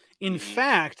 In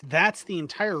fact, that's the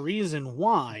entire reason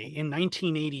why in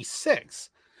 1986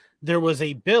 there was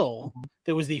a bill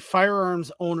that was the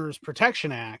Firearms Owners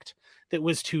Protection Act that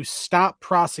was to stop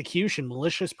prosecution,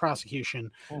 malicious prosecution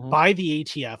by the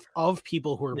ATF of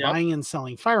people who are buying and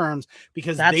selling firearms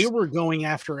because they were going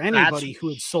after anybody who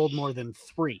had sold more than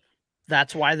 3.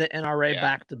 That's why the NRA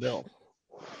backed the bill.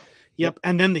 Yep.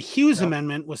 And then the Hughes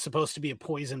Amendment was supposed to be a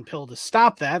poison pill to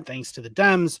stop that, thanks to the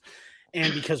Dems.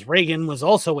 And because Reagan was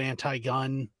also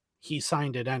anti-gun, he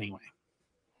signed it anyway.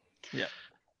 Yeah.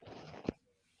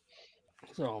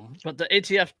 So, but the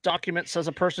ATF document says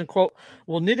a person, quote,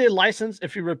 "will need a license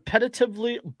if you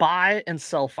repetitively buy and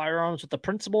sell firearms with the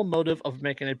principal motive of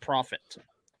making a profit.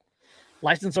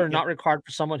 Licenses are not required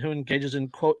for someone who engages in,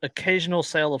 quote, occasional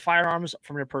sale of firearms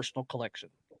from your personal collection."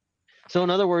 So in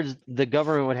other words, the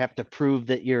government would have to prove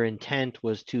that your intent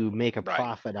was to make a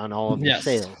profit on all of your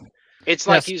sales. It's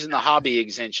like using the hobby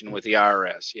exemption with the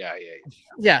IRS.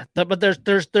 Yeah, but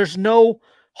there's no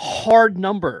hard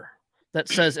number that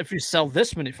says if you sell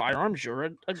this many firearms, you're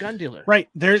a gun dealer. Right.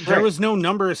 There was no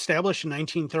number established in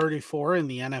 1934 in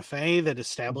the NFA that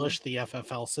established the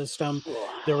FFL system.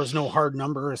 There was no hard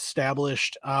number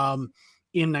established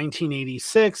in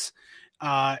 1986.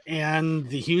 And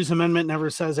the Hughes Amendment never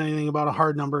says anything about a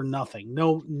hard number, nothing.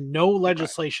 No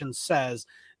legislation says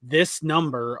this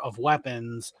number of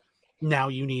weapons. Now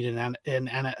you need an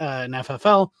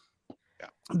FFL. Yeah.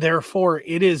 Therefore,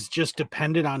 it is just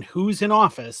dependent on who's in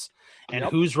office and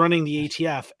who's running the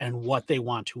ATF and what they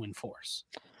want to enforce.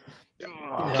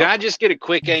 Can I just get a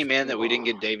quick amen that we didn't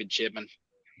get David Chipman?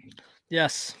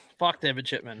 Yes. Fuck David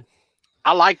Chipman.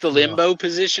 I like the limbo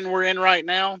position we're in right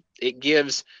now. It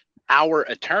gives our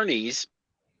attorneys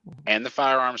and the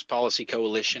Firearms Policy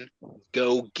Coalition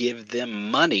give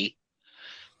them money.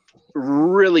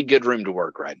 Really good room to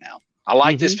work right now. I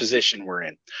like this position we're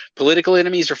in. Political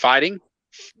enemies are fighting.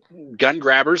 Gun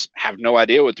grabbers have no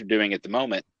idea what they're doing at the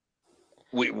moment.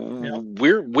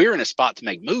 We're in a spot to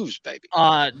make moves, baby.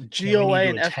 GOA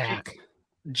and FP.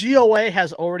 GOA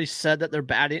has already said that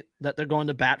they're going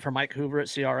to bat for Mike Hoover at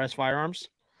CRS Firearms.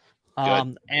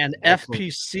 And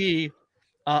FPC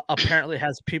apparently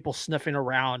has people sniffing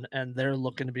around, and they're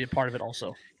looking to be a part of it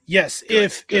also. Yes,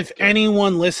 if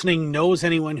anyone listening knows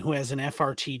anyone who has an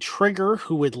FRT trigger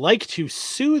who would like to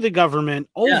sue the government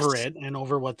over it and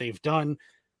over what they've done,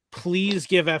 please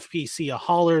give FPC a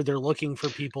holler. They're looking for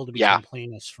people to be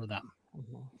complainants for them.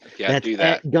 Yeah, that's do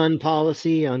that. @gun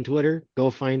policy on Twitter.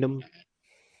 Go find them.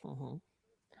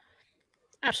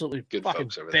 Absolutely good fucking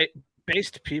folks over there.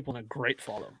 Based people and a great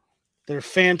follow. They're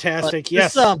fantastic. But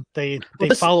yes, they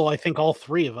follow. I think all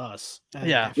three of us.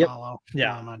 Follow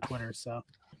them on Twitter. So.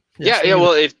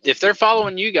 Well, if they're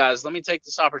following you guys, let me take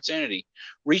this opportunity.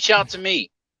 Reach out to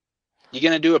me. You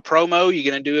gonna do a promo? You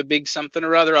gonna do a big something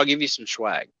or other? I'll give you some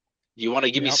swag. You want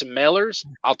to give me some mailers?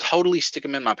 I'll totally stick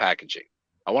them in my packaging.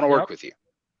 I want to work with you.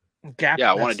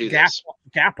 I want to do this.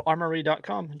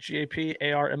 GAParmory.com.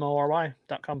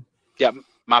 GAPARMORY.com. Yeah,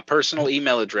 my personal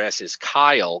email address is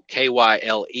Kyle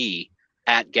KYLE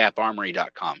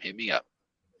 @GAParmory.com. Hit me up.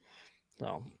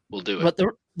 So we'll do it. But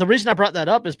the reason I brought that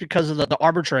up is because of the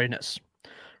arbitrariness,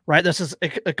 right? This is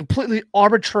a completely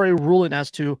arbitrary ruling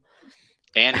as to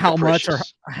how much or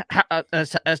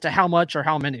as to how much or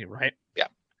how many, right? Yeah.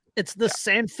 It's the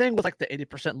same thing with like the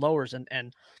 80% lowers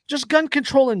and just gun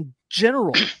control in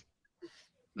general,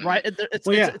 right?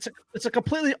 It's a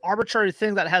completely arbitrary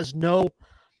thing that has no,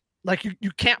 like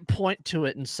you can't point to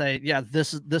it and say, yeah,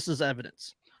 this is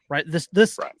evidence, right? This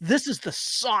is the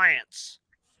science.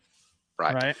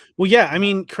 Right. Well, yeah. I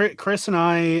mean, Chris and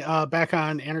I, back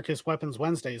on Anarchist Weapons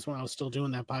Wednesdays when I was still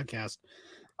doing that podcast,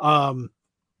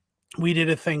 we did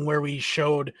a thing where we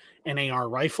showed an AR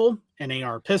rifle, an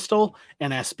AR pistol, an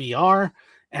SBR,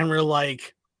 and we're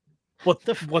like, what's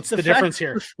the difference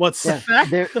here? What's the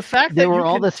fact they were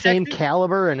all the same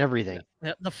caliber and everything.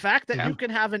 The fact that you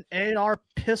can have an AR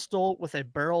pistol with a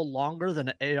barrel longer than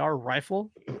an AR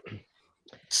rifle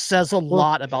says a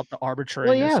lot about the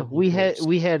arbitrariness. Well, yeah,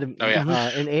 we had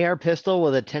an AR pistol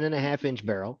with a 10.5-inch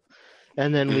barrel,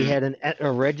 and then we had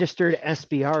a registered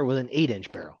SBR with an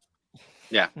 8-inch barrel.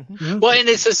 Yeah. Well, and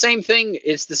it's the same thing.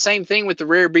 It's the same thing with the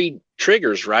rare breed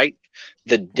triggers, right?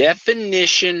 The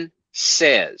definition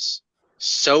says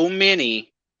so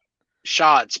many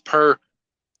shots per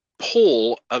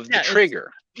pull of the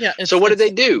trigger. So what did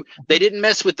they do? They didn't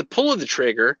mess with the pull of the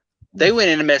trigger. They went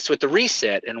in and messed with the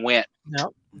reset and went,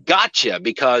 gotcha,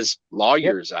 because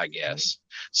lawyers, I guess.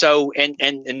 So, and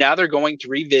now they're going to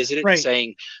revisit it and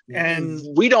saying, and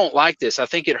we don't like this. I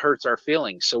think it hurts our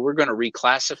feelings. So we're going to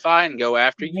reclassify and go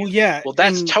after you. Well,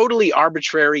 that's totally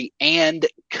arbitrary and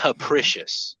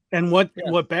capricious. And what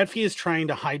Badfie is trying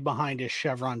to hide behind is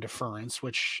Chevron deference,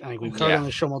 which I think we've covered on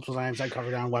the show multiple times. I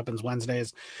covered on Weapons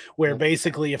Wednesdays, where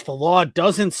basically if the law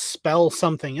doesn't spell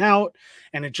something out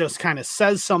and it just kind of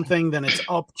says something, then it's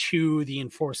up to the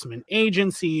enforcement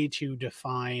agency to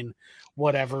define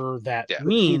whatever that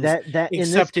means.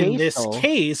 Except in this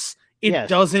case, it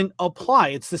doesn't apply.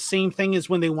 It's the same thing as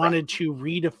when they wanted to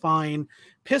redefine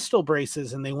pistol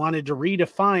braces, and they wanted to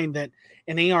redefine that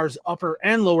an AR's upper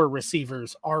and lower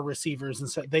receivers are receivers, and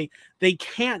so they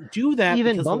can't do that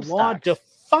even because the law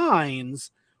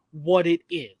defines what it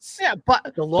is. Yeah,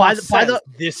 but the law says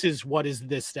this is what is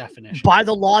this definition. By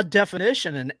the law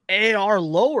definition, an AR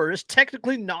lower is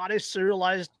technically not a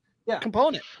serialized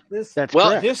component.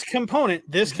 This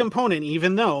component,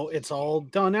 even though it's all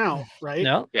done out,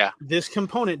 right? This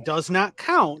component does not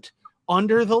count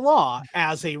under the law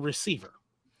as a receiver.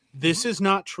 This is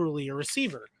not truly a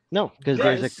receiver. No, because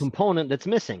there's a component that's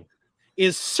missing.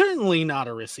 Is certainly not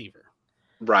a receiver.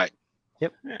 Right.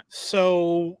 Yep.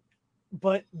 So,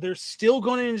 but they're still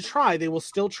going to try. They will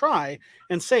still try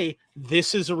and say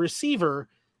this is a receiver.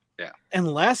 Yeah.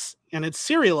 Unless, and it's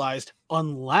serialized,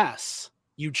 unless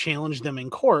you challenge them in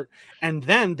court, and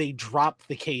then they drop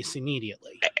the case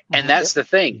immediately. And that's the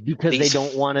thing. Because they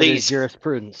don't want it as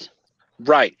jurisprudence.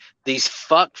 Right. These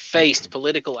fuck-faced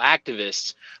political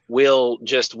activists will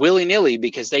just willy-nilly,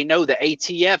 because they know the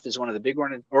ATF is one of the big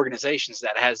organizations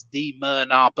that has the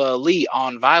monopoly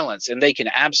on violence, and they can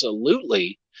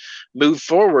absolutely move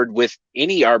forward with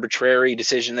any arbitrary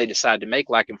decision they decide to make,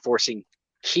 like enforcing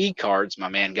key cards my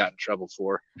man got in trouble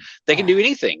for. They can do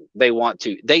anything they want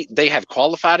to. They have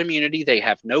qualified immunity. They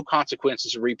have no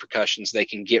consequences or repercussions. They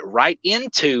can get right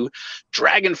into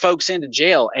dragging folks into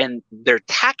jail, and their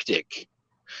tactic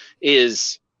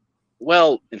is,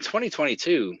 well, in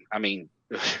 2022, I mean,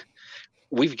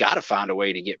 we've got to find a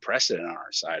way to get precedent on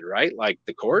our side, right? Like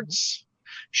the courts,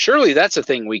 surely that's a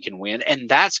thing we can win, and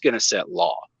that's going to set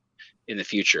law in the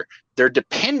future. They're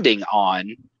depending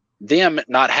on them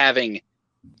not having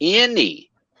any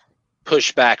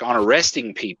pushback on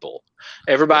arresting people.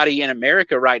 Everybody in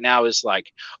America right now is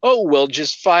like, oh, well,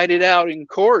 just fight it out in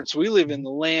courts. We live in the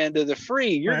land of the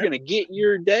free. You're going to get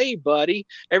your day, buddy.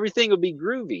 Everything will be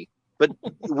groovy. But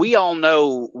we all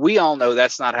know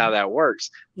that's not how that works.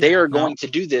 They are going to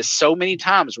do this so many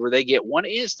times where they get one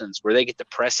instance where they get the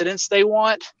precedents they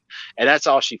want, and that's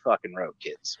all she fucking wrote,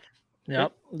 kids.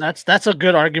 Yep, that's a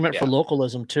good argument for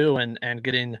localism too, and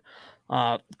getting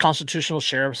constitutional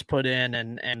sheriffs put in,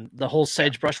 and the whole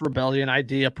Sagebrush Rebellion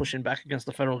idea, pushing back against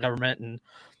the federal government,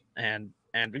 and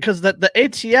because the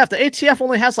ATF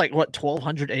only has like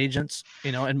 1,200 agents,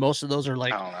 and most of those are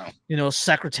like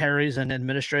secretaries and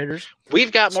administrators.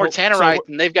 We've got more Tannerite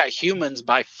than they've got humans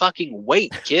by fucking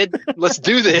weight, kid. Let's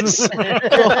do this. They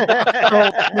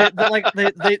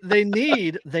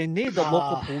need the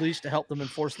local police to help them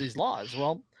enforce these laws.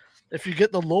 Well, if you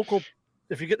get the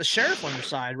sheriff on your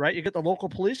side, right? You get the local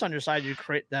police on your side. You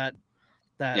create that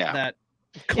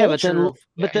culture.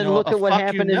 But then look at what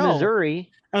happened in Missouri.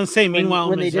 I was saying, meanwhile,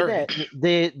 when Missouri,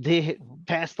 they did that, they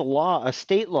passed a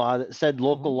state law that said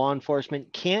local law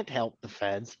enforcement can't help the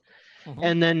feds.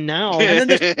 And then now,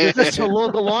 the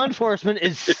local law enforcement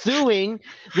is suing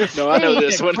the state I know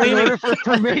this one. in order for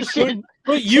permission.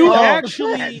 But you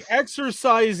actually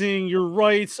exercising your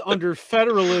rights under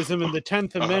federalism and the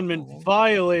 10th Amendment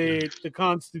violate the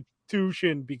Constitution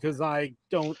because I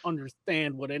don't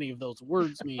understand what any of those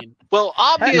words mean. Well,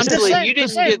 obviously you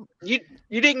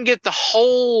didn't get the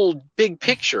whole big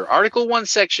picture. Article 1,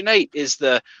 Section 8 is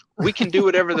the we can do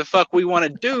whatever the fuck we want to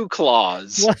do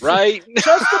clause, right?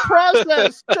 Just the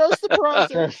process. Just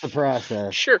the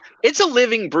process. Sure. It's a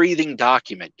living, breathing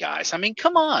document, guys. I mean,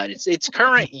 come on. It's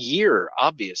current year,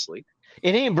 obviously.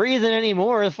 It ain't breathing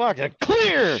anymore. Fuck,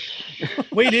 clear.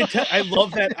 Wait, I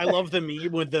love that. I love the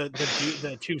meme with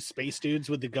the two space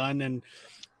dudes with the gun, and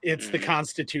it's the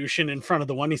Constitution in front of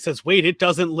the one. He says, "Wait, it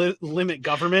doesn't limit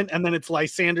government," and then it's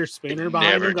Lysander Spinner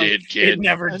behind him. Never did, kid. It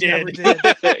never did.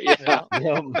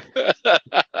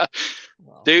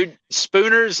 Dude,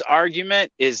 Spooner's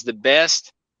argument is the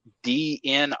best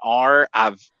DNR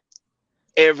I've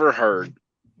ever heard.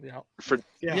 For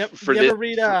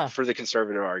the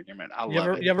conservative argument.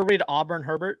 You ever read Auburn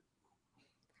Herbert?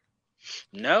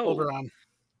 No.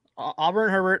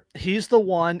 Auburn Herbert, he's the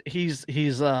one, he's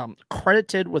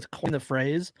credited with coining the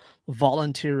phrase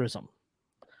volunteerism.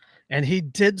 And he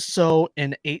did so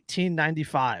in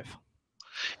 1895.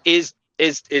 Is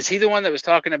he the one that was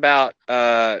talking about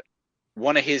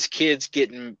one of his kids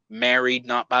getting married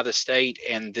not by the state,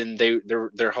 and then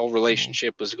their whole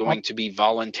relationship was going to be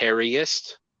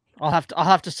voluntarist? I'll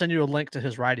have to send you a link to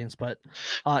his writings, but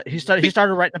he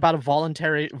started writing about a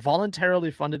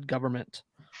voluntarily funded government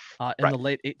in the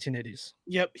late 1880s.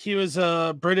 Yep, he was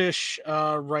a British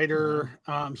writer.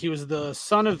 He was the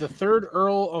son of the 3rd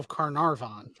Earl of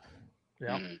Carnarvon.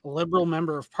 Yeah, a Liberal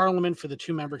member of Parliament for the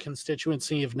 2-member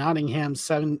constituency of Nottingham,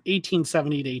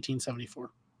 1870 to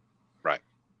 1874. Right.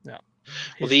 Yeah.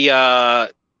 Well,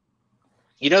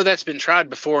 that's been tried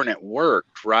before and it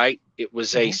worked, right? It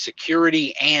was a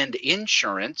security and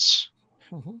insurance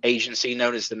agency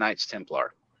known as the Knights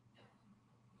Templar.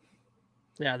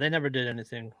 Yeah, they never did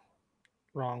anything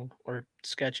wrong or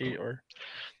sketchy or.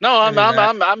 No,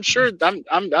 I'm sure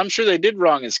they did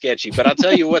wrong and sketchy, but I'll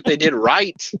tell you what they did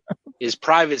right is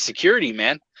private security,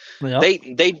 man. Yep. They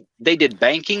did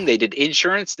banking, they did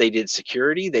insurance, they did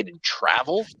security, they did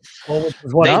travel. Well, which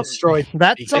is what destroyed.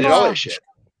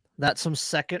 That's some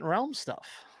Second Realm stuff.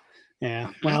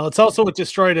 Yeah. Well, it's also what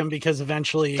destroyed him because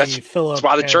eventually Philip. That's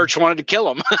why the church wanted to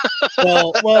kill him.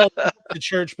 well, the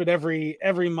church, but every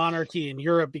monarchy in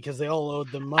Europe because they all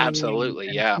owed them money.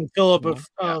 Absolutely, and Philip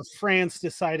of France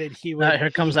decided he would. Here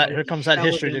comes that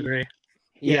history degree.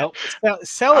 Yeah,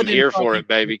 Saladin. I'm here for it,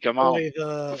 baby. Come on.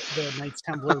 The Knights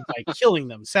Templar by killing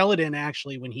them. Saladin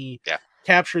actually, when he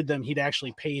captured them, he'd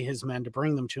actually pay his men to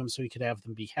bring them to him so he could have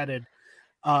them beheaded.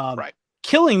 Right.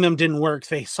 Killing them didn't work.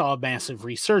 They saw a massive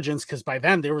resurgence because by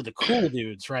then they were the cool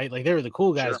dudes, right? Like they were the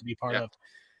cool guys to be part of.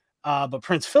 But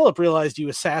Prince Philip realized you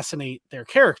assassinate their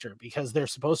character because they're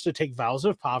supposed to take vows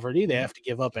of poverty. They have to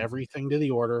give up everything to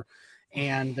the order,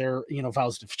 and their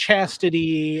vows of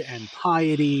chastity and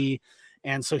piety.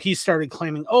 And so he started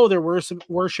claiming, oh, they're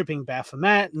worshiping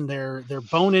Baphomet and they're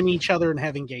boning each other and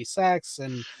having gay sex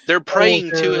and they're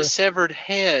praying to a severed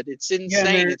head. It's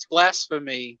insane. It's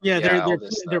blasphemy. Yeah,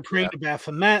 they're praying to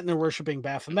Baphomet and they're worshiping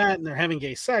Baphomet and they're having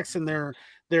gay sex and they're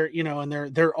they're, you know, and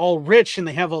they're all rich and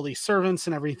they have all these servants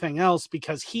and everything else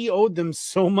because he owed them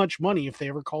so much money. If they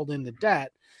ever called in the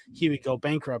debt, he would go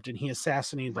bankrupt, and he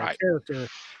assassinated their character.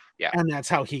 Yeah. And that's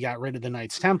how he got rid of the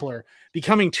Knights Templar.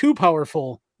 Becoming too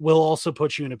powerful will also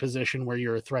put you in a position where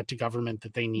you're a threat to government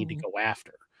that they need to go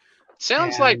after.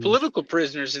 Sounds like political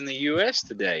prisoners in the U.S.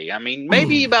 today. I mean,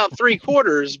 maybe about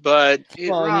 3/4, but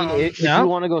if you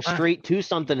want to go straight to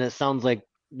something, it sounds like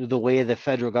the way the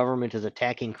federal government is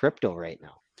attacking crypto right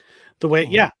now. The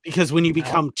way, because when you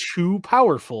become too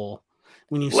powerful,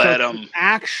 when you start to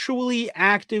actually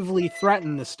actively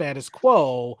threaten the status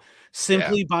quo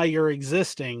simply by your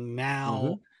existing,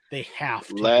 now they have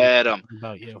to let them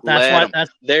about you.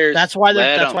 That's why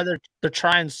they're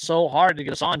trying so hard to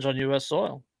get Assange on U.S.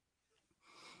 soil.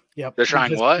 Yep, they're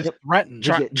trying what? Trying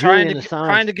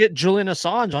to get Julian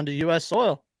Assange onto U.S.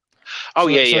 soil. Oh,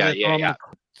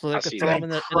 So they could throw him in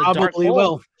the probably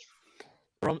will.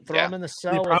 Throw him in the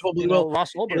cell. Probably will.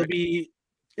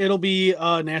 It'll be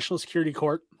a national security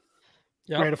court,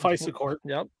 right? A FISA court.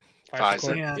 Yep.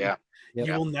 FISA.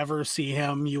 You will never see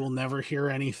him. You will never hear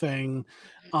anything.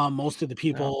 Most of the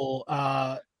people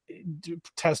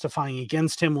testifying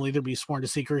against him will either be sworn to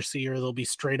secrecy or they'll be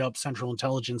straight up Central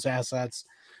Intelligence assets.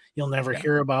 You'll never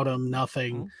hear about him.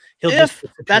 Nothing.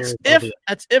 That's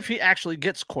if he actually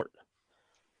gets court,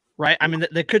 right? I mean,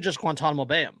 they could just Guantanamo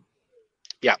Bay him.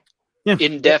 Yeah.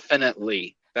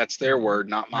 Indefinitely. That's their word,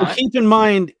 not mine. Well, keep in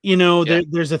mind, you know,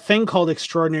 there's a thing called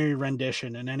extraordinary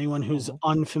rendition, and anyone who's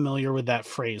unfamiliar with that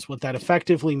phrase, what that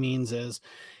effectively means is,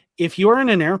 if you are in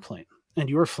an airplane and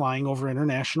you are flying over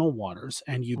international waters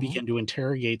and you begin to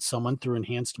interrogate someone through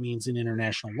enhanced means in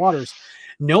international waters,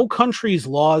 no country's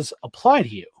laws apply to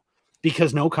you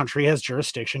because no country has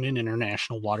jurisdiction in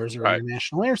international waters or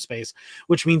international airspace,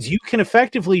 which means you can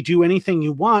effectively do anything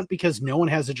you want because no one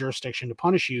has a jurisdiction to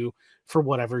punish you for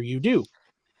whatever you do.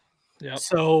 Yep.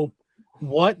 So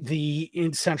what the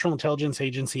Central Intelligence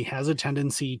Agency has a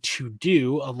tendency to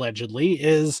do, allegedly,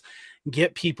 is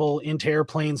get people into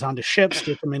airplanes, onto ships,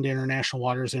 get them into international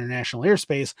waters, international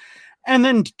airspace, and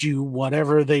then do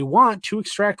whatever they want to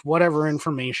extract whatever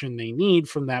information they need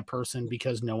from that person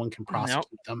because no one can prosecute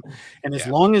them. And as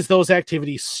long as those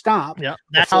activities stop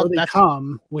before they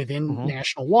come within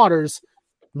national waters,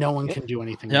 no one can do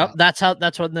anything. That's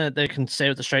what they can say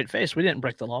with a straight face. We didn't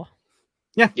break the law.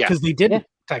 Yeah, because they didn't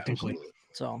technically.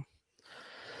 So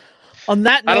on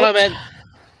that note, I don't know, man.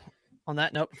 On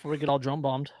that note, before we get all drone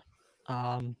bombed,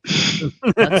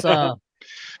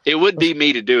 it would be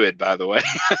me to do it, by the way.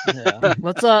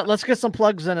 Let's get some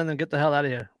plugs in and then get the hell out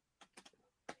of here.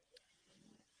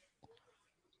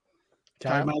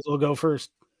 I might as well go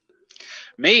first.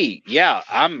 Me,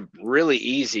 I'm really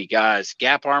easy, guys.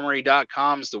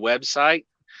 GapArmory.com is the website.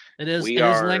 It is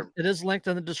linked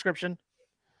in the description.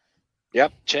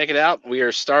 Yep, check it out. We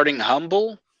are starting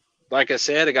humble. Like I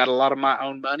said, I got a lot of my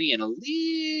own money and a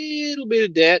little bit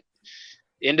of debt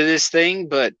into this thing,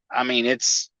 but I mean,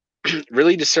 it's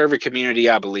really to serve a community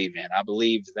I believe in. I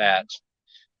believe that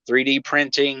 3D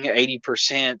printing,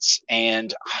 80%,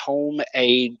 and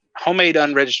homemade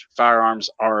unregistered firearms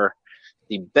are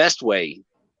the best way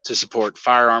to support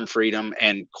firearm freedom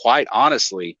and, quite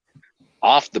honestly,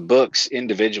 off the books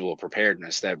individual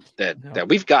preparedness that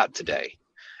we've got today.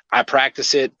 I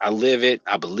practice it, I live it,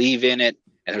 I believe in it,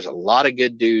 and there's a lot of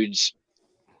good dudes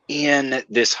in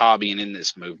this hobby and in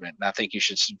this movement. And I think you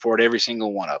should support every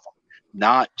single one of them,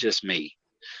 not just me.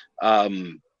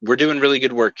 We're doing really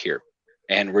good work here,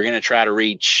 and we're going to try to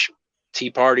reach Tea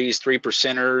Parties,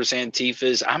 3%ers,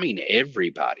 Antifas. I mean,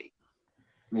 everybody.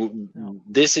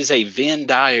 This is a Venn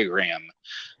diagram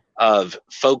of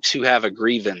folks who have a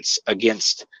grievance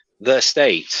against the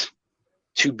state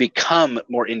to become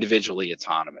more individually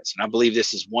autonomous. And I believe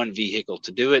this is one vehicle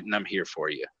to do it, and I'm here for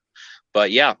you.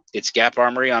 But yeah, it's Gap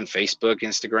Armory on Facebook,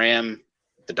 Instagram,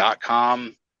 the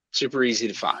 .com. Super easy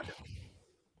to find.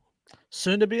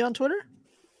 Soon to be on Twitter?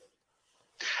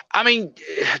 I mean,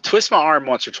 twist my arm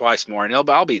once or twice more, and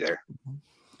I'll be there.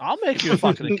 I'll make you a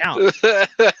fucking account.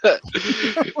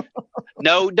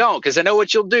 No, don't, because I know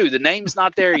what you'll do. The name's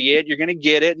not there yet. You're gonna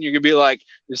get it, and you're gonna be like,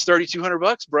 "It's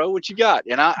 $3,200, bro. What you got?"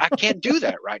 And I can't do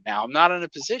that right now. I'm not in a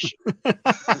position.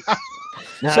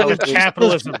 So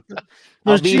capitalism.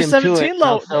 Those G17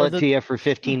 I'll sell it to you for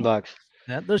 $15.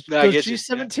 Yeah, those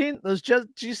G17, those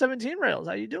G17 rails.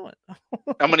 How you doing?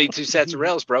 I'm gonna need 2 sets of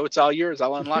rails, bro. It's all yours.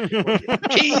 I'll unlock it for you.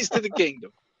 Keys to the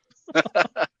kingdom. All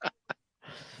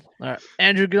right,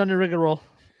 Andrew, get on your rigor roll.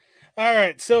 All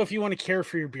right, so if you want to care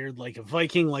for your beard like a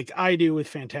Viking, like I do, with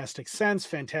fantastic scents,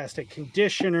 fantastic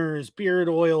conditioners, beard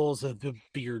oils, the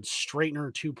beard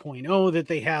straightener 2.0 that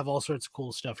they have, all sorts of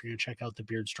cool stuff. You're going to check out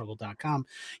thebeardstruggle.com.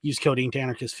 Use code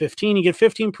InkedAnarchist15. You get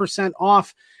 15%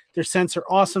 off. Their scents are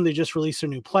awesome. They just released their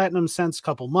new platinum scents a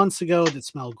couple months ago that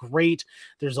smell great.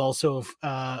 There's also,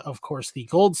 of course, the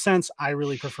gold scents. I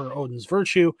really prefer Odin's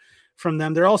Virtue from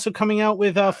them. They're also coming out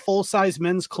with full-size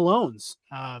men's colognes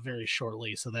very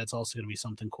shortly, so that's also going to be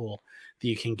something cool that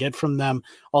you can get from them.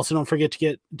 Also, don't forget to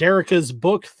get Derica's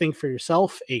book, Think for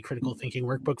Yourself, a critical thinking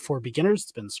workbook for beginners.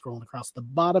 It's been scrolling across the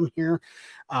bottom here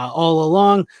all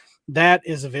along. That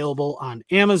is available on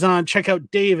Amazon. Check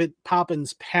out Dave at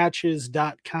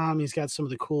poppinspatches.com. He's got some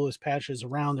of the coolest patches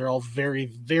around. They're all very,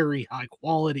 very high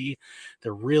quality.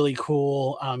 They're really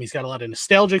cool. He's got a lot of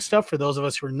nostalgic stuff for those of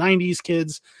us who are 90s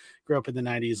kids. Grew up in the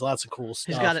 90s. Lots of cool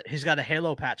stuff. He's got a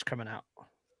Halo patch coming out.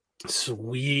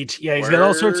 Sweet. Yeah, he's got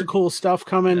all sorts of cool stuff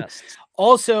coming. Yes.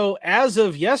 Also, as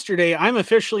of yesterday, I'm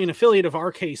officially an affiliate of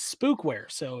RK Spookware.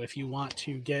 So if you want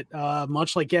to get,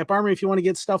 much like Gap Armory, if you want to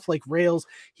get stuff like rails,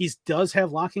 he does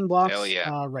have locking blocks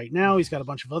right now. He's got a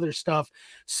bunch of other stuff.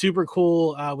 Super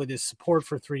cool with his support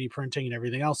for 3D printing and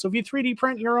everything else. So if you 3D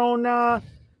print your own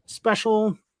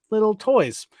special little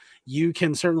toys, you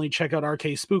can certainly check out RK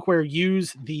Spookware.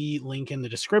 Use the link in the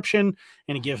description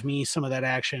and give me some of that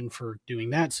action for doing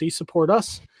that. So you support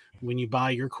us when you buy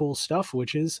your cool stuff,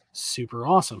 which is super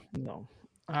awesome. No.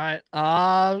 All right.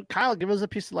 Kyle, give us a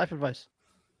piece of life advice.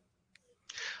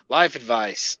 Life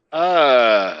advice.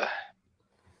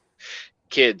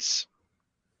 Kids,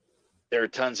 there are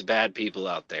tons of bad people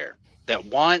out there that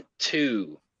want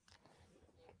to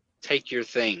take your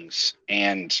things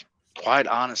and, quite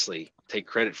honestly, take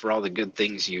credit for all the good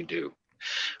things you do.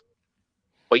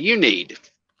 What you need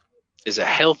is a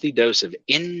healthy dose of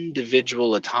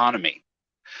individual autonomy,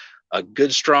 a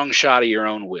good strong shot of your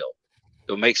own will.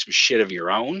 Go make some shit of your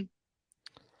own.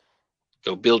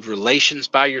 Go build relations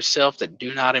by yourself that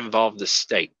do not involve the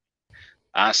state.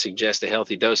 I suggest a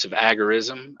healthy dose of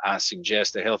agorism. I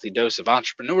suggest a healthy dose of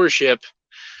entrepreneurship,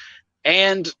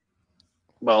 and,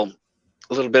 well,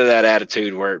 a little bit of that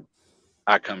attitude where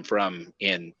I come from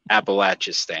in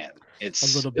Appalachistan.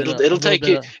 It'll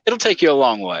take you a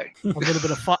long way. A little bit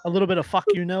of fuck, Well,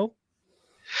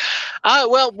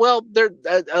 there's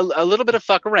a little bit of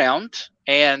fuck around,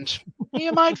 and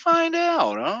you might find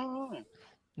out. Oh.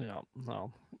 Yeah.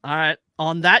 Well. All right.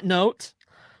 On that note,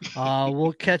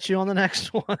 we'll catch you on the next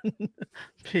one.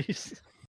 Peace.